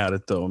failing at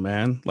it though,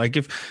 man. Like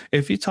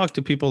if you talk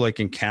to people like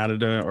in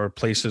Canada or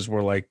places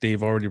where like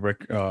they've already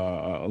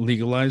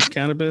legalized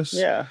cannabis,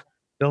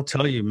 they'll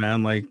tell you,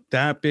 man, like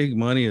that big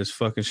money is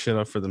fucking shit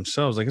up for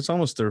themselves. Like it's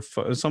almost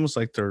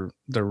like they're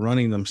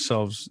running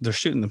themselves. They're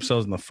shooting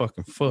themselves in the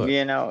fucking foot.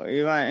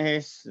 You want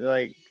his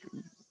like,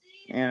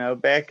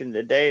 back in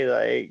the day,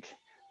 like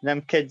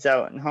them kids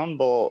out in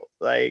Humboldt,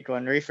 like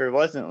when reefer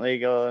wasn't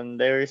legal and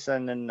they were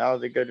sending all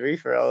the good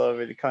reefer all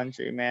over the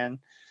country, man,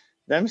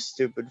 them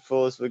stupid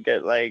fools would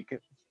get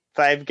like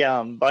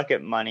 5-gallon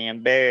bucket money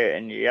and bury it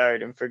in your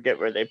yard and forget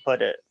where they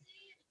put it.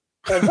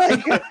 There's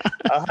like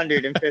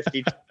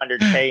 150,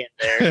 200K in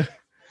there.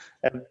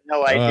 I have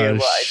no idea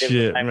what I did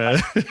with my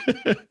money.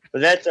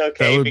 But that's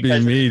okay. That would be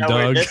me, I know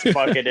dog. where this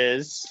bucket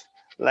is.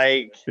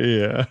 Like,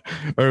 yeah,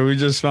 or we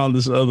just found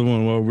this other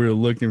one while we were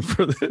looking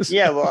for this.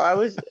 Yeah, well,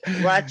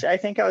 I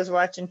think I was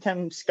watching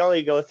Tim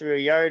Scully go through a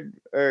yard,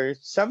 or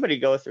somebody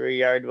go through a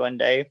yard one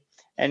day,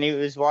 and he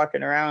was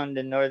walking around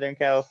in Northern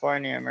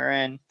California,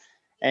 Marin,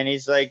 and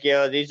he's like,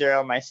 yo, these are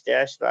all my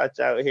stash spots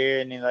out here.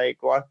 And he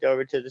like walked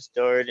over to the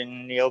store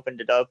and he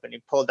opened it up and he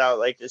pulled out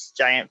like this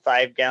giant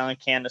 5-gallon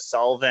can of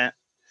solvent.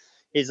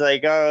 He's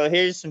like, oh,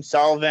 here's some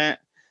solvent.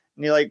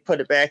 And he like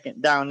put it back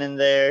down in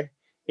there.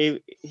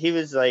 He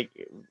was like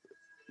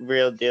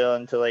real deal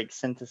into like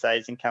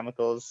synthesizing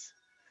chemicals,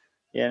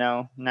 you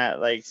know, not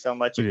like so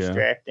much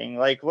extracting.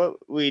 Like what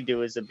we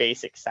do is a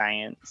basic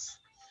science.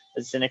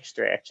 It's an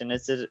extraction.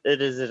 It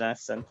isn't a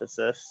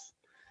synthesis.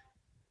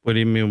 What do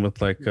you mean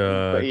with like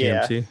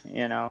DMT?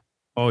 You know.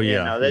 Oh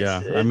yeah,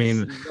 yeah. I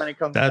mean when it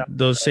comes that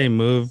the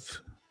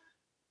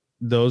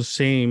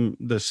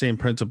same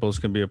principles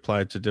can be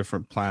applied to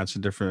different plants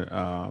and different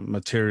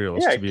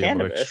materials to be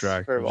able to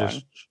extract.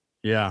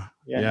 Yeah,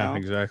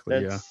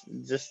 exactly. That's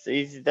just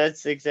easy.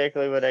 That's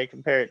exactly what I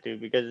compare it to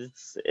because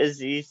it's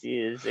as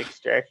easy as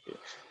extracting,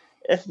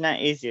 if not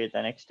easier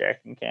than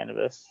extracting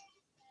cannabis.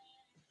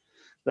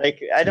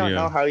 Like, I don't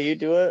know how you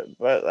do it,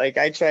 but like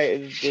I try,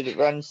 did it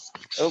runs?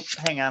 Oh,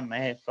 hang on,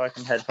 my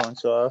fucking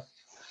headphones off.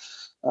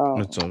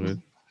 That's all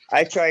good.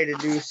 I try to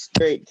do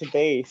straight to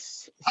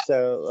base.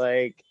 So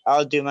like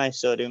I'll do my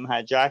sodium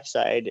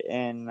hydroxide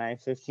in my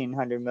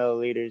 1500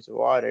 milliliters of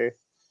water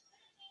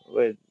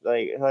with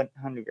like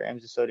 100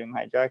 grams of sodium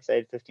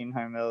hydroxide,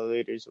 1500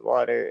 milliliters of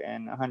water,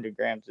 and 100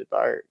 grams of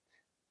bark.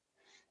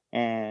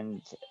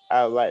 And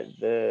I'll let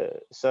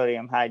the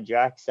sodium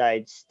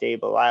hydroxide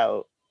stable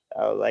out.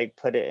 I'll like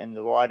put it in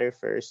the water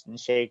first and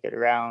shake it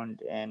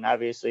around. And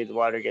obviously the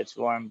water gets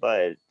warm,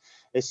 but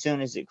as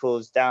soon as it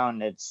cools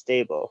down, it's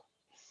stable.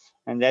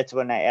 And that's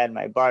when I add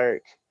my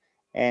bark.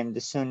 And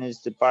as soon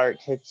as the bark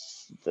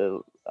hits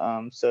the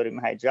sodium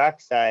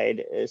hydroxide,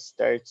 it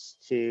starts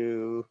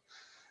to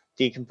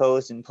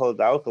decompose and pull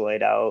the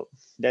alkaloid out.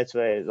 That's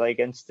why it like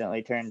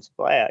instantly turns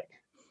black.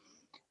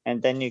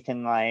 And then you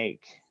can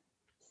like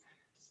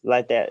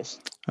let that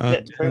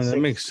sit for that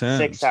makes sense.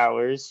 6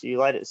 hours. You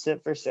let it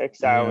sit for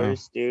 6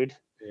 hours, dude.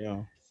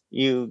 Yeah.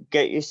 You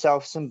get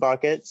yourself some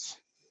buckets.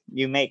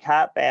 You make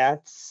hot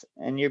baths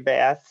in your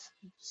bath.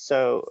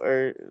 So,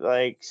 or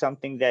like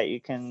something that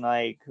you can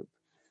like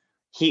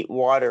heat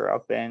water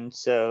up in.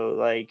 So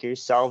like your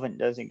solvent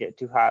doesn't get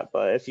too hot.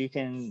 But if you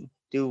can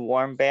do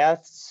warm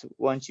baths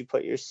once you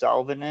put your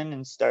solvent in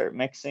and start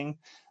mixing,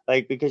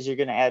 like because you're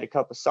going to add a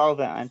cup of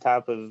solvent on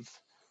top of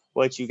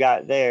what you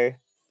got there.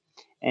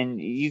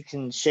 And you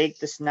can shake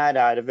the snot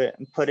out of it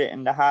and put it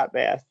in the hot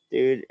bath,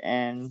 dude.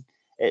 And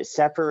it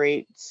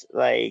separates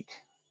like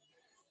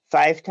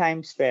 5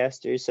 times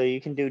faster. So you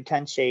can do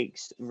 10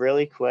 shakes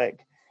really quick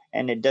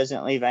and it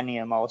doesn't leave any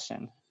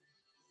emulsion.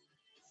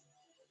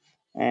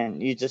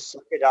 And you just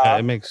suck it off. Yeah,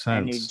 it makes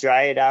sense. And you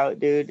dry it out,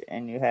 dude.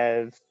 And you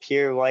have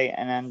pure white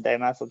and then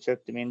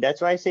dimethyltryptamine. That's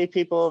why I say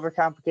people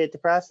overcomplicate the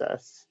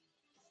process.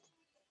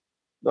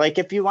 Like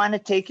if you want to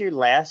take your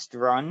last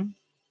run,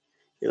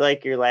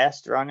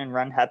 and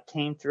run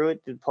heptane through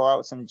it to pull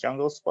out some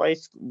jungle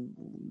spice,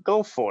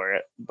 go for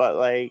it. But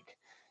like,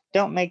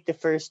 don't make the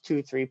first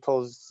 2-3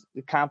 pulls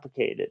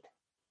complicated.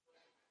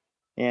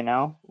 You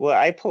know, what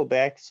I pull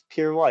back is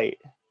pure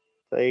white,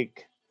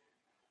 like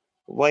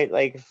white,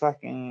 like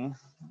fucking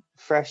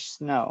fresh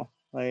snow,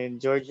 like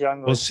George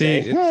Young. Well,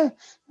 see, right.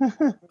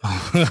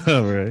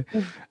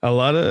 A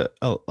lot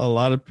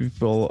of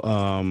people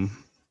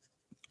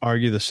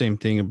argue the same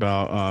thing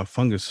about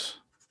fungus.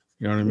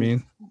 You know what I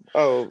mean?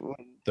 Oh,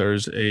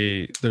 there's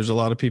a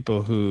lot of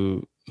people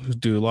who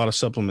do a lot of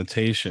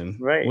supplementation,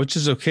 right? Which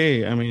is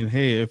okay. I mean,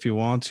 hey, if you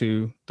want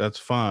to, that's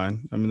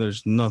fine. I mean,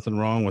 there's nothing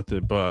wrong with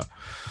it, but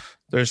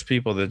there's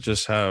people that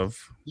just have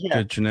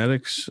good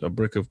genetics, a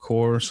brick of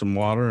core, some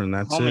water, and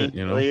that's it.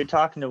 You know, well, you're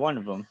talking to one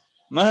of them.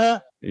 Yeah,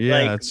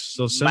 like, it's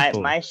so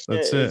simple. My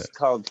shit is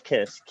called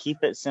KISS.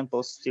 Keep it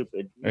simple,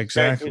 stupid.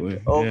 Exactly.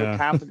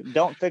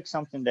 Don't fix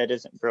something that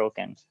isn't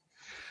broken.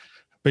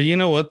 But you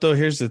know what, though?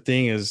 Here's the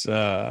thing is,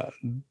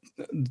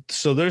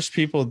 so there's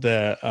people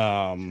that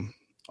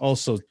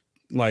also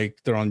like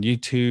they're on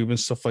YouTube and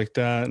stuff like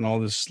that and all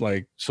this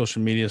like social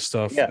media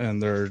stuff. Yeah.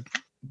 And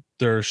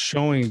they're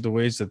showing the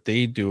ways that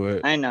they do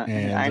it. I know.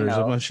 And there's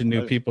a bunch of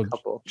new people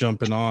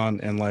jumping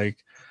on and like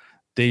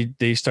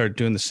they start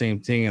doing the same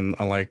thing and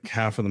like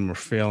half of them are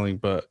failing.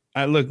 But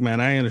look,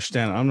 man, I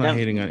understand. I'm not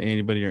hating on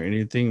anybody or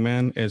anything,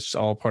 man. It's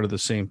all part of the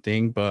same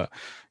thing. But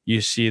you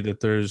see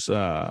that there's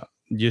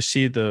you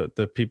see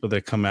the people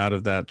that come out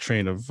of that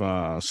train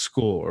of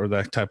school or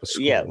that type of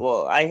school. Yeah,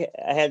 well, I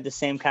had the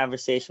same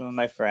conversation with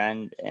my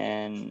friend,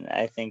 and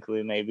I think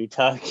we may be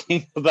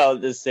talking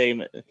about the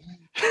same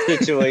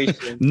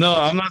situation. No,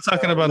 I'm not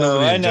talking about No,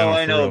 nobody I in know,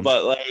 general,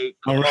 but like,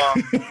 All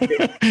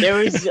right. there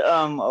was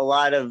a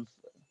lot of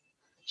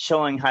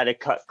showing how to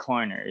cut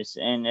corners,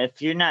 and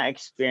if you're not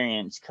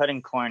experienced,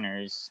 cutting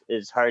corners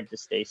is hard to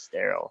stay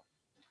sterile.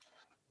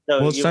 So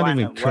Well, it's you not want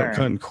to even learn.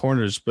 cutting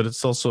corners, but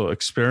it's also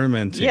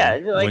experimenting. Yeah,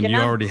 like, when and you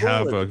I'm already cool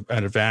have with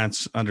an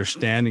advanced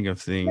understanding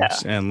of things, Yeah.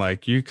 and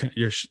like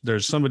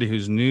there's somebody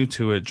who's new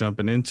to it,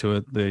 jumping into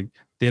it. They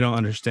don't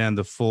understand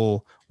the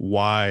full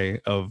why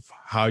of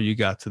how you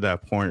got to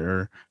that point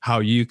or how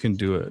you can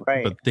do it,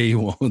 Right. but they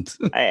won't.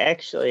 I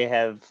actually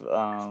have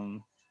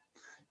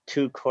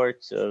 2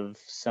 quarts of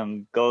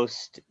some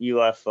ghost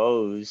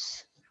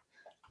UFOs.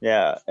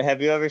 Yeah,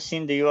 have you ever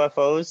seen the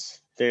UFOs?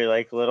 They're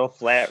like little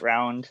flat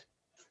round.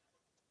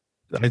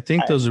 I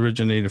think those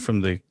originated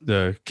from the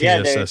Yeah,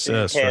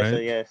 KSSS,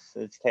 right? Yes,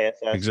 it's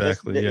KSS.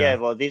 Exactly. Yeah,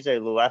 well, these are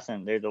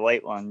luminescent. They're the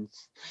white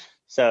ones.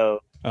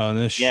 So Oh,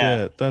 this yeah,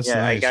 shit. That's yeah,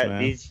 nice, I got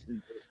man. these.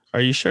 Are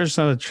you sure it's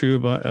not a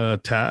true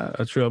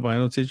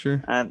albino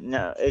teacher?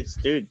 No, it's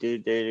dude.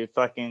 They're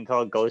fucking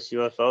called ghost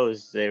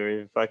UFOs. They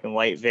were fucking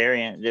white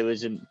variant. There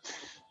was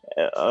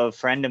a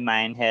friend of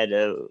mine had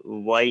a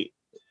white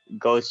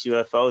ghost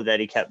UFO that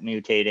he kept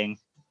mutating.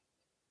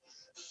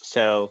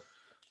 So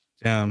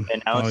Damn.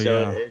 and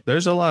also,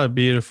 There's a lot of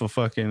beautiful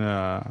fucking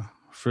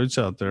fruits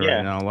out there Yeah.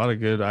 right now. A lot of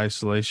good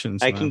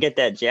isolations. I can get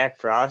that Jack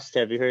Frost.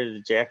 Have you heard of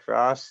the Jack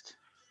Frost?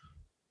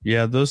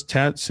 Yeah, those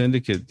Tat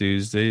Syndicate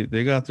dudes, they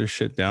got their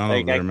shit down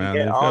Like, over I there, can man.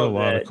 get They've all got a of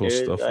lot that, of cool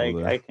dude. stuff Like, over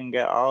I there. can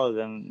get all of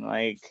them.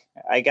 Like,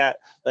 I got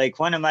like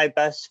one of my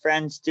best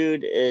friends,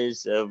 dude,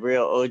 is a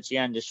real OG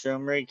on the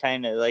shroomery,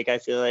 kind of like I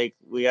feel like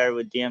we are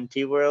with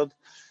DMT World,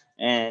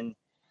 and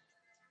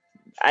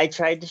I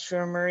tried the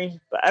shroomery,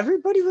 but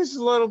everybody was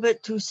a little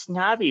bit too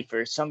snobby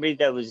for somebody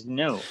that was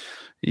new.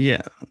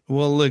 Yeah.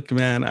 Well, look,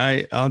 man,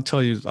 I'll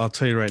tell you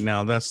right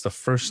now, that's the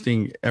first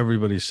thing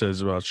everybody says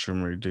about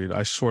shroomery, dude.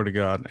 I swear to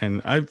God.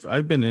 And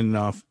I've been in and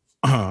off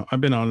I've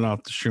been on and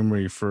off the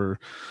shroomery for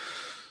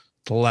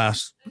the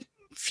last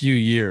few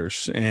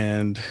years.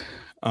 And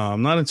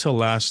not until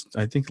last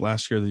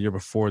year, or the year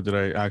before, did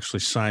I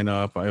actually sign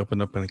up. I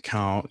opened up an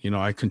account.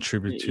 I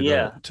contribute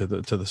to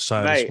the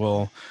site as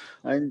well.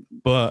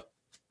 But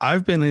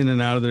I've been in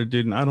and out of there,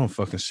 dude, and I don't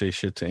fucking say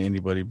shit to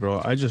anybody,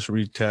 bro. I just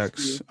read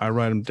texts. I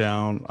write them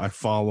down. I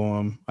follow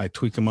them. I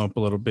tweak them up a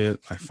little bit.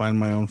 I find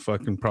my own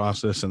fucking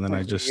process, and then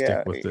I just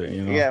stick with it,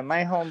 Yeah,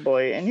 my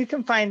homeboy. And you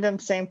can find them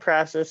same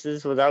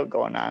processes without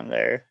going on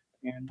there.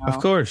 Of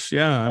course,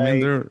 yeah. I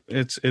mean,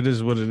 it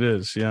is what it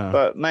is, yeah.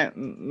 But my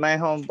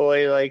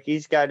homeboy, like,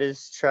 he's got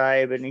his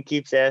tribe, and he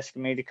keeps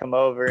asking me to come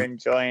over and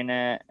join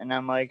it, and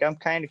I'm like, I'm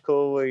kind of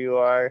cool where you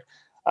are.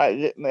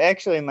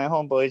 Actually, my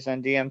homeboy's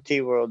on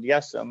DMT World.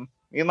 Yesum.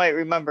 You might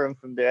remember him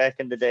from back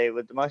in the day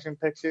with the mushroom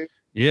picture.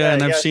 Yeah,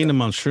 and I've seen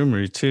him on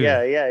Shroomery too.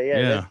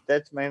 Yeah.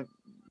 That's my.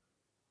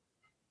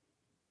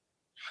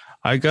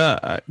 I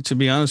got, to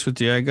be honest with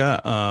you, I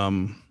got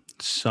I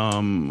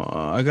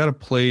got a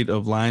plate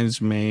of lion's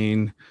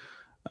mane,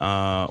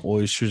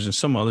 oysters, and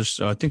some other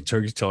stuff. I think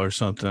turkey tail or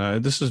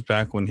something. This is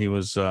back when he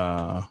was.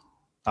 I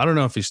don't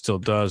know if he still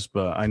does,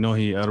 but I know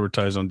he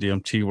advertised on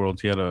DMT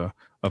World. He had a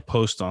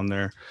post on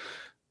there.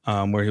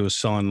 Where he was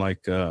selling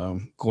like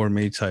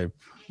gourmet type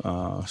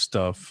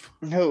stuff.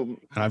 Who?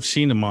 And I've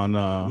seen him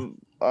on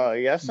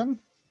Yesum?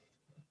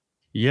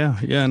 Yeah,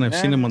 and I've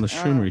seen him on the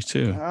Shroomery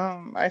too.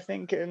 I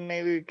think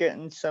maybe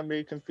getting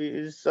somebody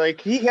confused. Like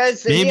he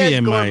has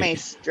gourmet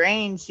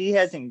strains. He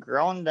hasn't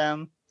grown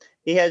them.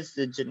 He has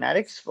the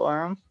genetics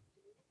for them.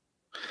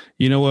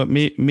 You know what?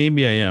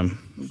 Maybe I am.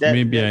 I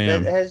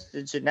am. That has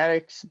the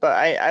genetics, but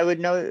I would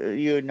know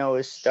you would know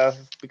his stuff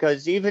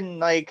because even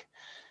like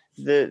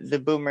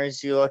the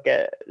boomers you look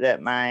at that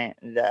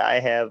I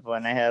have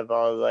when I have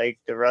all like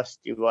the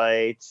rusty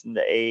whites and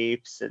the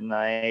apes and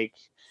like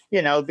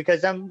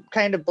because I'm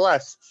kind of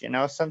blessed,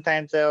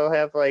 sometimes I'll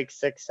have like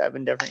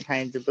 6-7 different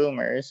kinds of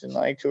boomers and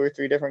like 2 or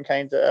 3 different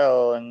kinds of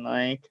L and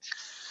like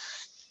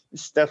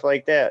stuff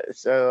like that.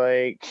 So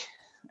like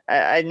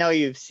I know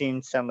you've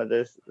seen some of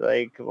this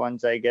like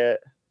ones I get.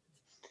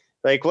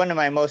 Like one of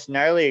my most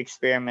gnarly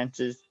experiments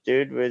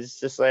was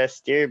just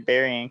last year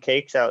burying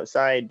cakes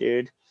outside,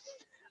 dude.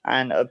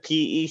 On a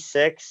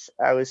PE6,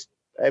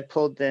 I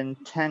pulled in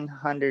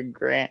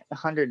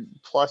 100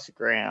 plus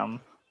gram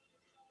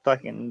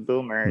fucking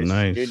boomers.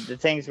 Nice. Dude, the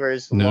things were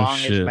as long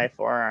as my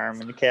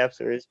forearm and the caps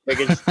were as big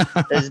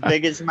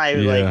as my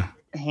like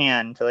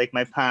hand, like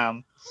my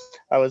palm.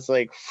 I was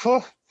like,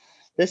 phew,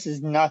 this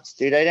is nuts,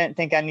 dude. I didn't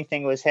think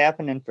anything was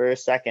happening for a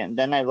second.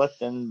 Then I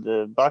looked in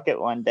the bucket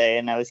one day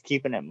and I was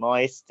keeping it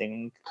moist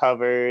and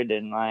covered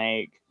and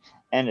like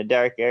in a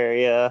dark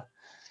area.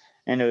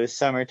 And it was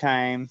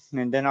summertime,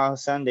 and then all of a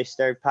sudden they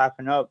started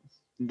popping up.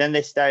 Then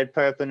they started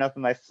popping up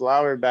in my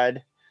flower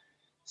bed,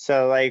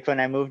 So like when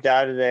I moved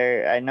out of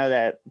there, I know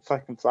that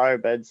fucking flower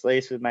bed's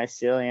laced with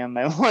mycelium.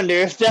 I wonder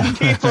if them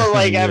people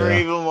like ever Yeah.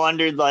 even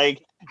wondered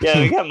like,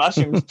 yeah, we got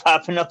mushrooms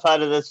popping up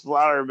out of this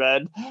flower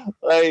bed.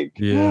 Like,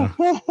 Yeah.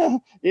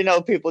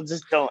 people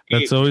just don't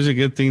That's eat. always a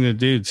good thing to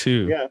do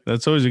too. Yeah.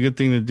 That's always a good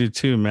thing to do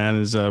too, man.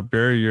 Is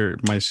bury your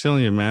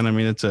mycelium, man. I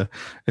mean, it's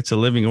a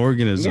living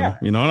organism, Yeah.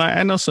 And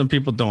I know some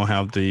people don't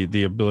have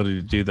the ability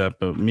to do that,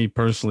 but me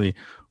personally,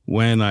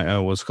 when I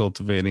was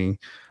cultivating,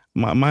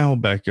 my whole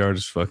backyard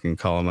is fucking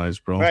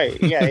colonized, bro.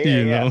 Right. Yeah.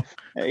 You know,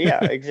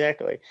 Yeah.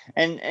 Exactly.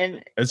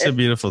 And it's a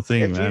beautiful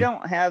thing, if you man.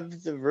 don't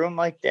have the room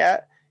like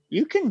that,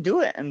 you can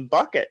do it in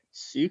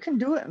buckets. You can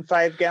do it in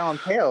 5-gallon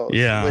pails.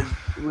 Yeah.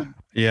 With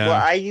Yeah.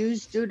 what I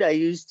used, dude, I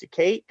used a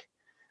cake.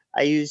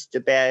 I used a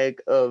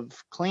bag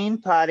of clean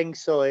potting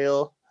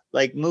soil,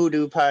 like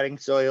Moodoo potting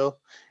soil,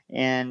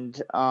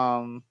 and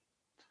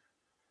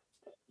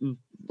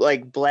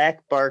like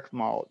black bark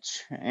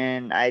mulch.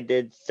 And I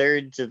did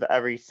thirds of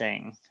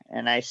everything.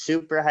 And I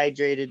super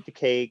hydrated the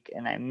cake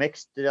and I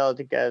mixed it all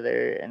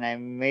together and I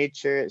made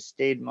sure it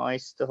stayed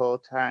moist the whole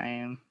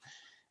time.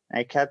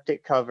 I kept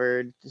it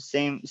covered. The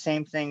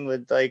same thing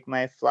with like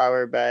my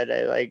flower bed.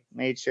 I like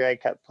made sure I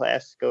kept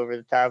plastic over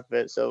the top of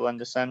it so when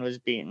the sun was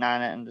beating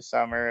on it in the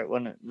summer, it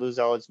wouldn't lose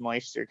all its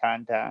moisture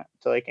content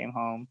until I came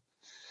home.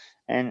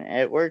 And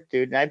it worked,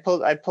 dude. And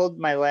I pulled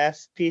my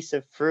last piece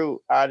of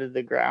fruit out of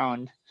the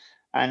ground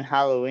on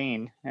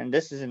Halloween. And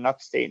this is in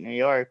upstate New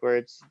York where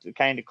it's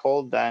kind of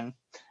cold then.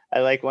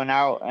 I like went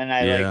out and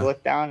I like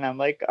looked down and I'm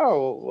like,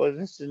 oh, well,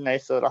 this is a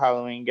nice little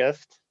Halloween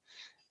gift,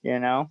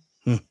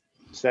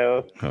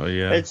 So oh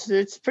yeah,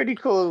 it's pretty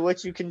cool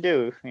what you can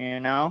do,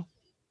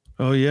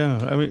 Oh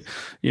yeah. I mean,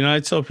 I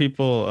tell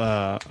people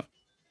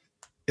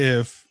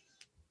if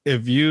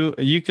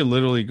you can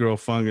literally grow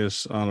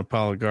fungus on a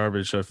pile of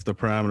garbage if the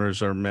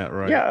parameters are met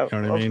right. Yeah,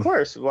 You know what I mean? of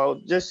course. Well,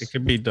 just it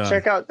could be done.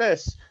 Check out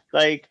this.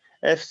 Like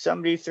if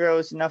somebody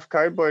throws enough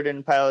cardboard in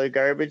a pile of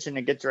garbage and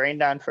it gets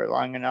rained on for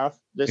long enough,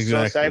 this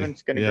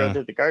psilocybin's going to grow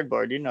to the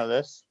cardboard. You know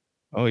this.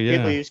 Oh yeah.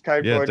 People use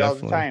cardboard all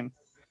the time.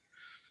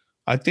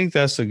 I think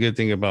that's the good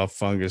thing about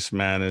fungus,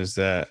 man, is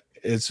that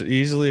it's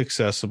easily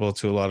accessible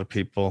to a lot of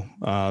people.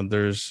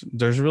 There's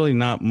really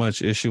not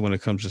much issue when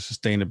it comes to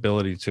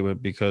sustainability to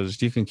it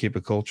because you can keep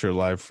a culture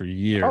alive for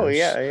years. Oh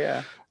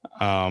yeah.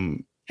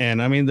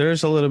 And I mean,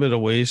 there's a little bit of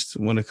waste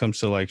when it comes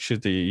to like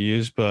shit that you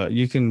use, but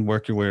you can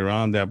work your way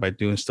around that by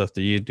doing stuff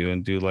that you do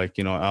and do like,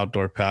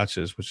 outdoor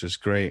patches, which is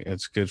great.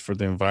 It's good for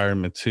the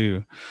environment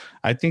too.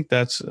 I think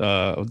that's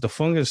the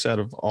fungus out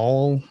of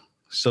all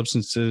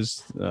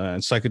substances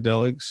and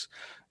psychedelics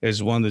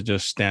is one that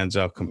just stands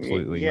out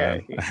completely,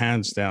 man.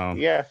 Hands down.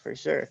 Yeah, for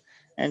sure.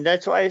 And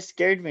that's why it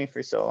scared me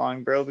for so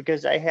long, bro,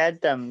 because I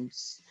had them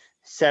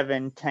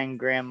 7-10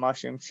 gram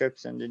mushroom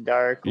strips in the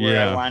dark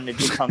where I wanted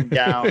to come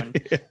down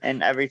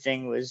and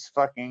everything was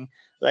fucking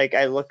like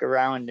I look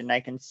around and I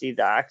can see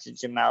the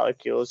oxygen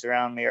molecules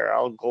around me are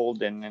all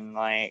golden and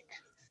like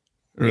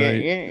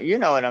you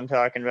know what I'm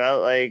talking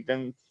about, like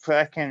them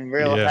fucking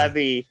real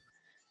heavy.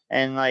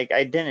 And like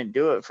I didn't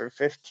do it for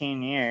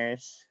 15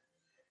 years.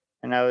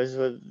 And I was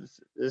with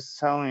this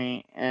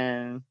homie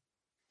and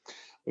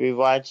we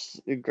watched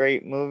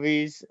great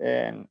movies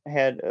and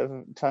had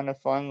a ton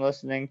of fun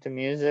listening to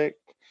music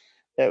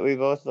that we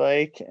both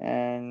like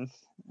and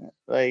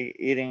like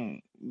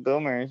eating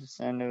boomers,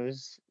 and it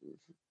was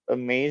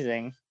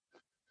amazing.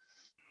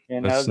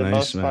 That's the nice,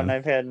 most man. fun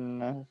I've had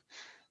in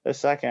a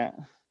second.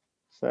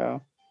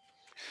 So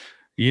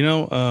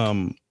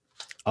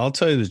I'll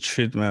tell you the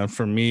truth, man.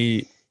 For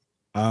me,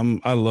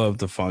 I love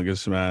the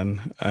fungus,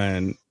 man,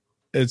 and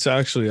it's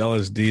actually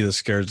LSD that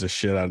scares the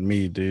shit out of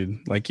me,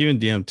 dude. Like even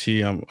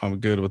DMT, I'm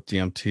good with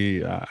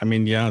DMT. I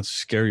mean, yeah, it's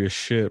scary as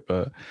shit,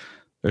 but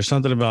there's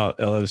something about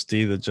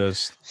LSD that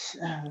just,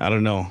 I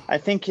don't know. I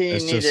think you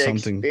need to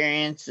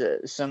experience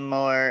it some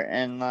more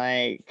and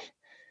like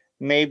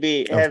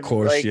maybe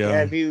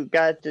have you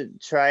got to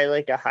try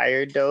like a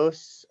higher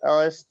dose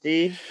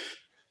LSD?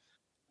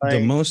 The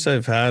most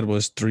I've had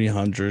was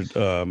 300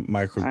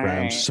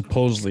 micrograms,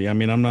 supposedly. I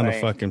mean, I'm not a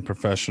fucking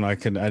professional. I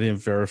didn't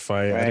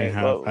verify it.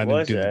 I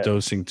didn't do the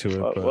dosing to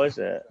it. What was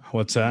it?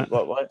 What's that?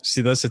 What?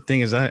 See, that's the thing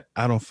is I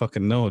don't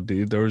fucking know,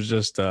 dude. There was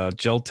just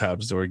gel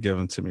tabs that were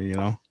given to me,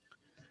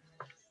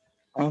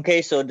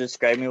 Okay, so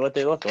describe me what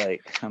they look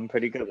like. I'm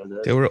pretty good with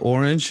it. They were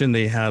orange and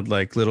they had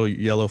like little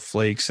yellow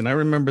flakes. And I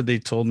remember they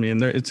told me,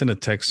 and it's in a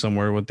text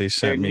somewhere what they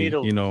sent me.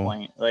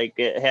 Point. Like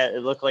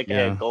it looked like it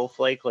had gold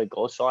flake, like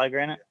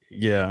Goldschlager in it.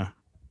 Yeah,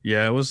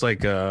 it was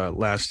like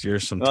last year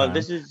sometime. Well,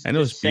 this is and it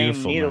was same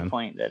beautiful,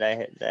 needlepoint that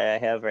I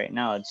have right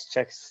now. It's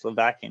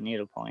Czechoslovakian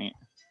needlepoint,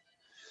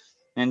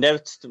 and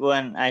that's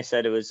when I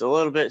said it was a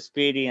little bit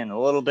speedy and a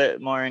little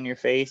bit more in your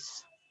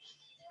face.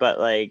 But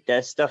like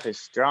that stuff is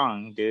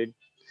strong, dude.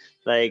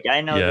 Like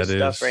I know this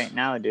stuff right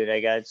now, dude.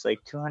 It's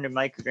like 200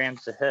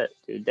 micrograms a hit,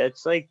 dude.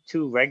 That's like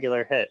 2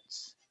 regular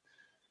hits.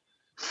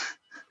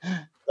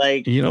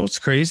 Like what's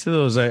crazy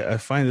though is I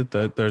find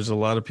that there's a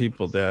lot of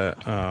people that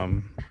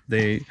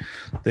they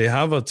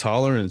have a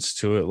tolerance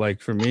to it. Like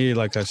for me,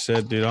 like I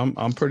said, dude,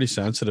 I'm pretty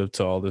sensitive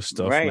to all this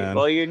stuff, right. man.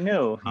 Well, you're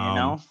new, you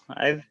know.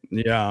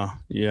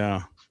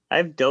 Yeah.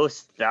 I've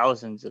dosed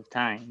thousands of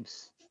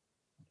times.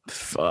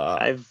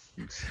 Fuck. I've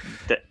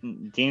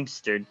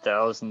deemstered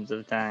thousands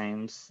of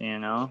times, you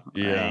know.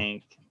 Yeah.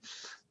 Like,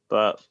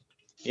 but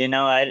you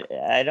know,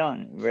 I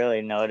don't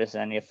really notice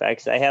any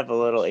effects. I have a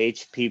little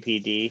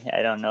HPPD.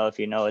 I don't know if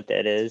you know what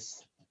that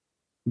is.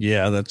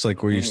 Yeah, that's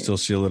like where you still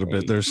see a little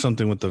bit. There's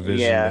something with the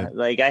vision. Yeah,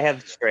 like I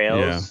have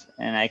trails,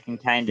 and I can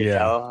kind of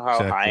tell how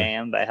high I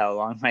am by how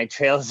long my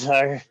trails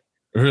are.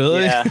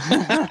 Really? Yeah.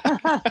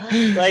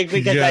 Like,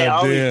 because I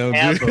always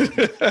have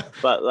them.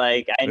 But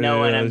like I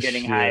know when I'm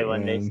getting high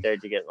when they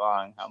start to get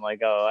long. I'm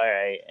like, oh, all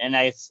right. And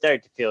I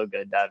start to feel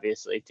good,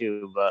 obviously,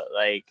 too. But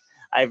like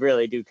I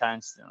really do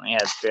constantly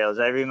have trails.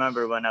 I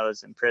remember when I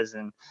was in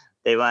prison,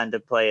 they wanted to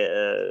play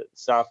a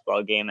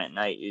softball game at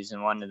night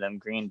using one of them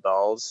green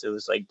balls. It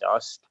was like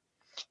dust,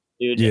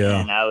 dude. Yeah.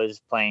 And I was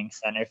playing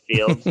center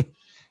field,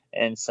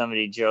 and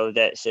somebody drove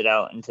that shit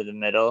out into the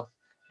middle,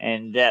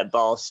 and that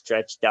ball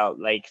stretched out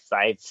like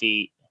 5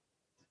 feet.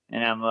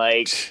 And I'm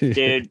like,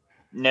 dude,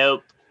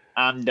 nope,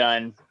 I'm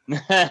done.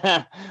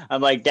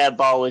 I'm like, that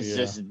ball was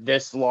just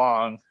this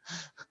long.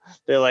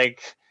 They're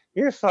like,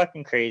 you're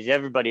fucking crazy.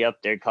 Everybody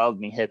up there called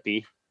me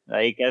hippie.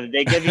 Like,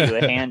 they give you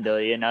a handle,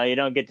 you know, you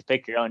don't get to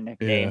pick your own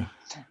nickname.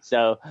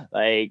 So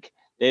like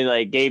they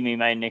like gave me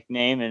my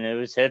nickname, and it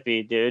was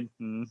hippie, dude.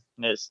 And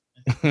it's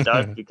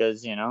stuck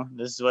because, you know,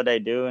 this is what I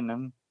do, and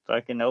I'm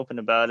fucking open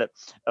about it.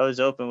 I was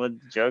open with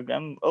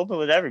I'm open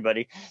with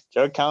everybody,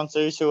 drug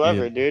counselors,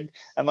 whoever, dude.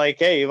 I'm like,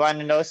 hey, you want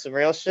to know some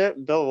real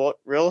shit? Bill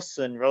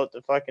Wilson wrote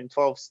the fucking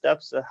 12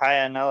 steps of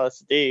high on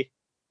LSD.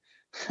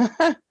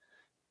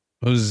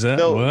 Who's that?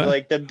 What?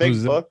 Like the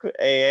big book,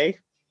 AA.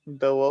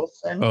 Bill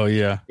Wilson. Oh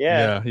yeah.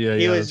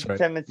 He was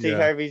Timothy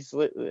Harvey's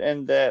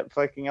in the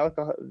fucking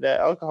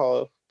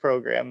alcohol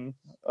program.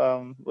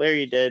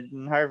 Larry did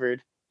in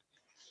Harvard.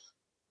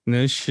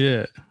 No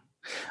shit.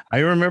 I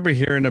remember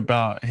hearing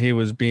about he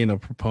was being a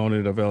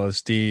proponent of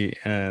LSD,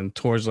 and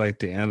towards like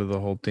the end of the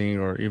whole thing,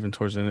 or even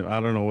towards the end,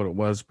 I don't know what it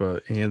was,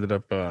 but he ended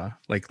up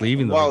like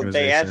leaving the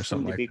organization. They asked or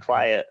something him to like be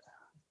quiet.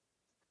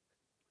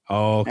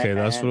 Oh, okay,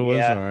 that's what it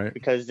was. All right,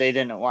 because they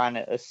didn't want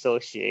it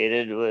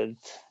associated with,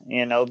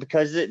 you know,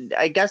 because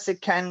I guess it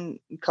can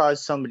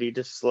cause somebody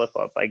to slip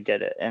up. I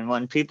get it, and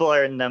when people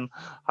are in them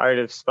hard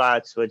of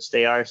spots, which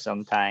they are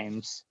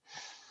sometimes,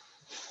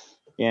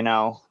 you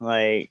know,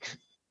 like.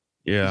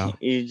 Yeah,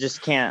 you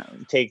just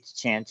can't take the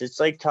chance. It's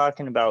like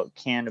talking about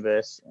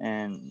cannabis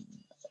in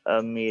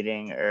a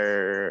meeting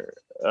or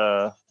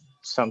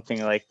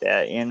something like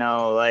that, you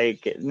know,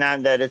 like,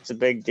 not that it's a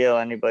big deal,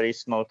 anybody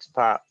smokes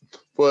pot,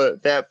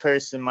 but that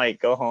person might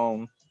go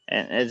home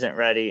and isn't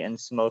ready and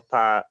smoke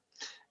pot,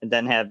 and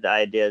then have the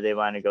idea they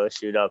want to go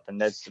shoot up,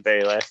 and that's the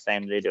very last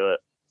time they do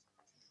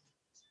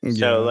it.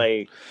 So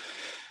like,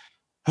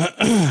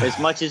 as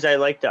much as I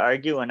like to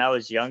argue when I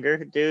was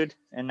younger, dude,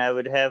 and I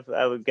would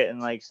get in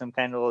like some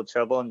kind of little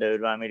trouble, and they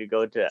would want me to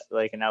go to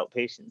like an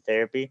outpatient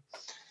therapy.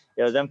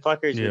 Them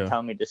fuckers would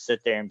tell me to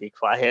sit there and be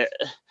quiet.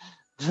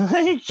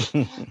 Like,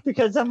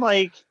 because I'm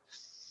like,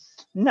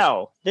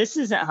 no, this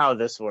isn't how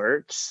this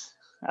works.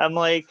 I'm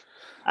like,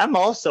 I'm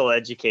also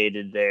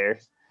educated there.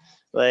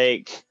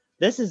 Like,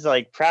 this is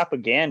like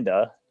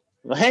propaganda.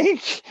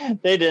 Like,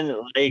 they didn't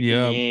like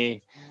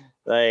me.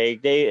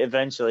 Like, they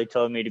eventually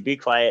told me to be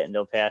quiet and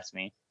they'll pass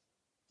me.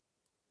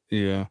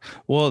 Yeah.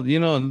 Well,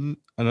 you know,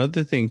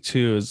 another thing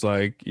too is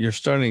like you're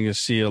starting to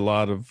see a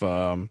lot of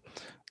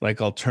like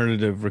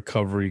alternative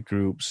recovery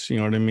groups, you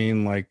know what I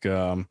mean? Like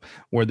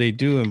where they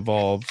do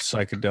involve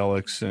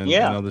psychedelics and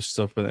other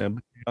stuff, but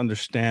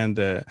understand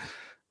that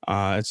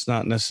it's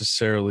not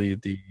necessarily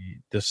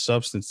the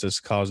substance that's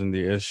causing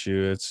the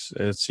issue.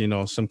 It's you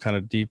know, some kind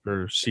of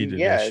deeper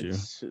seated issue.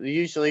 It's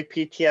usually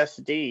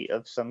PTSD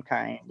of some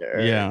kind. Or,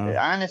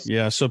 honestly.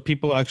 Yeah. So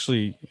people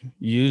actually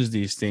use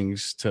these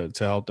things to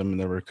help them in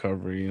their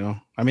recovery. You know,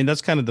 I mean,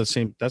 that's kind of the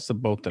same. That's the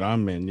boat that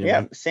I'm in. You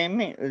know?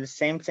 The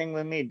same thing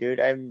with me, dude.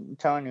 I'm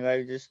telling you,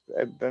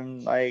 I've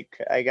been like,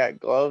 I got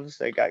gloves,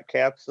 I got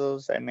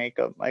capsules, I make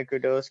up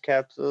microdose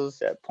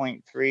capsules at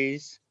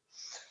 0.3s.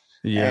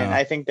 Yeah, and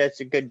I think that's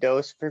a good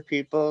dose for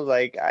people.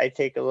 Like, I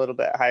take a little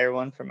bit higher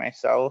one for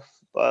myself,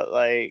 but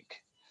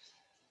like,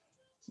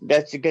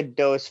 that's a good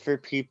dose for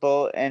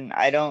people. And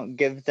I don't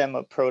give them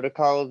a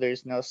protocol.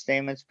 There's no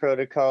Stamets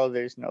protocol.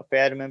 There's no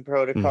Fadiman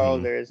protocol.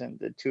 There isn't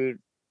the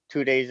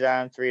two days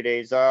on, 3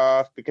 days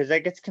off, because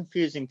that gets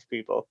confusing to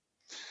people.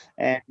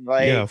 And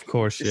like, of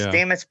course, the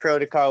Stamets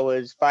protocol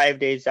was 5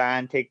 days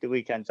on, take the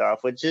weekends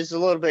off, which is a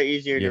little bit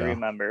easier to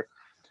remember.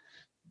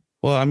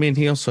 Well, I mean,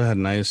 he also had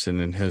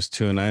niacin in his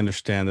too, and I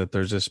understand that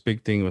there's this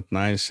big thing with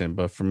niacin,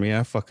 but for me,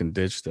 I fucking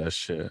ditched that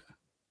shit.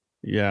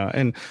 Yeah,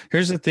 and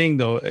here's the thing,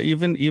 though.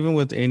 Even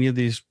with any of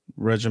these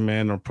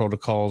regimen or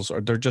protocols,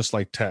 or they're just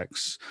like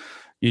texts.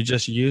 You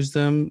just use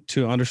them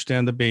to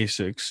understand the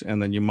basics,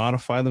 and then you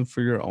modify them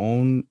for your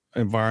own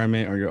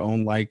environment or your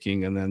own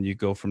liking, and then you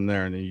go from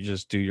there, and then you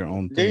just do your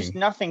own There's thing.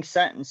 nothing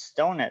set in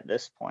stone at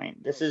this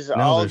point. This is No,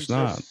 all there's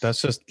not. just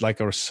That's just like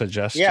a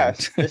suggestion.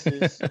 yes. This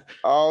is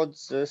all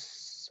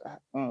just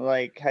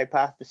like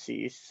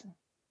hypotheses.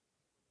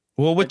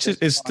 Well, which at is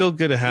this still point.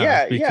 good to have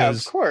Yeah, of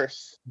because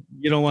course.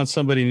 you don't want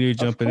somebody new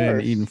jumping in and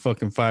course. eating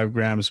fucking 5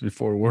 grams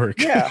before work.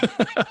 Yeah,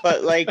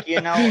 but like,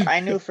 you know, I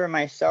knew for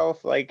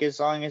myself, like as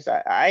long as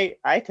I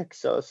took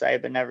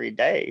psilocybin every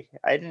day,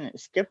 I didn't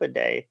skip a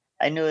day.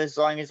 I knew as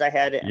long as I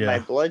had it in my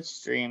Yeah.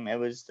 bloodstream, it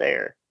was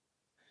there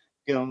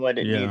doing what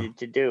it Yeah. needed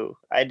to do.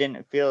 I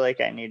didn't feel like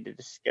I needed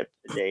to skip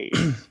the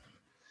days.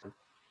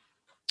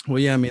 Well,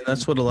 yeah, I mean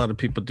that's what a lot of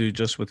people do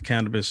just with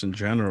cannabis in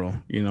general.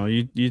 You know,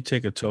 you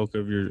take a toke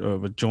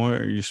of a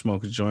joint or you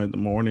smoke a joint in the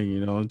morning.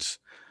 You know,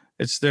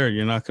 it's there.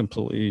 You're not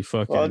completely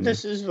fucking. Well,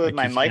 this is with like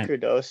my you can't-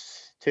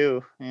 microdose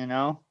too, you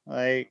know,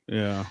 like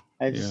Yeah,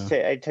 I just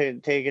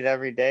take it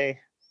every day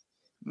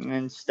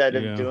instead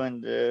of Yeah.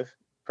 doing the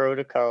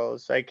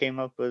protocols. I came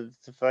up with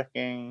the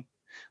fucking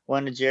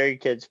one of Jerry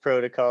Kid's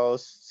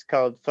protocols. It's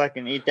called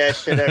fucking eat that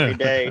shit every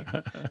day.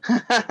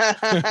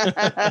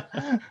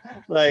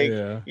 Like,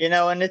 yeah, you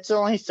know, and it's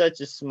only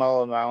such a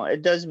small amount.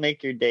 It does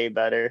make your day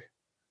better.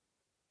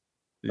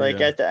 Like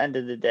yeah. at the end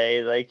of the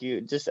day, like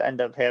you just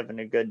end up having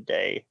a good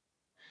day.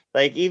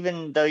 Like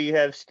even though you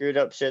have screwed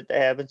up shit that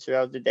happens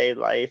throughout the day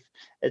life,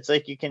 it's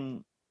like you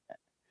can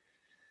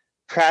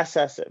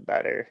process it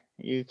better.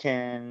 You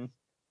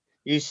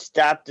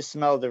stop to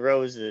smell the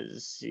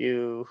roses.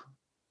 You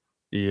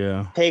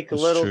Yeah, take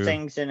that's little true.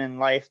 things in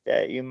life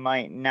that you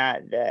might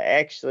not that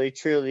actually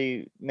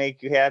truly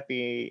make you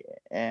happy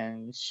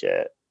and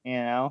shit, you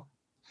know.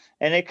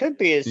 And it could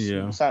be as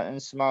Yeah. something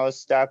small as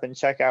stop and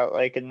check out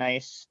like a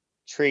nice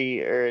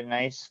tree or a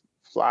nice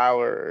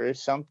flower or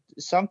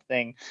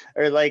something,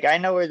 or like I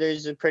know where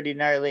there's a pretty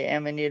gnarly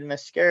Amanita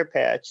muscaria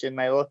patch in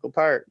my local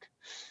park,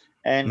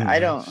 and I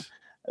don't Nice.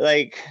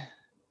 like.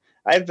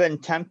 I've been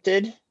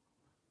tempted,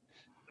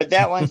 but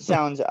that one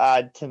sounds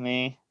odd to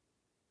me.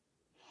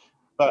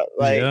 But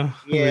like, Yeah? What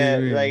do you yeah,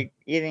 mean? like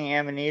eating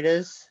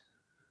amanitas.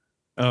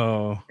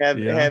 Oh, Have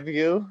yeah. have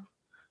you?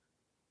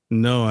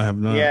 No, I have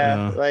not.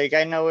 Yeah, like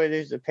I know where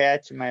there's a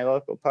patch in my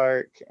local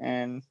park,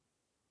 and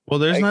Well,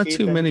 there's I not keep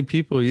too them. many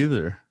people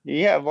either.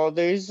 Yeah, well,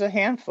 there's a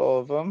handful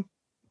of them.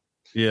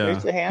 Yeah.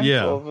 There's a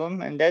handful of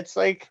them, and that's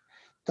like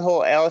the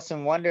whole Alice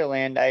in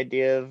Wonderland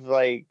idea of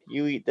like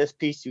you eat this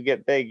piece, you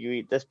get big. You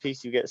eat this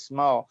piece, you get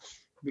small.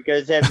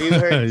 Because have you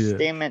heard Yeah.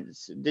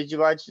 statements? Did you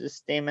watch the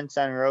statements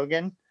on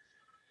Rogan?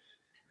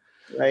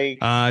 Like,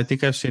 I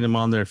think I've seen him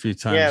on there a few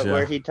times. yeah, Yeah.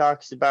 where he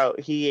talks about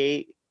he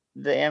ate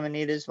the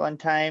amanitas one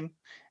time,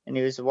 and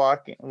he was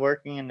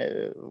working in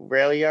a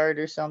rail yard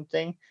or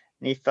something,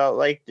 and he felt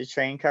like the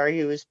train car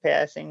he was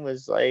passing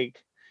was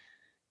like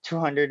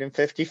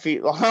 250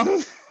 feet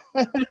long.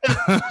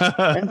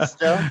 And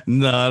stuff.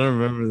 No, I don't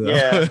remember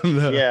that. Yeah,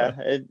 No. yeah.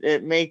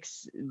 It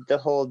makes the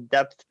whole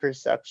depth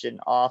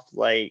perception off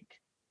like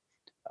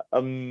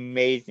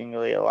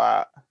amazingly a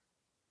lot,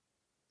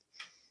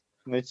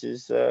 which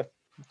is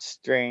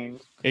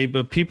strange. Hey,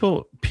 but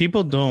people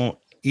don't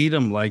eat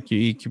them like you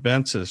eat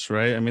cubensis,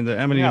 right? I mean,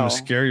 the Amanita No.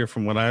 muscaria,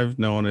 from what I've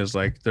known, is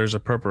like there's a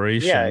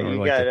preparation Yeah, or you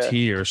like a gotta-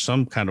 tea or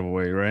some kind of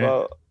way, right?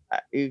 Well,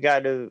 you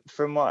got to,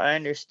 from what I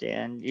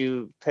understand,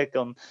 you pick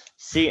them.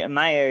 See, in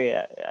my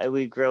area,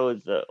 we grow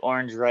the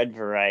orange red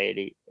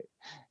variety,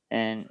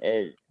 and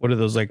it What are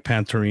those, like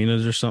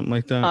Pantarinas or something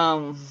like that?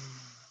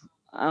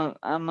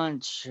 I'm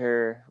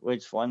unsure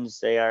which ones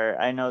they are.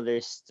 I know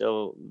they're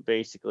still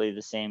basically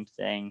the same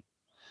thing.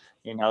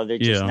 You know, they're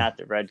just Yeah. not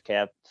the red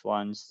capped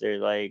ones. They're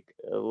like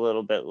a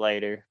little bit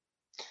lighter.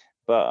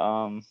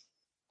 But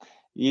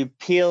you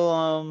peel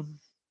them,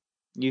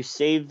 you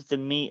save the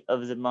meat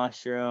of the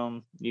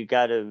mushroom. You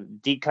got to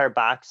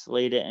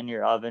decarboxylate it in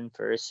your oven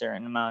for a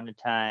certain amount of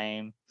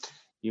time.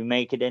 You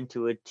make it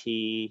into a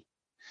tea.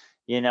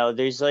 You know,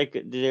 there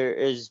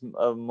is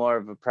more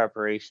of a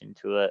preparation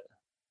to it.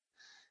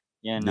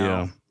 You know.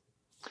 Yeah.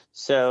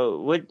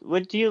 So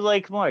what do you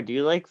like more? Do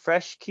you like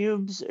fresh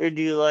cubes or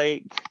do you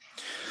like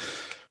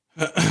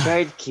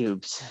dried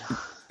cubes?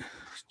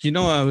 You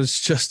know, I was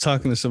just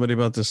talking to somebody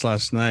about this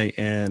last night,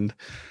 and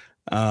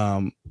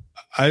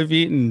I've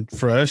eaten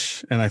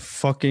fresh and I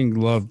fucking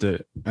loved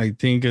it. I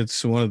think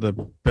it's one of the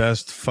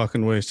best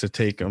fucking ways to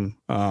take them.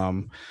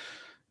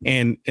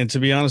 And to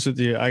be honest with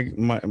you,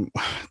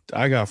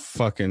 I got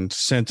fucking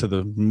sent to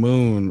the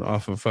moon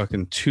off of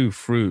fucking 2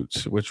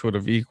 fruits, which would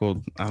have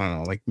equaled, I don't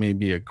know, like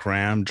maybe a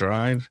gram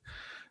dried.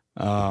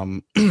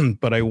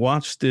 But I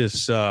watched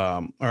this,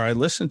 or I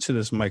listened to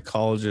this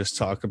mycologist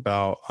talk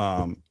about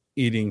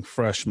eating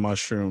fresh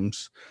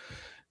mushrooms.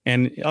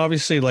 And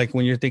obviously, like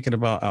when you're thinking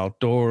about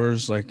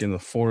outdoors, like in the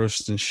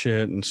forest and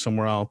shit, and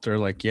somewhere out there,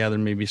 like, yeah, there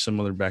may be some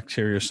other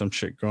bacteria, some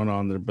shit growing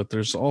on there, but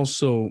there's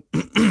also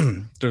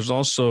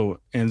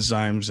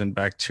enzymes and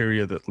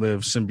bacteria that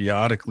live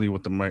symbiotically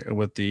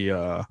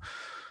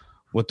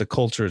with the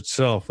culture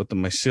itself, with the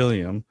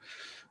mycelium.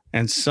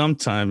 And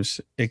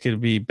sometimes it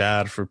could be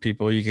bad for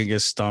people. You could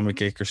get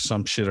stomach ache or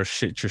some shit or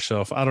shit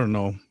yourself. I don't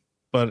know.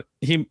 But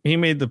he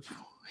made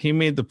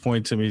the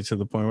point to me to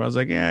the point where I was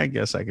like, yeah, I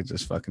guess I could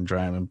just fucking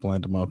dry them and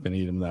blend them up and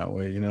eat them that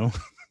way, you know?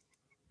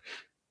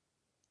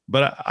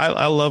 But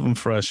I love them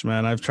fresh,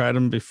 man. I've tried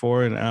them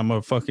before and I'm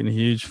a fucking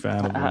huge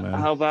fan of them, man.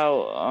 How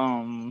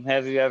about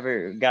have you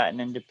ever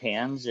gotten into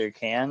pans or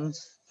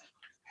cans?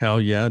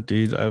 Hell yeah,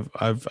 dude.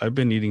 I've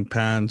been eating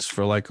pans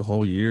for like a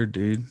whole year,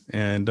 dude.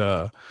 And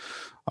I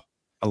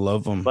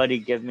love them. Buddy,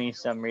 give me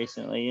some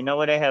recently. You know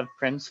what I have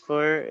prints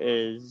for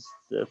is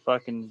the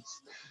fucking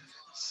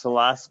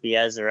Celospi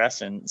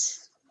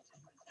Azurescence.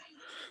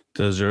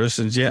 The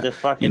Azurescence, yeah. The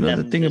fucking, you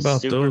know, the thing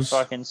about super those,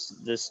 fucking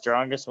the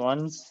strongest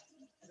ones.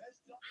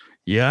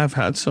 yeah, I've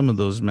had some of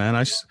those,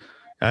 man.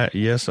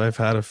 Yes, I've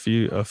had a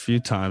few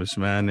times,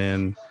 man.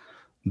 And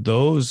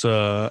those,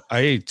 I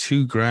ate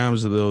 2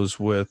 grams of those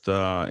with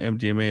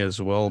MDMA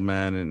as well,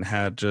 man, and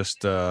had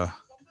just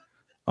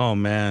oh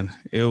man,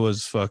 it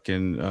was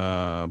fucking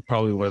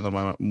probably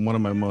one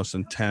of my most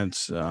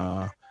intense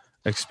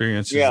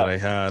experiences that I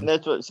had.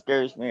 That's what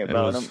scares me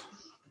about them.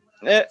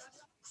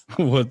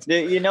 What?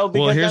 You know,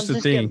 because well, here's I'm the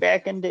just thing. getting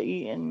back into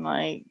eating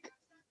like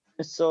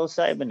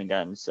psilocybin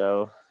again,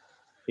 so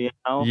you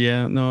know.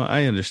 Yeah, no,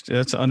 I understand.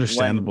 That's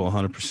understandable,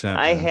 100%.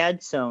 I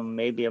had some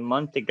maybe a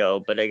month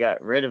ago, but I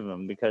got rid of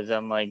them because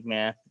I'm like,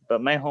 man.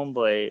 But my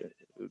homeboy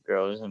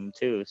grows them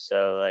too,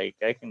 so like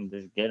I can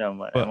just get them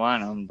when I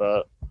want them.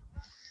 But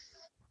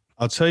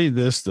I'll tell you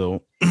this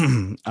though,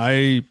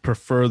 I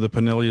prefer the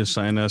Pinellia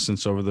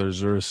Sinessence over the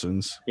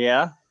Azurescence.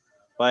 Yeah,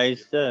 why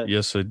is that?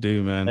 Yes, I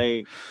do, man.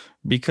 Like,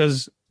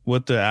 because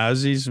with the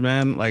Azzies,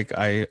 man, like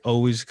I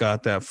always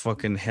got that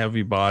fucking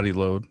heavy body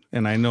load,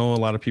 and I know a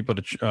lot of people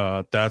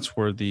that's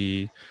where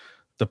the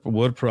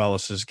wood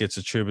paralysis gets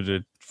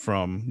attributed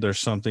from. There's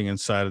something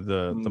inside of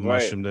the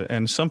mushroom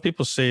and some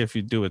people say if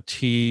you do a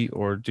tea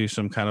or do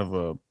some kind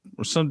of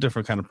some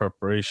different kind of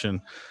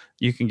preparation,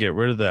 you can get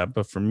rid of that.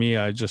 But for me,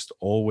 I just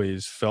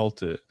always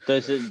felt it.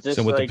 Does it just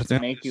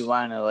make you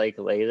want to like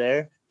lay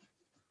there?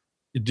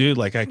 Dude,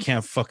 like I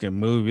can't fucking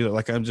move either.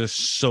 Like I'm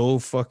just so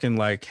fucking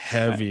like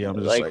heavy. I'm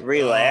just like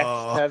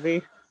relaxed,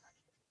 heavy.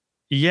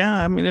 Yeah,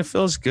 I mean it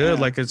feels good.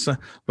 Yeah. Like it's,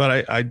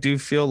 but I do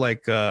feel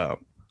like I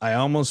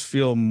almost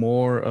feel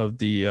more of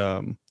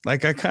the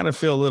like I kind of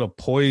feel a little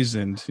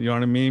poisoned. You know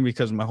what I mean?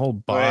 Because my whole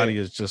body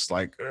is just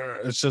like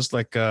it's just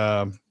like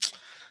ketamine.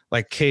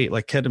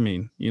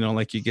 You know,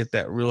 like you get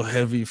that real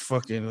heavy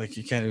fucking like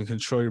you can't even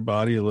control your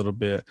body a little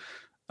bit.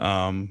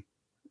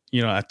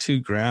 You know, at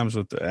 2 grams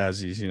with the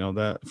Azzies, you know,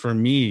 that for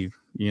me,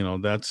 you know,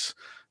 that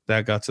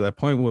got to that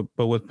point.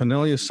 But with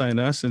Pinellia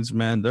Sinessence,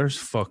 man, there's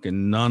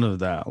fucking none of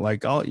that.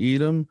 Like I'll eat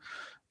them,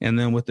 and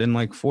then within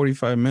like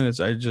 45 minutes,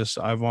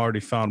 I've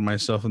already found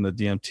myself in the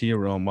DMT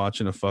realm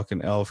watching a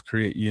fucking elf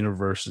create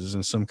universes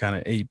in some kind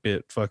of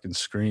 8-bit fucking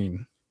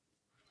screen.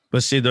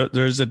 But see,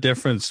 there's a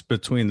difference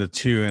between the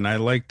two, and I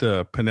like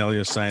the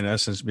Pinellia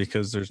Sinessence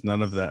because there's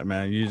none of that,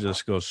 man. You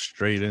just go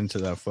straight into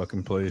that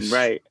fucking place.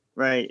 Right.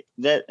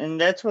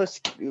 That's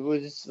what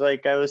was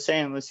like I was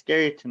saying was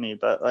scary to me.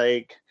 But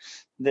like,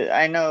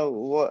 I know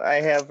what I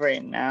have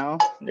right now.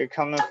 They're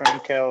coming from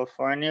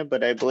California,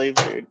 but I believe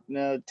they're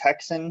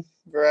Texan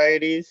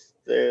varieties.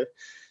 They're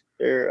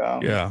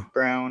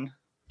brown,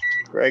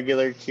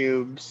 regular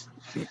cubes.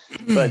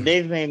 But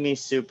they've made me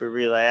super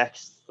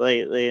relaxed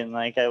lately, and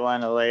like I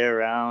want to lay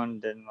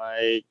around and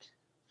like,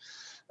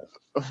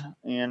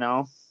 you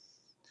know.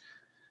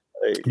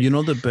 You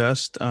know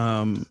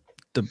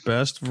the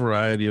best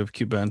variety of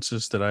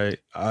cubensis that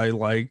I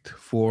liked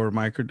for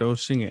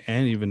microdosing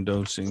and even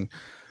dosing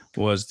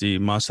was the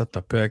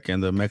Mazatepec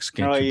and the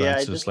Mexican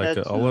cubensis. Like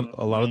a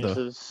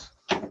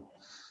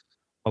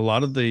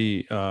lot of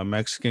the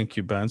Mexican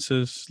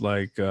cubensis,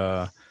 like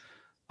I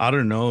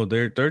don't know,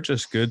 they're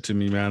just good to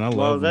me, man. I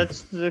love them.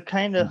 That's the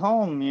kind of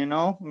home, you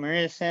know,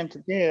 Maria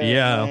Santadia.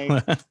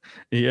 Yeah, like,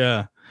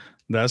 yeah.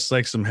 That's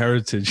like some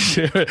heritage.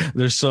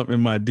 There's something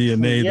in my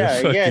DNA.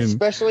 Yeah,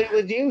 especially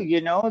with you, you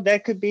know,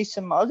 that could be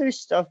some other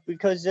stuff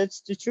because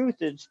that's the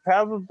truth. It's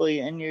probably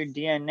in your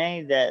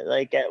DNA that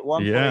like at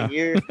one point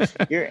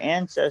your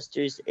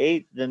ancestors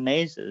ate the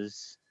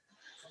mazes.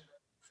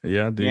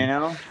 Yeah, dude. You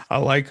know, I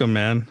like them,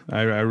 man.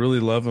 I really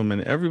love them,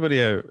 and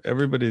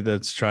everybody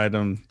that's tried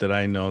them that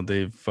I know,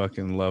 they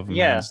fucking love them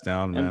hands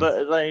down, man.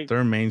 But like they're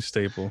a main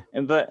staple.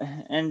 And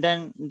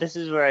then this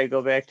is where I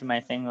go back to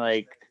my thing,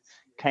 like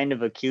kind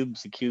of a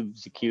cube's a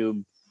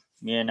cube,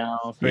 you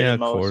know, for the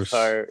most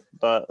part.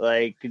 But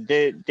like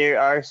there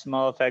are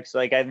small effects.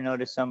 Like I've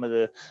noticed some of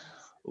the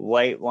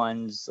white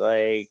ones,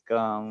 like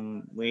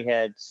we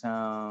had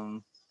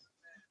some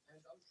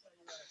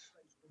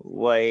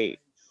white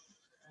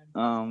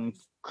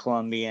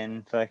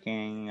Colombian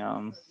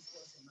fucking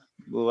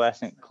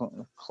luminescent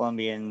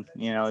Colombian,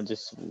 you know,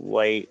 just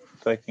white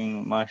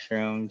fucking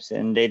mushrooms,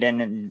 and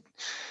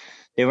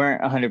they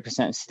weren't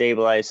 100%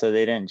 stabilized, so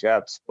they didn't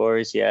drop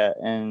spores yet,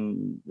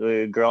 and we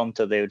would grow them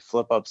till they would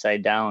flip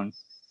upside down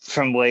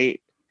from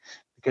weight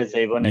because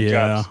they wouldn't Yeah,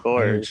 I know drop what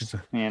spores,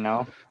 you're you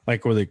know?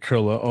 like where they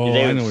curl up. Oh,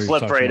 They I would know what you're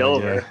flip talking right about.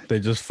 over. Yeah, they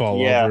just fall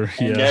Yeah, over.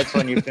 and Yeah, that's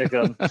when you pick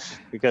them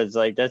because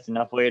like that's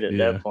enough weight at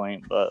Yeah. that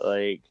point. But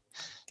like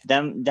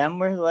them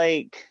were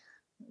like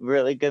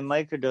really good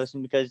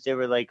microdosing because they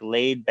were like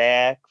laid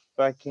back,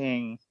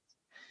 fucking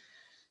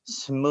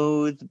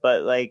smooth.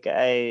 But like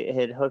I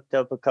had hooked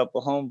up a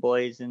couple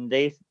homeboys and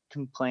they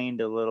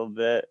complained a little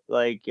bit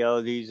like,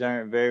 yo, these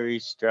aren't very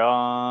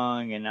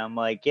strong. And I'm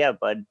like, yeah,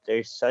 but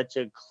they're such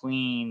a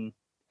clean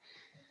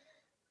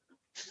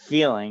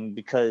feeling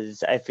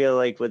because I feel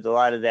like with a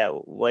lot of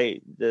that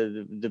weight,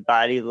 the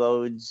body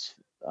loads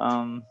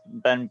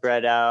been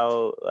bred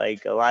out.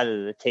 Like a lot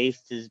of the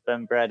taste has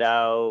been bred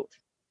out.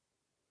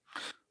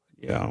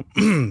 Yeah.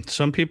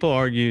 Some people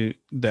argue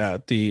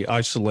that the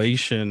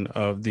isolation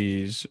of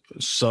these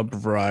sub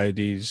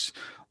varieties,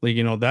 like,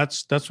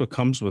 that's what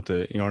comes with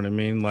it. You know what I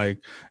mean? Like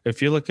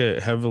if you look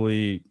at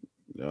heavily,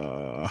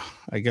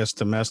 I guess,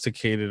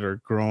 domesticated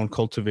or grown,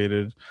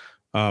 cultivated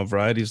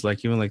varieties,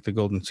 like even like the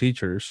golden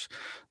teachers,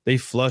 they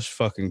flush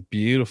fucking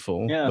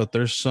beautiful, Yeah. but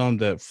there's some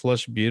that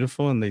flush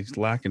beautiful and they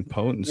lack in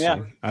potency.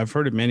 Yeah. I've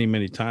heard it many,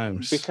 many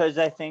times. Because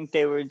I think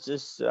they were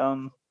just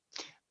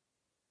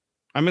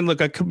I mean,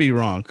 look, I could be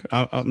wrong.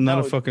 I'm not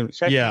a fucking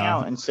check me yeah.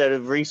 out. Instead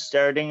of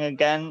restarting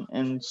again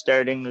and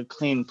starting a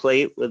clean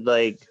plate with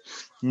like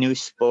new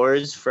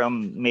spores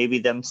from maybe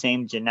them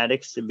same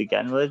genetics to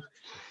begin with,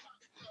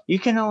 you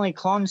can only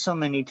clone so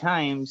many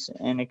times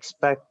and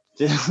expect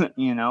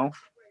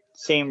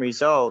same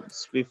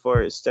results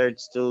before it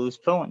starts to lose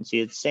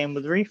potency. It's same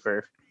with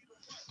reefer.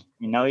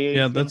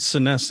 That's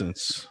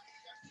senescence.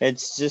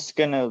 It's just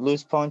gonna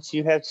lose potency.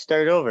 You have to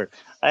start over.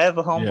 I have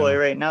a homeboy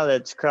right now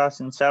that's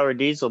crossing sour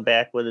diesel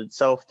back with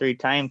itself 3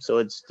 times, so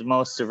it's the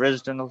most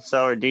original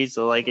sour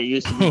diesel like it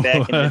used to be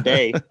back in the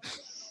day.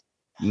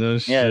 No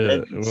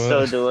shit. That's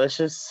so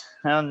delicious.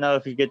 I don't know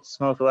if you get to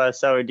smoke a lot of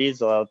sour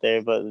diesel out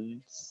there, but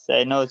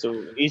I know it's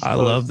a East Coast. I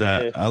love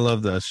that. I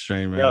love that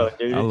strain, man. Yo,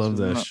 dude, I love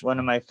that. One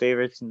of my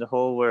favorites in the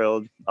whole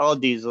world. All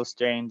diesel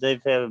strains.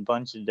 I've had a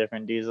bunch of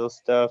different diesel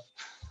stuff.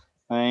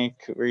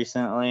 Like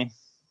recently,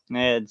 I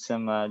had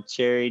some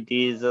cherry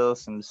diesel,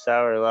 some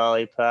sour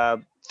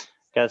lollipop,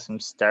 got some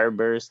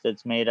Starburst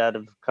that's made out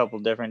of a couple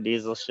different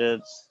diesel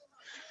shits,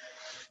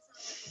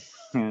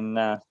 and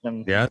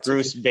some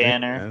Bruce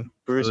Banner.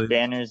 Bruce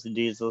Banner is the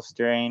diesel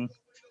strain.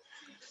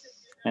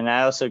 And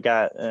I also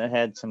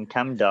had some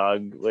Chem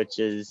Dog, which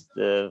is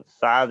the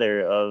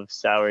father of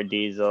sour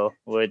diesel,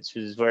 which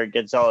is where it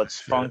gets all its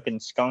funk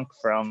and skunk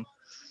from.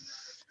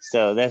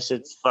 So that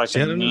shit's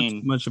fucking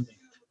mean.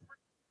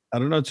 I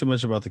don't know too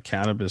much about the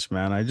cannabis,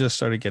 man. I just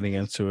started getting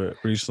into it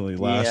recently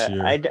last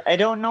year. I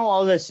don't know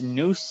all this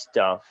new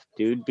stuff,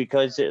 dude,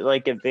 because it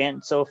like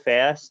advanced so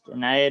fast,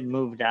 and I had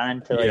moved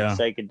on to like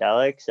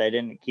psychedelics. I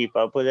didn't keep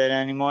up with it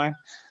anymore.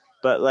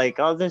 But like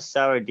all this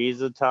sour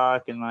diesel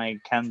talk and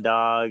like Chem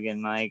Dog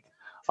and like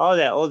all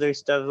that older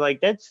stuff,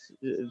 like that's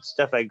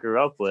stuff I grew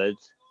up with.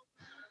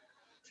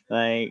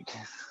 Like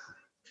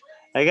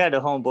I got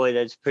a homeboy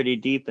that's pretty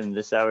deep in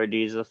the sour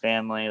diesel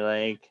family,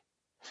 like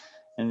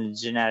in the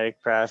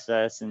genetic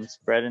process and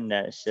spreading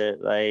that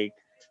shit. Like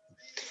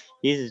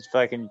he's a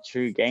fucking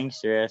true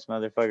gangster ass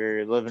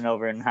motherfucker living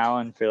over in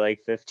Holland for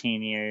like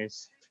 15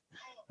 years.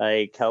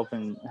 Like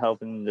helping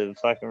the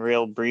fucking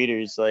real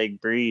breeders like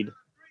breed.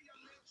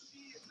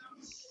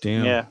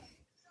 Damn. Yeah,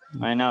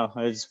 I know.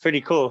 It's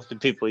pretty cool, the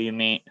people you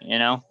meet, you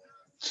know?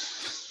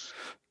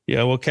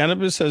 Yeah, well,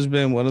 cannabis has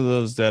been one of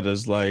those that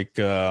is like,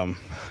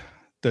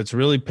 that's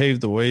really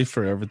paved the way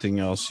for everything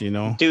else, you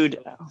know? Dude.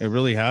 It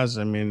really has.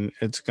 I mean,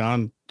 it's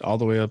gone all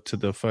the way up to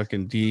the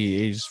fucking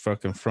DEA's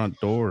fucking front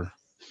door.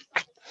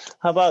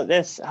 How about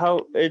this?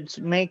 How it's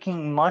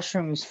making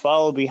mushrooms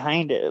follow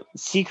behind it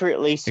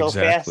secretly so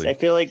fast. I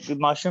feel like the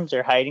mushrooms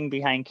are hiding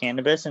behind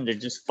cannabis and they're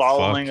just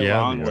following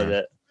along with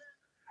it.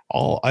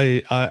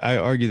 I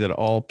argue that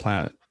all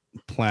plant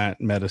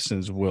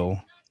medicines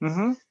will.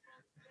 Mm-hmm.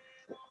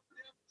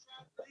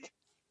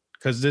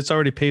 Because it's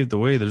already paved the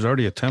way. There's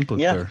already a template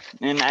there.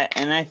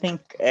 And I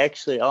think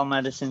actually all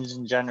medicines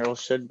in general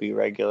should be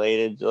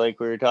regulated, like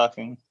we were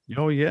talking.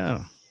 Oh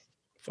yeah,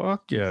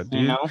 fuck yeah,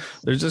 dude. You know?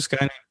 There's this guy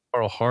named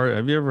Carl Hart.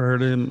 Have you ever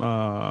heard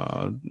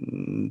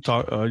him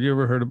talk? You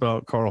ever heard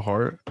about Carl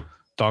Hart?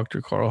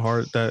 Dr. Carl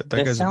Hart? That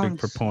guy's a big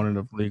proponent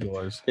of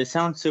legalized. It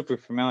sounds super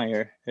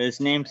familiar. His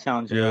name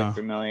sounds really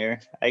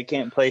familiar. I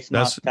can't place him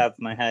off the top of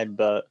my head,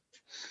 but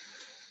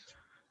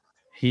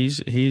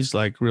he's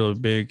like really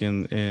big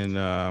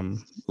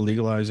in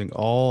legalizing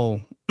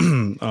all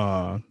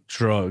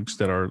drugs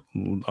that are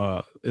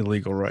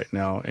illegal right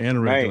now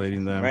and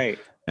regulating them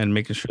and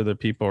making sure that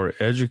people are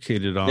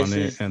educated on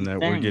it and that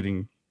we're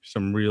getting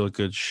some real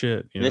good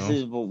shit. This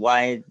is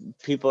why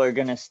people are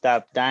gonna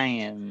stop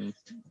dying,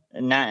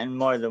 not in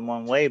more than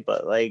one way,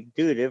 but like,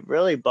 dude, it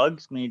really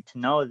bugs me to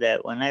know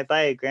that when I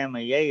buy a gram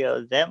of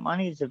yayo, that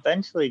money's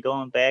eventually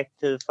going back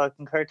to the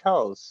fucking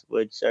cartels,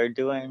 which are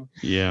doing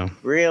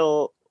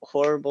real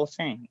horrible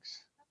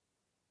things.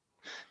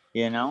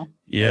 You know?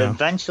 It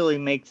eventually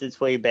makes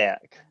its way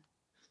back.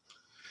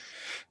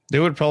 They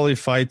would probably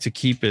fight to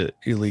keep it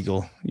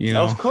illegal. You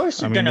know, Of course,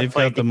 they're I mean, gonna they've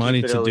fight got the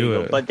money keep it to do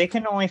illegal, it. but they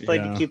can only fight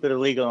to Yeah. keep it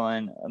illegal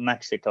in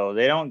Mexico.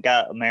 They don't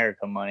got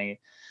America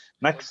money.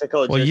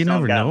 Mexico Well, just you don't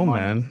never got know,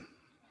 money. man.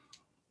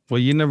 Well,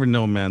 you never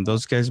know, man.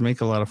 Those guys make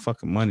a lot of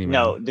fucking money, man.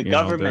 No, the You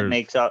know, government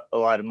makes a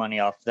lot of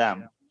money off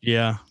them.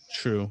 Yeah,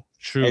 true.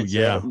 It's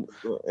Yeah.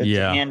 it's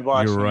a hand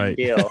washing You're right.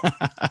 deal.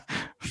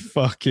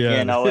 Fuck yeah.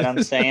 You know what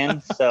I'm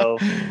saying? So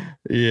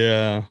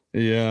yeah.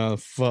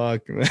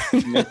 Fuck, man.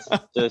 it's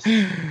just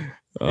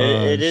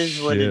it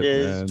is what it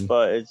is, man.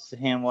 but it's a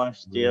hand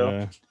wash deal.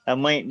 Yeah.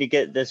 I'm waiting to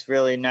get this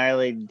really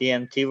gnarly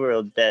DMT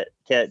World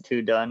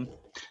tattoo done.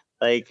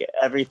 Like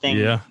everything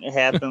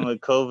happened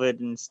with COVID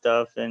and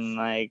stuff, and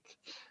like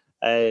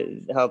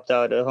I helped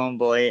out a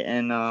homeboy,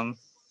 and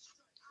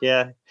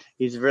yeah,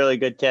 he's a really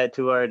good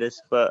tattoo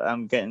artist. But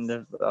I'm getting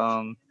the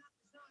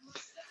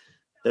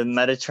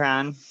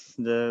Metatron,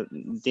 the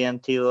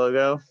DMT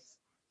logo.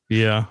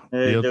 Yeah,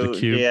 the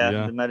cube. Yeah,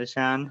 the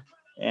Metatron,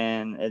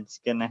 and it's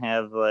gonna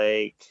have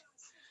like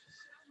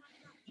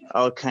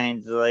all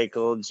kinds of like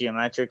little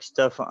geometric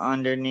stuff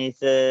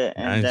underneath it,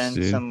 and Nice, then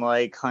dude. some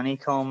like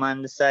honeycomb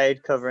on the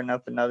side covering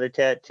up another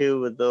tattoo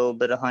with a little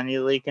bit of honey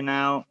leaking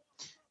out,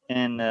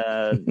 and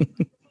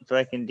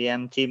fucking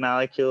DMT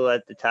molecule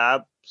at the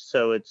top.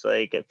 So it's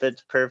like it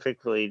fits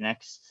perfectly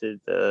next to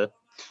the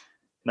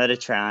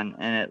Metatron,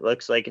 and it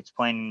looks like it's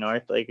pointing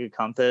north like a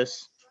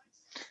compass.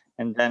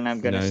 And then I'm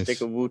gonna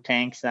stick a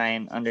Wu-Tang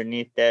sign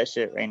underneath that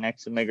shit right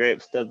next to my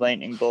grape stud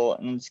lightning bolt,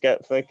 and it's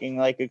got fucking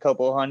like a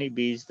couple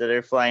honeybees that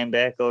are flying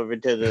back over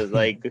to the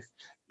like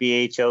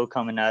BHO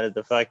coming out of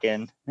the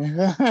fucking you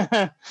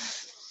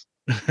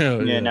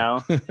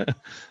know.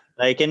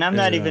 Like, and I'm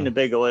not even a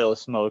big oil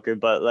smoker,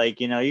 but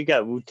like, you know, you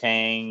got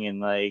Wu-Tang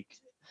and like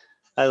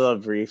I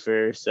love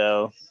reefer,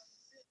 so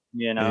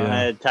you know, I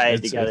had to tie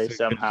it together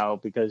somehow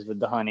because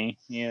with the honey,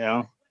 you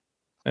know.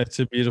 It's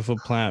a beautiful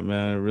plant,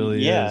 man. It really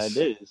is. Yeah, it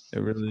is. It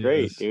really it's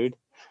great, is. Dude.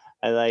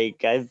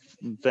 I've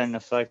been a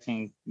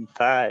fucking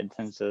pod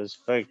since I was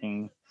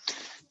fucking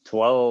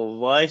 12.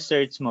 Well, I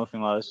started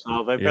smoking when I was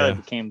 12. I probably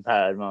became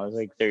pod when I was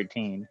like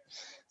 13.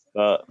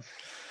 But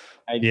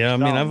I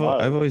mean, I've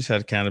always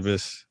had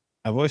cannabis.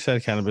 I've always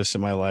had cannabis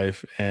in my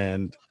life,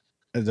 and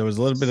there was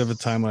a little bit of a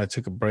time when I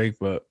took a break,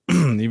 but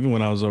even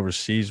when I was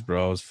overseas,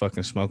 bro, I was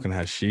fucking smoking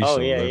hashish. Oh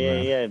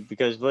yeah.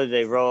 Because what do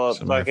they roll up?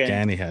 Some fucking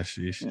Afghani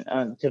hashish,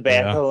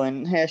 tobacco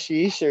and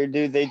hashish, or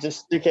do they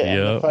just stick it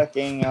in the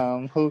fucking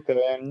hookah?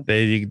 And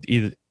they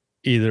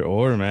either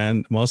or,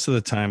 man. Most of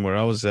the time where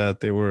I was at,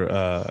 they were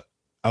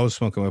I was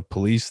smoking with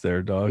police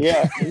there, dog.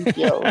 Yeah.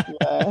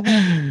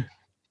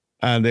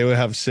 And they would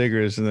have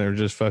cigarettes and they would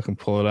just fucking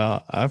pull it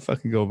out. I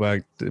fucking go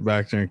back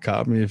there and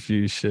cop me a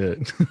few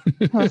shit.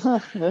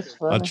 That's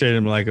funny. I'll trade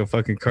him like a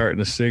fucking carton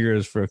of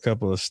cigarettes for a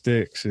couple of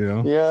sticks, you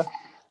know?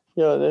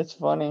 Yeah, that's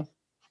funny.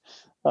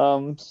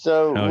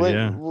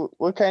 So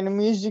what kind of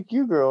music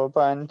you grow up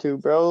on to,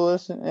 bro?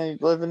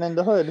 Living in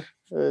the hood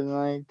and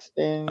like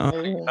staying.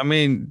 I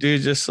mean,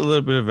 dude, just a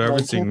little bit of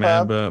everything,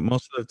 man. But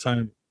most of the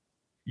time,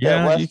 you hear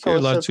a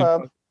lot of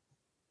Tupac.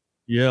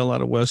 Yeah, a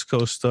lot of West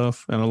Coast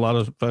stuff and a lot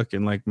of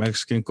fucking like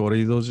Mexican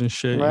corridos and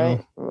shit. Right.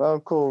 You know? Oh,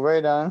 cool.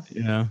 Right on.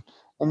 Yeah.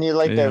 And you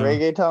like that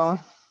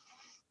reggaeton?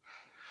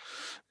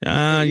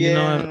 You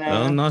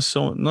know, not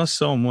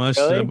so much,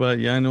 really? But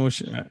yeah, I know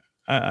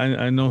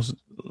I know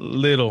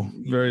little,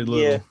 very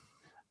little. Yeah.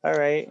 All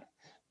right.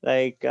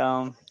 Like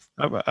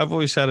I've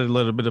always had a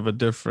little bit of a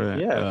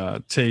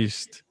different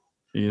taste,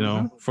 you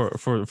know, for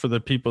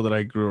the people that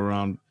I grew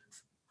around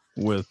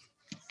with.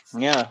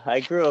 Yeah,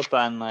 I grew up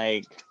on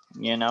like,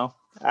 you know,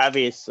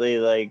 obviously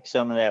like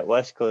some of that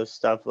West Coast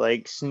stuff,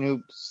 like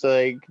Snoop's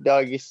like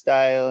Doggy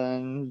Style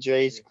and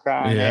Dre's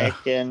Chronic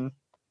and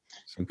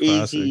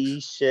Easy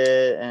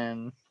shit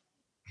and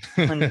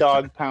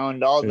Dog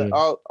Pound, all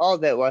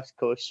that West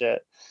Coast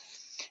shit.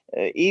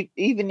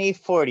 Even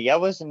E40. I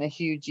wasn't a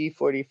huge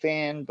E40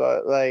 fan,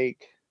 but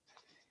like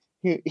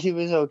he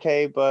was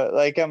okay. But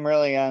like I'm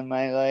really on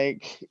my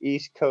like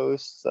East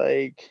Coast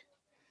like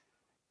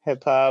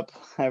hip hop.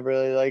 I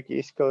really like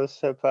East Coast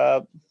hip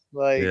hop.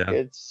 Like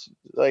it's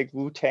like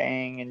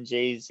Wu-Tang and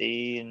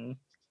Jay-Z and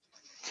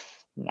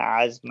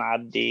Nas,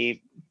 Mobb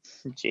Deep,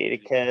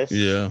 Jadakiss.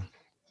 Yeah.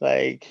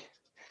 Like,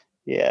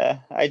 yeah,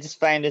 I just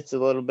find it's a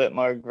little bit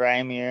more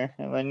grimier.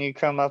 And when you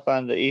come up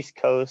on the East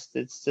Coast,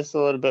 it's just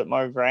a little bit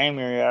more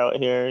grimier out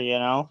here, you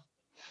know?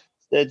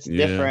 It's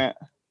different,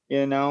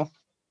 you know?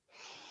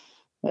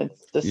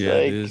 It's just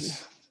like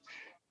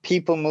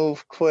people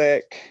move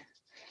quick.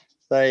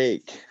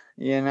 Like,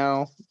 you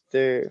know,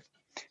 they're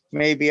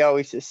maybe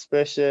always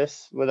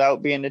suspicious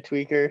without being a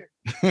tweaker.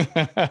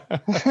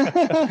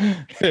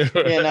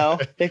 You know,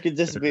 they could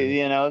just be,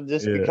 you know,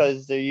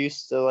 because they're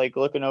used to like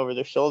looking over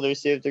their shoulder,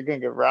 see if they're gonna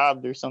get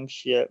robbed or some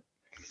shit.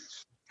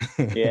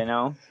 You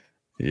know?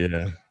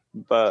 Yeah.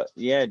 But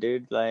yeah,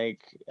 dude,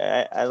 like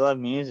I love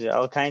music,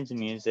 all kinds of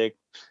music.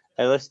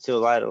 I listen to a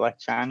lot of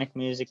electronic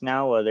music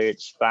now, whether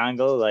it's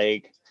Spangle,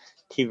 like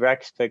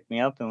T-Rex picked me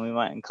up and we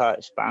went and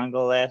caught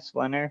spongle last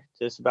winter,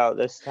 just about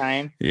this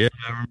time. Yeah,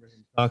 I remember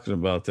him talking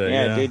about that.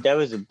 Yeah, Yeah, dude, that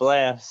was a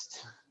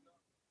blast.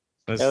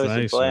 that's That was a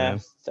nice, man.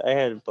 blast. I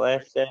had a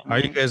blast that How are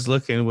you night. guys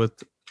looking with?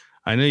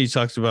 I know you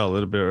talked about a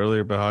little bit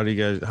earlier, but how are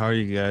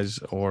you guys,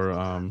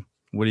 or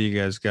what do you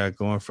guys got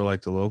going for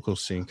like the local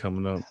scene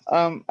coming up?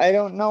 I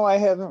don't know. I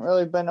haven't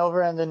really been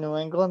over on the New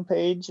England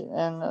page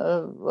in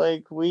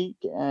like week,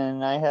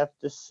 and I have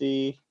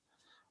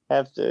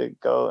to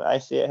go. I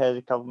see it has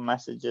a couple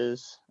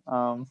messages.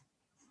 I've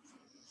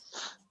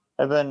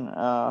been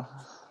a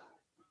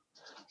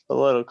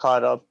little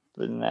caught up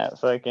in that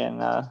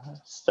fucking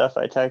stuff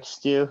I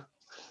text you.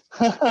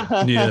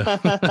 Yeah.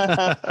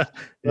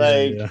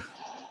 Like, yeah.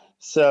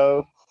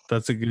 so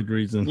That's a good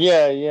reason.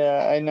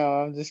 yeah, I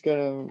know. I'm just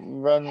gonna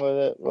run with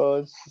it. Well,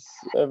 it's just,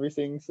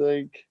 everything's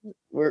like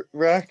we're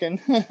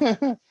rocking.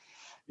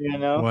 You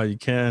know? While you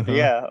can, huh?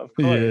 Yeah, of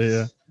course.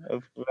 Yeah.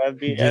 I'd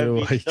be Get it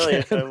while you silly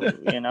if I,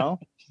 can.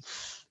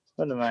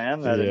 What am I?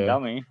 I'm not a Yeah.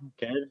 dummy,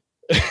 kid.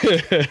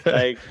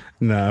 Like,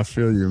 Nah, I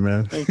feel you,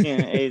 man. you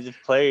can't hate the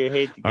player, you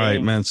hate the game. All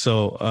right, man.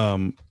 So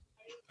I'm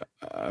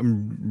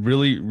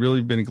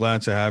really been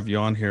glad to have you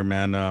on here,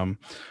 man.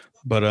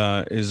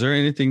 But is there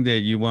anything that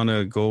you want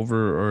to go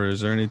over, or is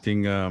there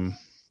anything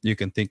you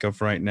can think of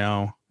right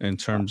now in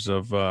terms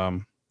of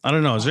I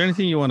don't know, is there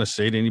anything you want to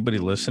say to anybody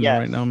listening Yes.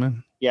 right now,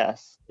 man?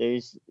 Yes,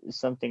 there's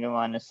something I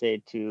want to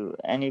say to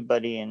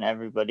anybody and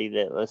everybody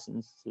that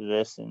listens to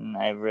this, and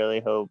I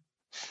really hope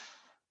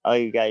all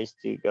you guys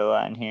do go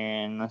on here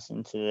and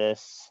listen to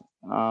this.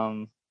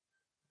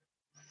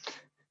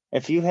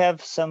 If you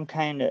have some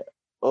kind of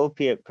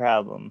opiate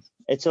problem,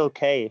 it's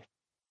okay.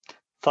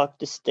 Fuck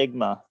the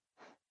stigma.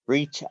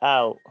 Reach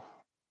out.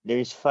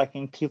 There's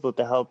fucking people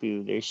to help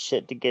you. There's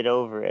shit to get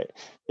over it.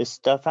 The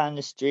stuff on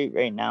the street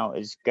right now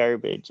is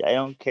garbage. I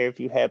don't care if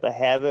you have a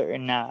habit or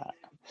not.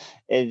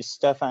 The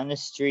stuff on the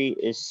street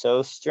is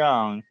so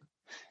strong.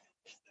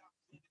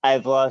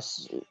 I've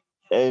lost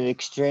an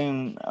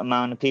extreme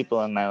amount of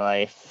people in my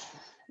life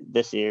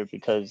this year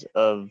because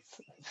of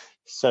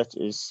such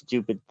a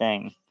stupid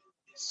thing.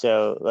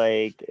 So,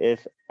 like,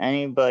 if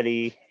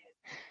anybody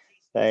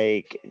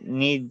like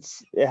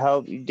needs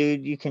help,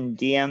 dude, you can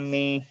DM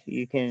me.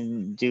 You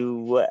can do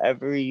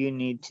whatever you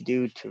need to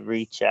do to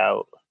reach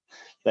out,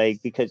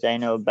 like, because I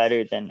know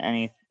better than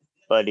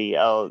anybody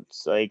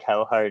else like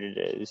how hard it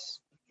is.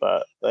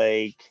 But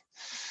like,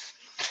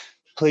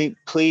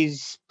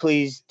 please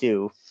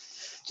do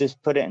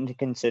just put it into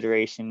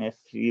consideration if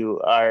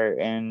you are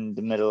in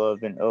the middle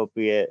of an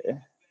opiate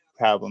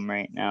problem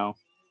right now.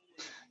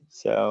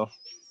 So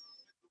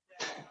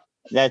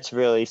that's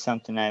really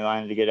something I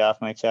wanted to get off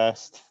my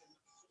chest.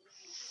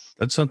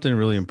 That's something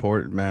really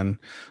important, man.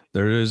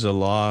 There is a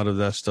lot of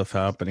that stuff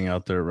happening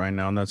out there right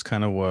now, and that's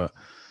kind of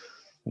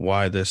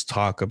why this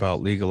talk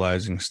about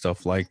legalizing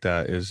stuff like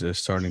that is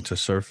starting to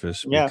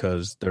surface. Yeah.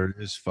 Because there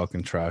is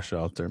fucking trash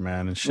out there,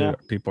 man, and shit.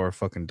 Yeah. People are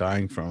fucking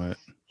dying from it.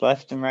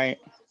 Left and right.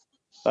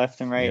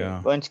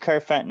 Yeah. Once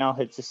carfentanil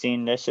hits the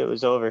scene, that shit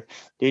was over.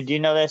 Dude, do you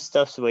know that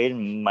stuff's weighed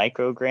in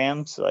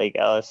micrograms, like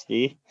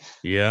LSD?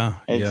 Yeah.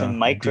 It's in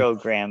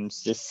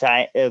micrograms. The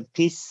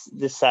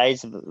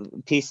size of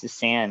a piece of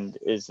sand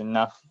is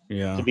enough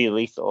to be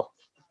lethal.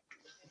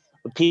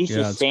 A piece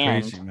of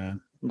sand, crazy, man.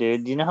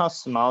 dude. Do you know how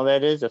small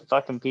that is? A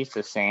fucking piece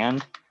of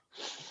sand.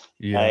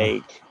 Yeah.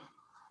 Like,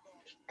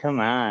 come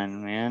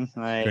on, man.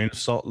 Like, grain of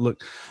salt.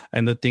 Look,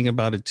 and the thing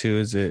about it too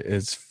is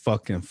it's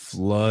fucking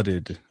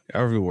flooded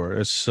everywhere.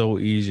 It's so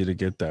easy to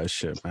get that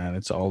shit, man.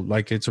 It's all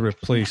like it's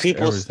replaced.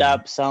 People everything.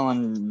 stopped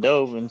selling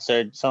dope and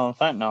started selling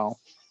fentanyl.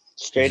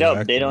 Straight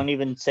up, they don't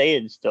even say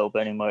it's dope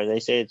anymore. They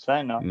say it's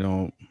fentanyl.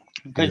 No,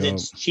 because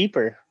it's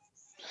cheaper,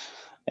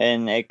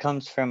 and it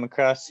comes from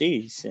across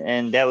seas.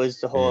 And that was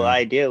the whole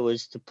idea,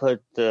 was to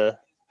put the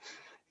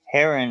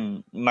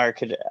heroin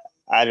market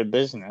out of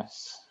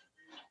business.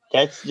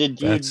 That's the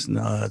dude. That's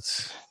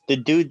nuts. The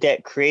dude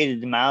that created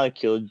the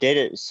molecule did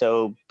it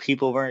so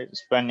people weren't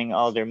spending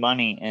all their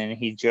money, and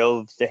he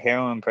drove the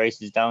heroin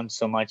prices down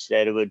so much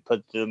that it would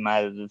put them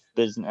out of the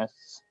business.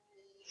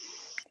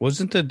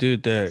 Wasn't the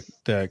dude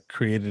that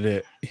created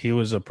it? He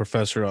was a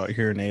professor out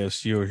here in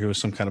ASU, or he was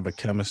some kind of a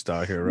chemist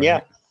out here, right?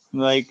 Yeah,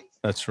 like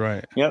that's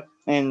right. Yep,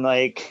 and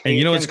like, and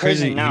you know what's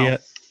crazy? Now.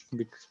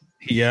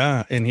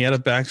 Yeah, and he had a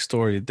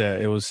backstory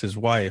that it was his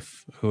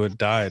wife who had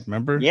died.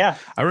 Remember? Yeah,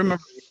 I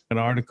remember an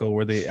article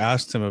where they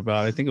asked him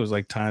about, I think it was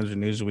like Times or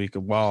Newsweek a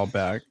while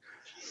back,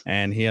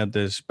 and he had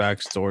this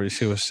backstory.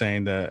 He was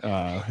saying that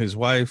his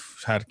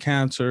wife had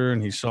cancer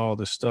and he saw all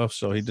this stuff,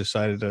 so he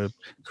decided to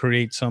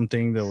create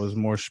something that was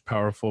more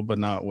powerful but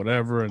not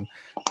whatever, and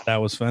that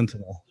was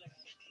fentanyl.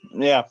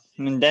 Yeah,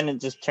 and then it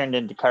just turned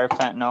into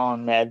carfentanil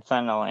and mad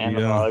fentanyl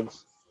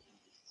analogs.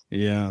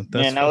 Yeah,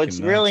 that's it's nuts,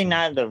 really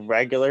not the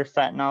regular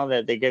fentanyl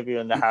that they give you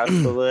in the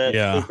hospital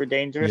that's super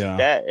dangerous. Yeah.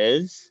 That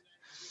is,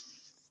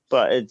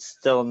 but it's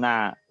still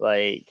not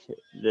like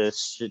the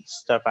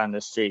stuff on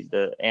the street,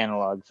 the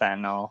analog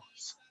fentanyl.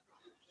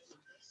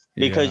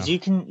 Because you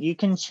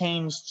can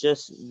change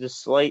just the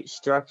slight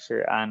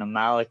structure on a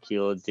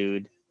molecule,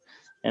 dude.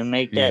 and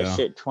make that Yeah.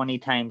 shit 20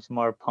 times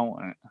more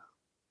potent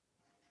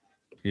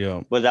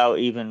Yeah. without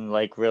even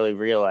like really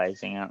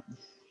realizing it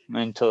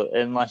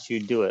unless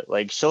you do it.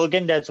 Like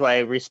Shulgin, that's why I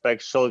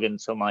respect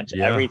Shulgin so much.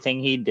 Yeah. Everything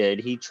he did,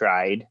 he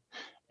tried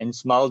in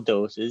small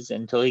doses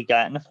until he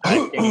got an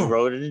effect and he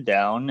wrote it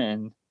down,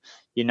 and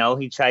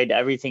he tried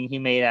everything he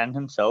made on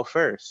himself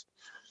first.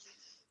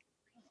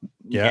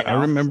 Yeah, I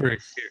remember.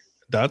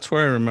 That's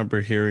where I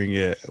remember hearing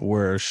it,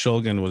 where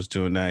Shulgin was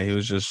doing that. He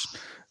was just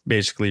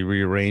basically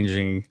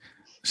rearranging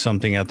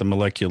something at the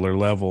molecular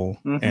level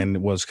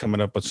and was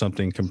coming up with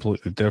something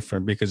completely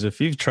different. Because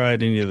if you've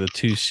tried any of the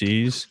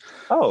 2Cs,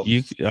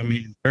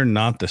 they're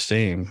not the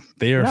same.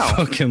 They are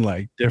fucking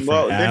like different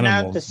well, they're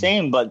animals. not the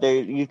same, but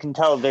you can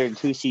tell they're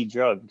 2C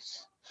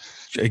drugs.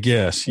 I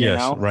guess,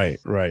 yes, right.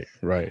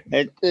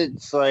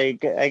 It's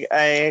like I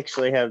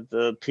actually have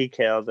the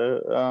PCAL,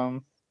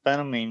 the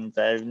phenamines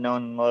that I've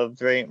known and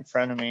loved right in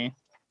front of me,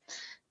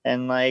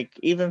 and like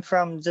even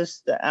from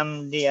just the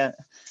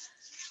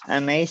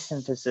MA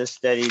synthesis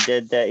that he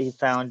did, that he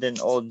found in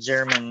old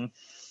German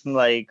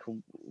like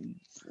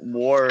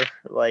war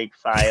like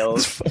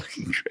files. It's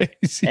fucking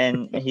crazy.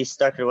 And he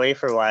stuck it away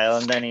for a while,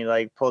 and then he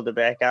like pulled it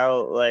back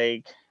out.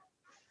 Like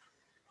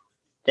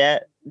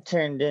that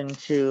turned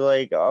into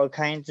like all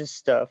kinds of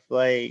stuff,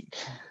 like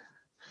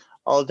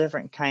all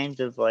different kinds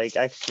of like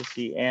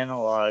ecstasy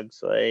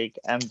analogs, like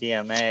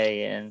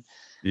MDMA and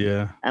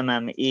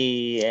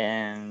MME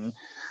and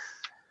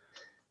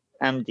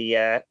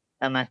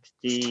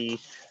MXD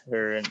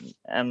or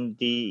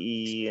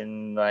MDE,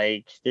 and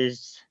like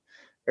there's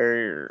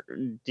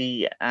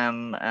DMMDA.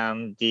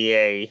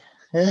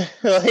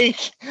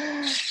 Like,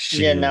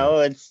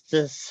 it's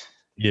just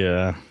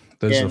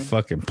there's a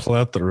fucking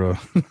plethora.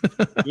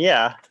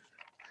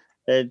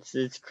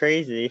 It's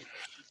crazy.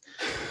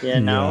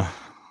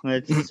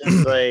 It's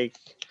just like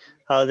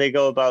how they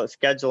go about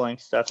scheduling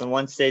stuff, and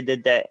once they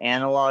did that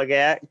analog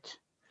act,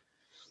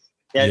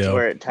 that's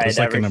where it tied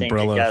everything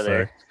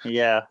together. Effect.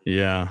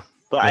 Yeah.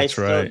 But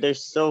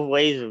there's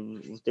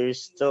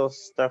still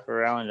stuff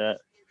around it.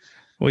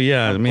 Well,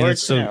 yeah, I mean,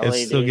 it's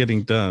still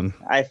getting done.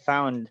 I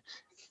found,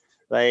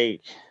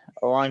 like,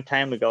 a long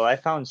time ago, I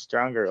found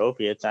stronger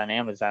opiates on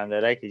Amazon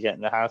that I could get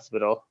in the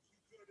hospital.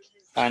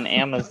 On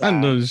Amazon.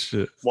 No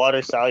shit.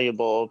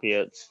 Water-soluble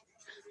opiates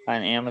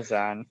on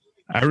Amazon.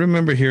 I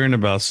remember hearing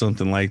about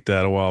something like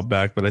that a while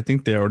back, but I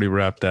think they already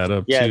wrapped that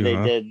up too. Yeah,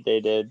 they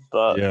did.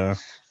 But,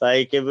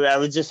 like,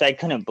 I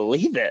couldn't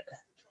believe it.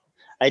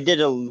 I did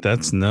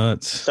That's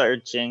nuts.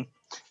 Searching.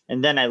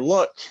 And then I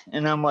looked,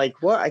 and I'm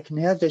like, what? I can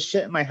have this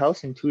shit in my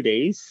house in 2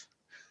 days?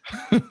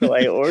 So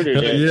I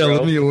ordered it.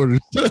 Let me order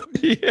stuff.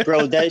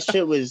 Bro, that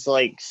shit was,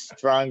 like,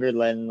 stronger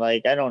than,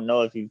 like, I don't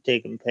know if you've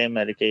taken pain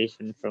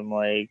medication from,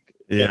 like,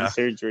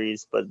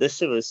 surgeries, but this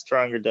shit was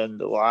stronger than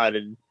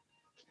Dilaudid.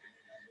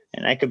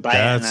 And I could buy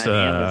it on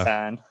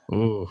Amazon.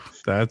 Ooh,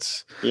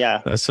 that's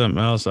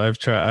something else. I've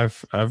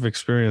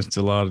experienced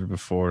Dilaudid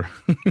before.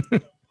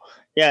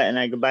 Yeah, and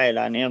I could buy it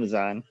on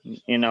Amazon,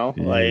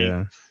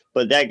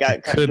 but that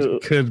got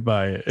could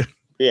buy it.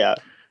 Yeah.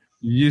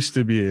 Used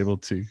to be able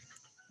to.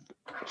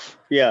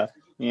 Yeah,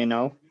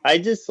 I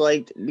just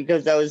liked,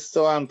 because I was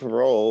still on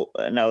parole,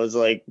 and I was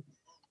like,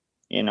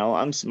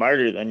 I'm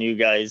smarter than you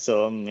guys,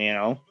 so I'm,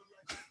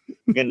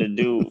 gonna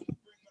do,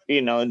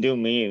 do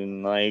me,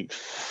 and like,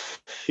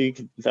 you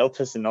can help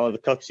us in all the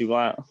cups you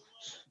want.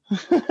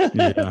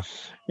 Yeah.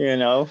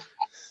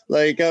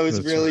 Like I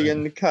was really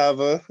into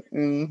kava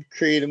and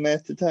kratom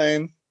at the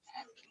time.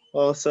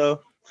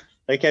 Also,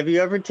 like, have you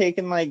ever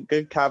taken like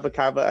good kava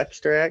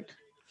extract?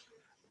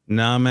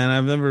 Nah, man,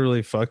 I've never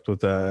really fucked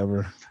with that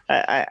ever.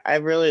 I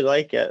really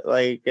like it.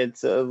 Like,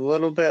 it's a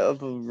little bit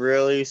of a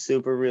really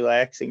super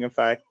relaxing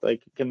effect.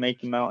 Like, it can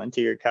make you melt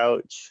into your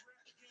couch.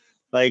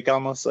 Like,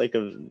 almost like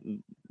a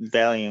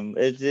Valium.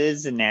 It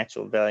is a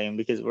natural Valium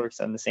because it works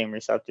on the same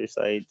receptor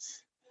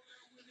sites.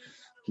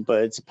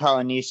 But it's a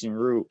Polynesian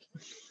root.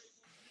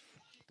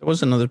 There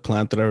was another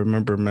plant that I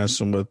remember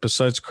messing with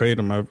besides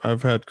kratom.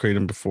 I've had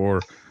kratom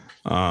before.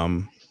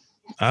 I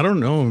don't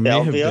know. It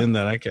may have been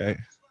that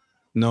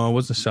no, it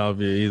wasn't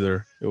salvia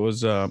either. It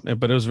was, but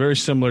it was very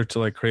similar to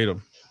like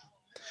kratom.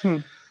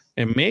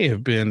 It may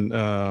have been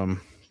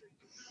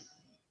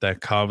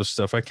that kava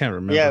stuff. I can't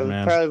remember. Yeah,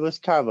 man. It probably was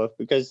kava,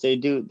 because they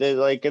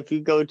like, if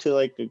you go to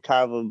like a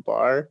kava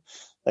bar,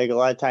 like a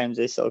lot of times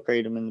they sell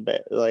kratom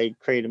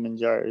in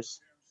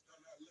jars.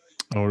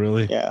 Oh,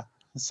 really? Yeah.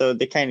 So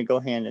they kind of go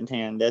hand in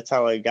hand. That's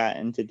how I got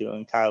into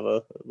doing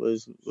kava,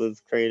 was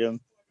with kratom.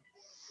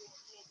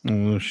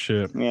 Oh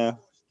shit. Yeah.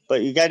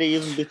 But you got to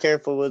even be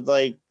careful with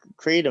like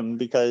kratom,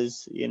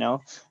 because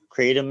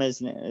kratom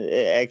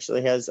it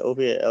actually has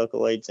opiate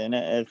alkaloids in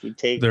it. If you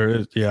take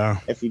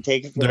if you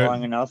take it for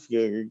long enough,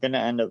 you're gonna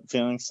end up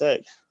feeling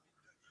sick.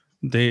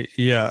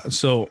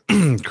 So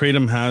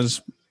kratom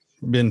has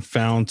been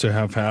found to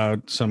have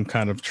had some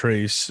kind of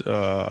trace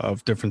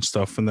of different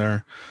stuff in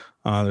there.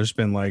 There's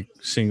been like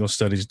single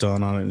studies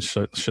done on it and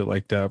shit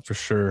like that for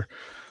sure.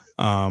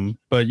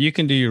 But you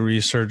can do your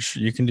research,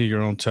 you can do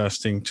your own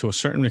testing to a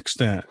certain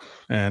extent,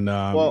 and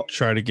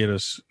try to get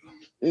us.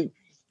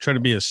 try to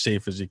be as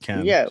safe as you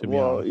can. Yeah,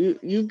 well,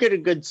 you get a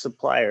good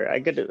supplier. I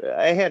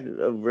had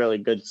a really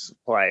good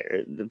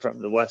supplier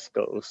from the West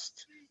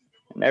Coast,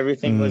 and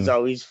everything was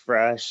always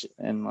fresh,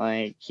 and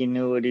like he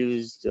knew what he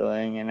was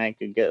doing, and I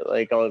could get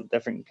like all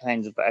different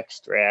kinds of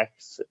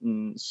extracts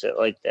and shit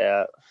like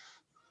that.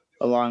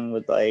 Along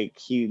with like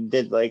he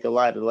did like a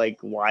lot of like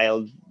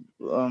wild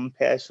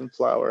passion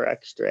flower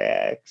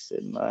extracts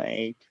and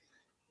like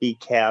Be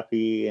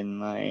Happy and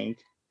like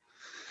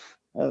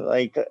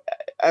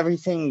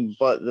everything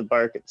but the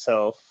bark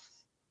itself.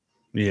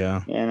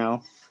 Yeah. You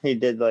know, he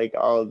did like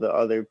all the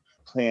other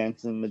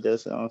plants and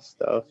medicinal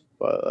stuff,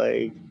 but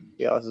like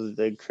he also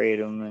did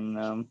kratom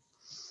and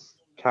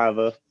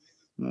kava.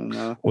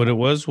 What it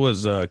was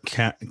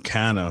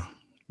canna.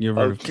 You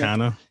ever heard of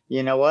canna?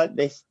 You know what?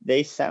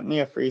 They sent me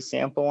a free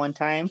sample one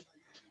time,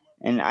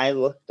 and I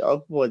looked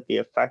up what the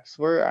effects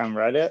were on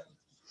Reddit,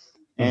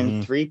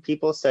 and 3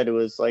 people said it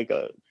was like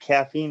a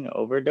caffeine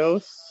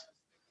overdose.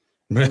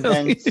 Really?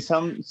 And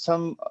then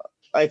some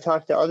I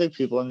talked to other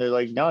people, and they're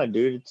like, "No,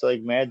 dude, it's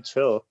like mad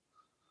chill."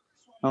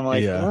 I'm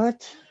like,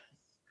 "What?"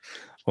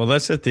 Well,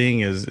 that's the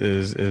thing is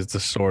the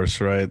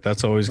source, right?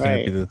 That's always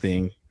going to be the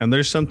thing. And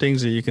there's some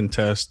things that you can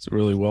test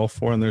really well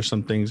for, and there's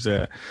some things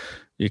that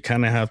you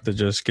kind of have to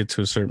just get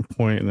to a certain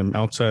point, and then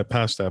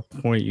past that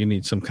point, you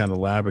need some kind of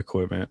lab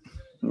equipment.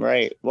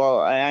 Right.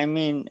 Well, I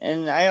mean,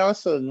 and I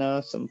also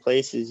know some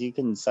places you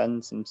can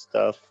send some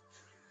stuff,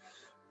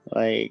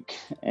 like,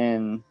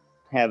 and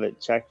have it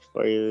checked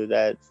for you.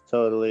 That's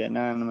totally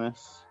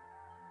anonymous.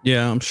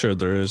 Yeah, I'm sure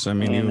there is. I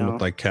mean, even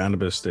with like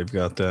cannabis, they've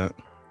got that.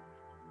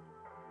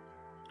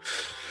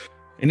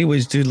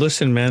 Anyways, dude,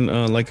 listen, man,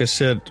 like I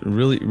said,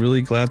 really,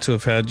 really glad to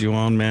have had you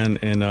on, man.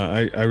 And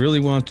I really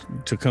want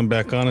to come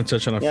back on and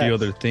touch on a few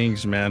other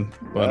things, man.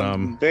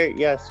 But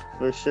yes,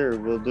 for sure.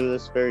 We'll do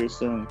this very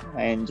soon.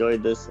 I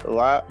enjoyed this a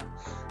lot.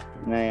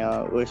 And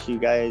I wish you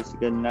guys a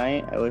good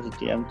night. I wish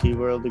DMT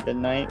World a good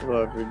night,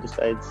 whoever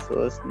decides to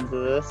listen to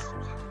this.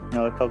 I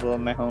know a couple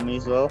of my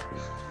homies will.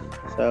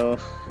 So,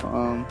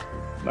 all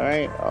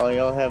right, all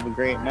y'all have a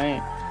great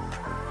night.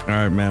 All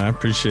right, man. I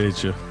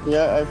appreciate you.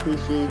 Yeah, I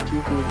appreciate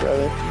you too,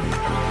 brother.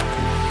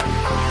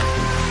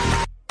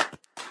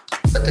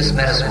 But this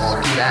medicine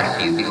won't do that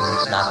for you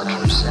because it's not the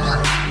true sad.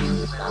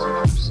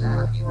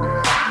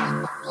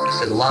 He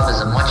said love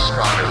is a much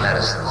stronger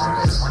medicine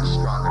than this.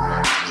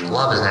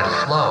 Love is that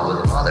flow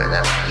with the mother,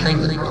 that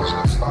thing that goes to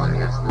the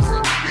father.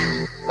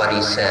 But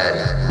he said,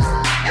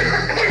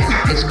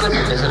 it's good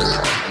to visit a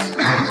site.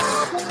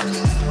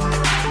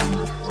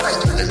 It's nice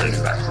to visit a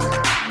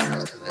friend.